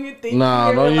school. You think Nah,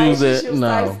 you don't use that. relationships No.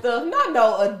 type stuff. Not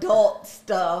no adult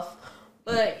stuff,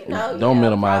 but Don't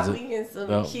minimize it. probably in some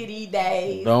Don't- kiddie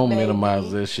days. Don't maybe,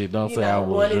 minimize this shit. Don't say I was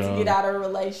wanted young. to get out of a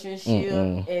relationship,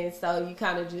 and so you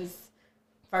kind of just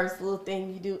first little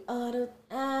thing you do.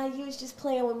 You was just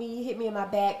playing with me. You hit me in my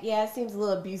back. Yeah, it seems a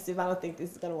little abusive. I don't think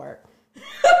this is gonna work.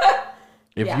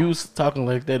 If Yeah. you was talking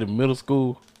like that in middle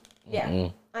school, Yeah,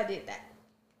 I did that.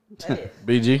 I did.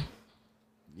 BG,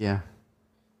 Yeah,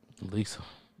 Lisa.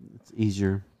 it's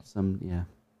easier.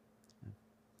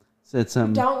 Said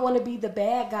something. Don't want to be the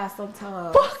bad guy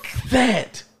sometimes. Fuck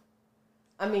that.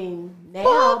 I mean,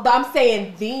 now, but I'm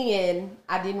saying then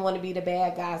I didn't want to be the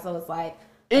bad guy, so it's like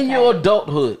In okay. your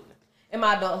adulthood, In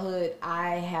my adulthood,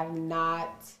 I have not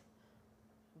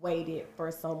waited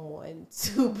for someone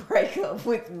to break up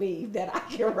with me that I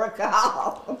can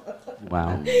recall.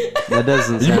 Wow, that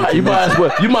doesn't. you sound might, too you might much. as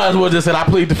well. You might as well just said I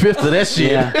plead the fifth to that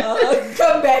shit. Yeah,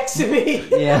 Come back to me.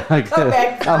 yeah. Come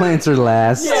back. I'll answer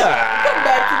last. Yeah, come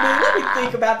back to me. Let me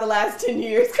think about the last 10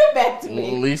 years. Come back to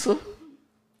me. Lisa.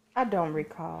 I don't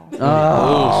recall.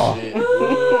 Oh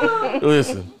shit.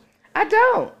 Listen, I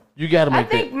don't. you got to I make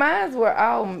think that. mine were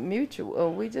all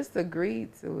mutual. We just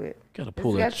agreed to it. Got to It's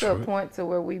pull got that to a trigger. point to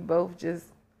where we both just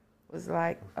was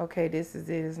like, okay, this is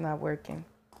it. It's not working.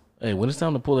 Hey, when it's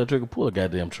time to pull that trigger, pull a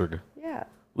goddamn trigger. Yeah.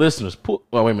 Listeners, pull.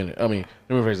 Well, wait a minute. I mean,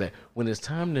 let me rephrase that. When it's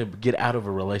time to get out of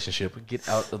a relationship, get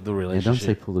out of the Yeah, relationship.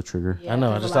 don't say pull the trigger. Yeah, I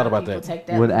know, I 'cause just a lot thought of about people that. take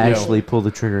that Would route. actually pull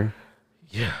the trigger.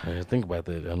 Yeah, think about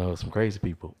that. I know some crazy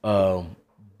people.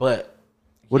 But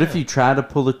What if you try to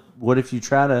pull the? What if you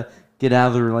try to get out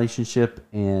of the relationship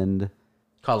and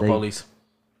call the They- police.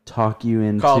 talk you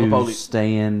Call the into police.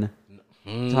 staying?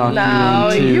 Talk No,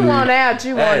 you if into. you want out,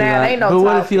 you want out. like, Ain't no but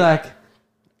what if talking. you like?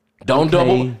 Don't Okay.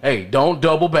 double. Hey, don't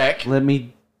double back. Let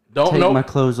me Don't take no. my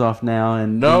clothes off now,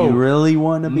 and No. do you really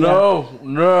want to be? out?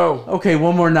 No. Okay,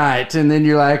 one more night, and then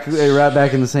you're like right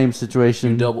back in the same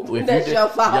situation. Double. If That's you your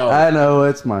fault. Yo, I know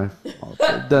it's my fault.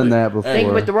 I've done that before.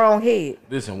 Think with the wrong head.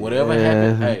 listen. Whatever Yeah,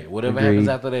 happens. Hey, whatever agreed. happens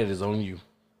after that is on you.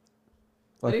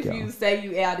 What Fuck if y'all. you say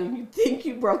you out and you think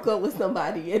you broke up with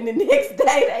somebody and the next day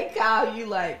they call you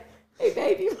like, hey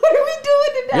baby, what are we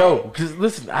doing today? Yo, because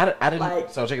listen, I didn't. Like,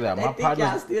 so check it out. they My think y'all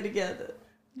partner's still together.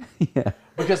 Yeah.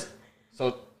 because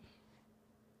so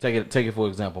take it for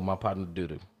example. My partner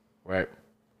Dudu, right?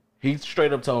 He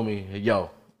straight up told me, hey, "Yo,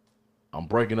 I'm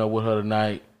breaking up with her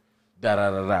tonight." Da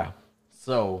da da da.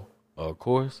 So of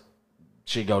course,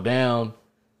 she go down.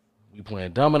 We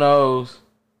playing dominoes.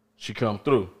 She come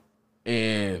through,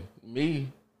 and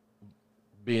me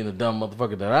being the dumb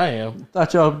motherfucker that I am, I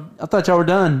thought y'all were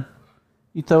done.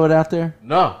 You throw it out there.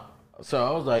 no. So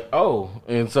I was like, oh,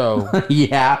 and so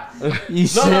Yeah. You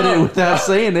said no, it without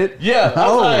saying it. yeah, I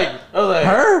was like,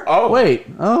 Her? oh, Wait.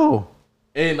 Oh.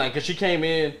 And like, cause she came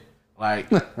in, like,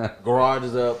 garage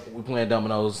is up, we playing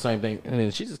dominoes, same thing. And then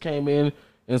she just came in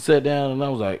and sat down, and I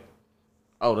was like,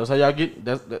 oh, that's how y'all get,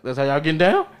 that's how y'all getting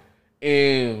down?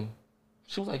 And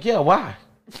she was like, yeah, why?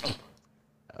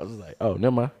 I was like, oh,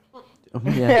 never mind. Oh,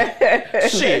 yeah.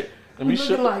 Shit. Let me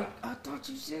Looking show. like, I thought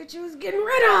you said you was getting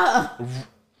rid of.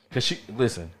 Cause she,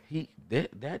 listen,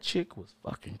 that chick was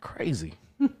fucking crazy.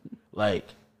 Like,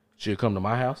 she'll come to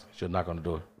my house, she'll knock on the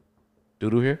door.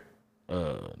 Doodoo here?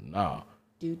 Nah.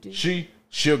 Dude.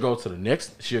 She'll go to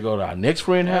our next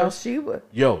friend Oh, house. she was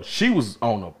Yo, she was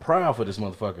on the prowl for this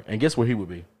motherfucker. And guess where he would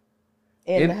be?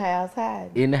 in In- the house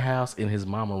hiding. In the house, in his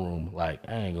mama room. Like,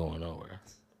 I ain't going nowhere.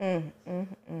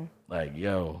 Like,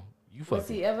 yo, you Was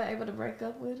fucking. he ever able to break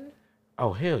up with her?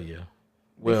 Oh, hell yeah.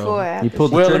 Before Well, after. You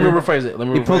pulled the well, let me trigger. rephrase it. Let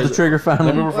me You pulled rephrase the it. trigger Let me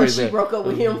finally. Or rephrase she that. broke up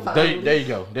with him There, finally? there you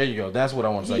go. There you go. That's what I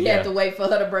want to say. He Yeah. had to wait for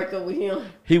her to break up with him.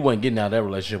 He wasn't getting out of that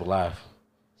relationship alive.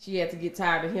 She had to get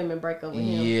tired of him and break up with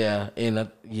him. Yeah,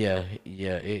 and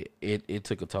it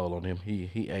took a toll on him.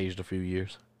 He aged a few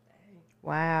years.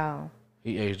 Wow.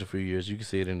 He aged a few years. You can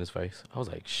see it in his face. I was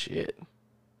like, shit.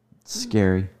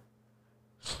 Scary.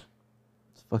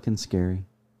 It's fucking scary.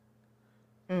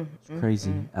 It's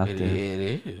crazy out It there.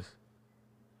 is.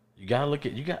 You gotta look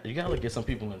at some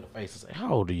people in the face and say,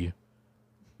 how old are you?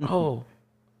 Oh,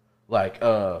 like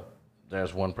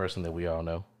there's one person that we all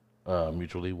know,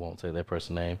 mutually, won't say that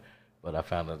person's name, but I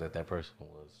found out that person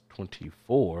was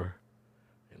 24,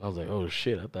 and I was like, oh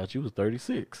shit, I thought you was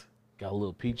 36. Got a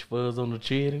little peach fuzz on the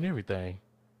chin and everything.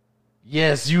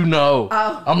 Yes, you know.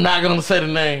 Oh. I'm not gonna say the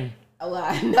name. Well,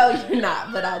 I know you're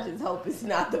not, but I just hope it's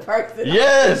not the person. I'm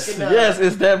Yes, thinking of. yes,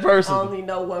 it's that I person. only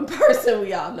know one person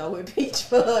we all know with peach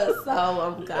fuzz, so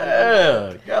I'm kind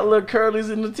Yeah, got little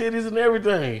curlies in the titties and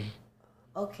everything.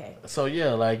 of okay. So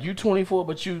yeah, like you 24,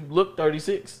 but you look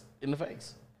 36 in the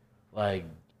face. Like,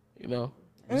 you know,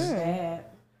 Sad.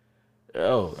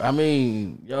 yo, I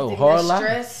mean, yo, Think hard that's life.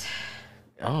 stress,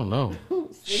 I don't know.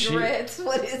 cigarettes.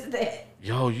 What is that?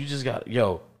 Yo, you just got,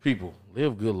 yo, people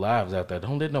live good lives out there.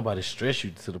 Don't let nobody stress you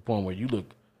to the point where you look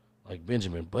like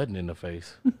Benjamin Button in the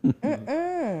face.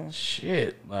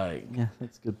 Shit, like Yeah,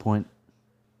 that's a good point.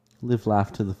 Live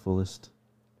life to the fullest.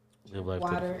 live life.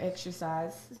 Water,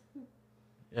 exercise.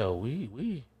 Yo,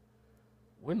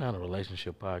 we're not a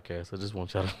relationship podcast. I just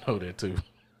want y'all to know that too.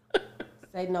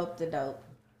 Say nope to dope.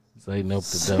 Say nope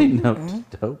to Say dope. no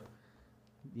to dope.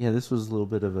 Yeah, this was a little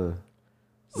bit of a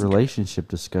relationship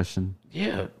discussion.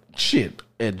 Yeah, shit.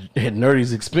 At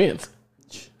Nerdy's expense.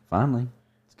 Finally,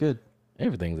 it's good.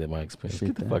 Everything's at my expense. Shit,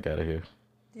 Get the that. fuck out of here.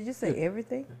 Did you say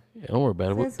everything? Yeah, don't worry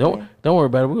about it. Since Don't when? worry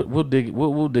about it.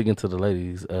 We'll dig into the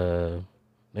ladies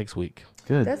next week.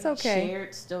 Good. That's okay.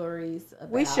 Shared stories. About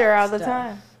We share all the stuff.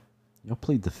 time. You'll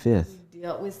plead the fifth. We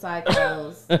dealt with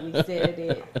psychos. We said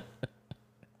it.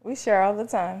 We share all the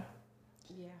time.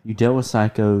 Yeah. You dealt with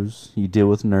psychos. You deal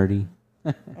with nerdy.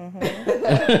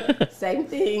 Same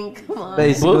thing. Come on.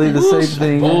 Basically the same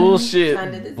thing. Bullshit.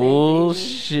 Kinda the same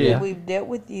Bullshit. Yeah. We've dealt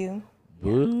with you.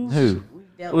 Bullshit. Who? We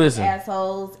dealt Listen. with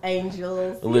assholes,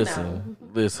 angels. Listen.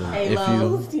 Listen. If you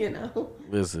Halos, you know.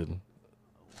 listen,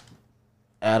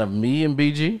 out of me and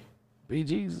BG's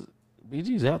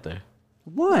out there.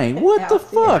 Why? What the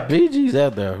Out there. fuck? BG's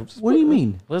out there. What do you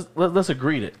mean? Let's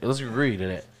agree to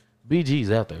that.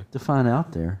 BG's out there. Define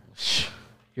out there.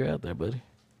 You're out there, buddy.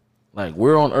 Like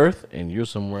we're on Earth and you're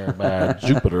somewhere by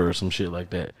Jupiter or some shit like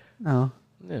that. No,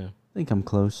 Yeah. I think I'm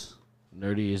close.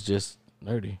 Nerdy is just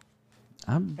nerdy.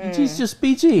 BG's just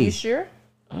BG. You sure?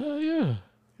 Oh yeah.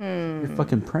 Your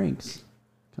fucking pranks.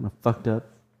 Kind of fucked up.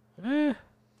 Eh.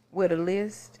 With a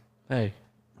list. Hey.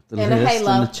 The And a list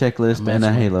halo. and the checklist and a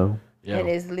Imagine. halo. Yo. And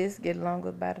his list get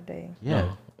longer by the day. Yeah.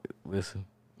 No, listen,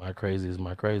 my crazy is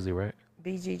my crazy, right?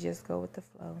 BG just go with the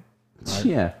flow.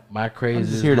 Yeah. My crazy I'm is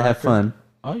just here to my have fun.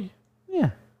 Oh yeah. Yeah.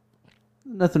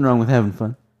 Nothing wrong with having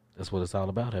fun. That's what it's all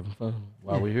about, having fun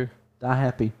while Yeah. we're here. Die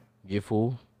happy. Get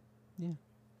full.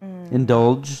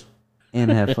 Indulge and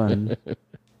have fun.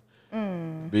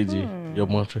 BG, your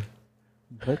mantra.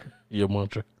 But Your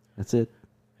mantra. that's it.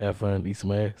 Have fun, eat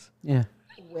some ass. Yeah.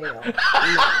 Well,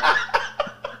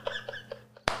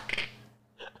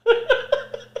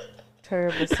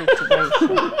 Terrible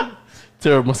situation.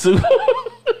 Terrible soup.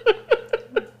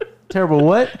 Terrible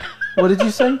what? What did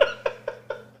you say?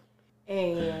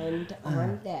 and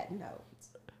on that note,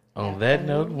 On that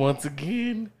note, once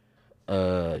again,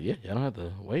 yeah, y'all don't have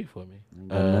to wait for me.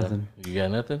 got nothing. You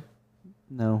got nothing?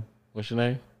 No. What's your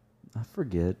name? I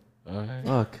forget. All right.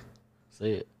 Fuck.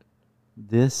 Say it.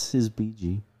 This is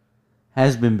BG.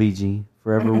 Has been BG.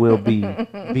 Forever will be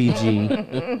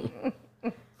BG.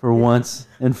 For once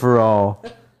and for all.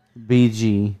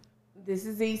 BG. this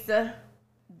is Issa.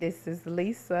 This is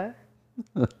Lisa.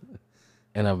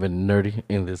 And I've been nerdy,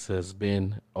 and this has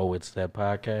been Oh It's That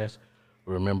Podcast.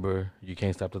 Remember, you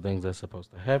can't stop the things that's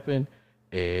supposed to happen,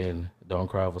 and don't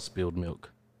cry over spilled milk.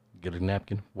 Get a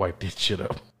napkin, wipe that shit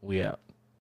up. We out.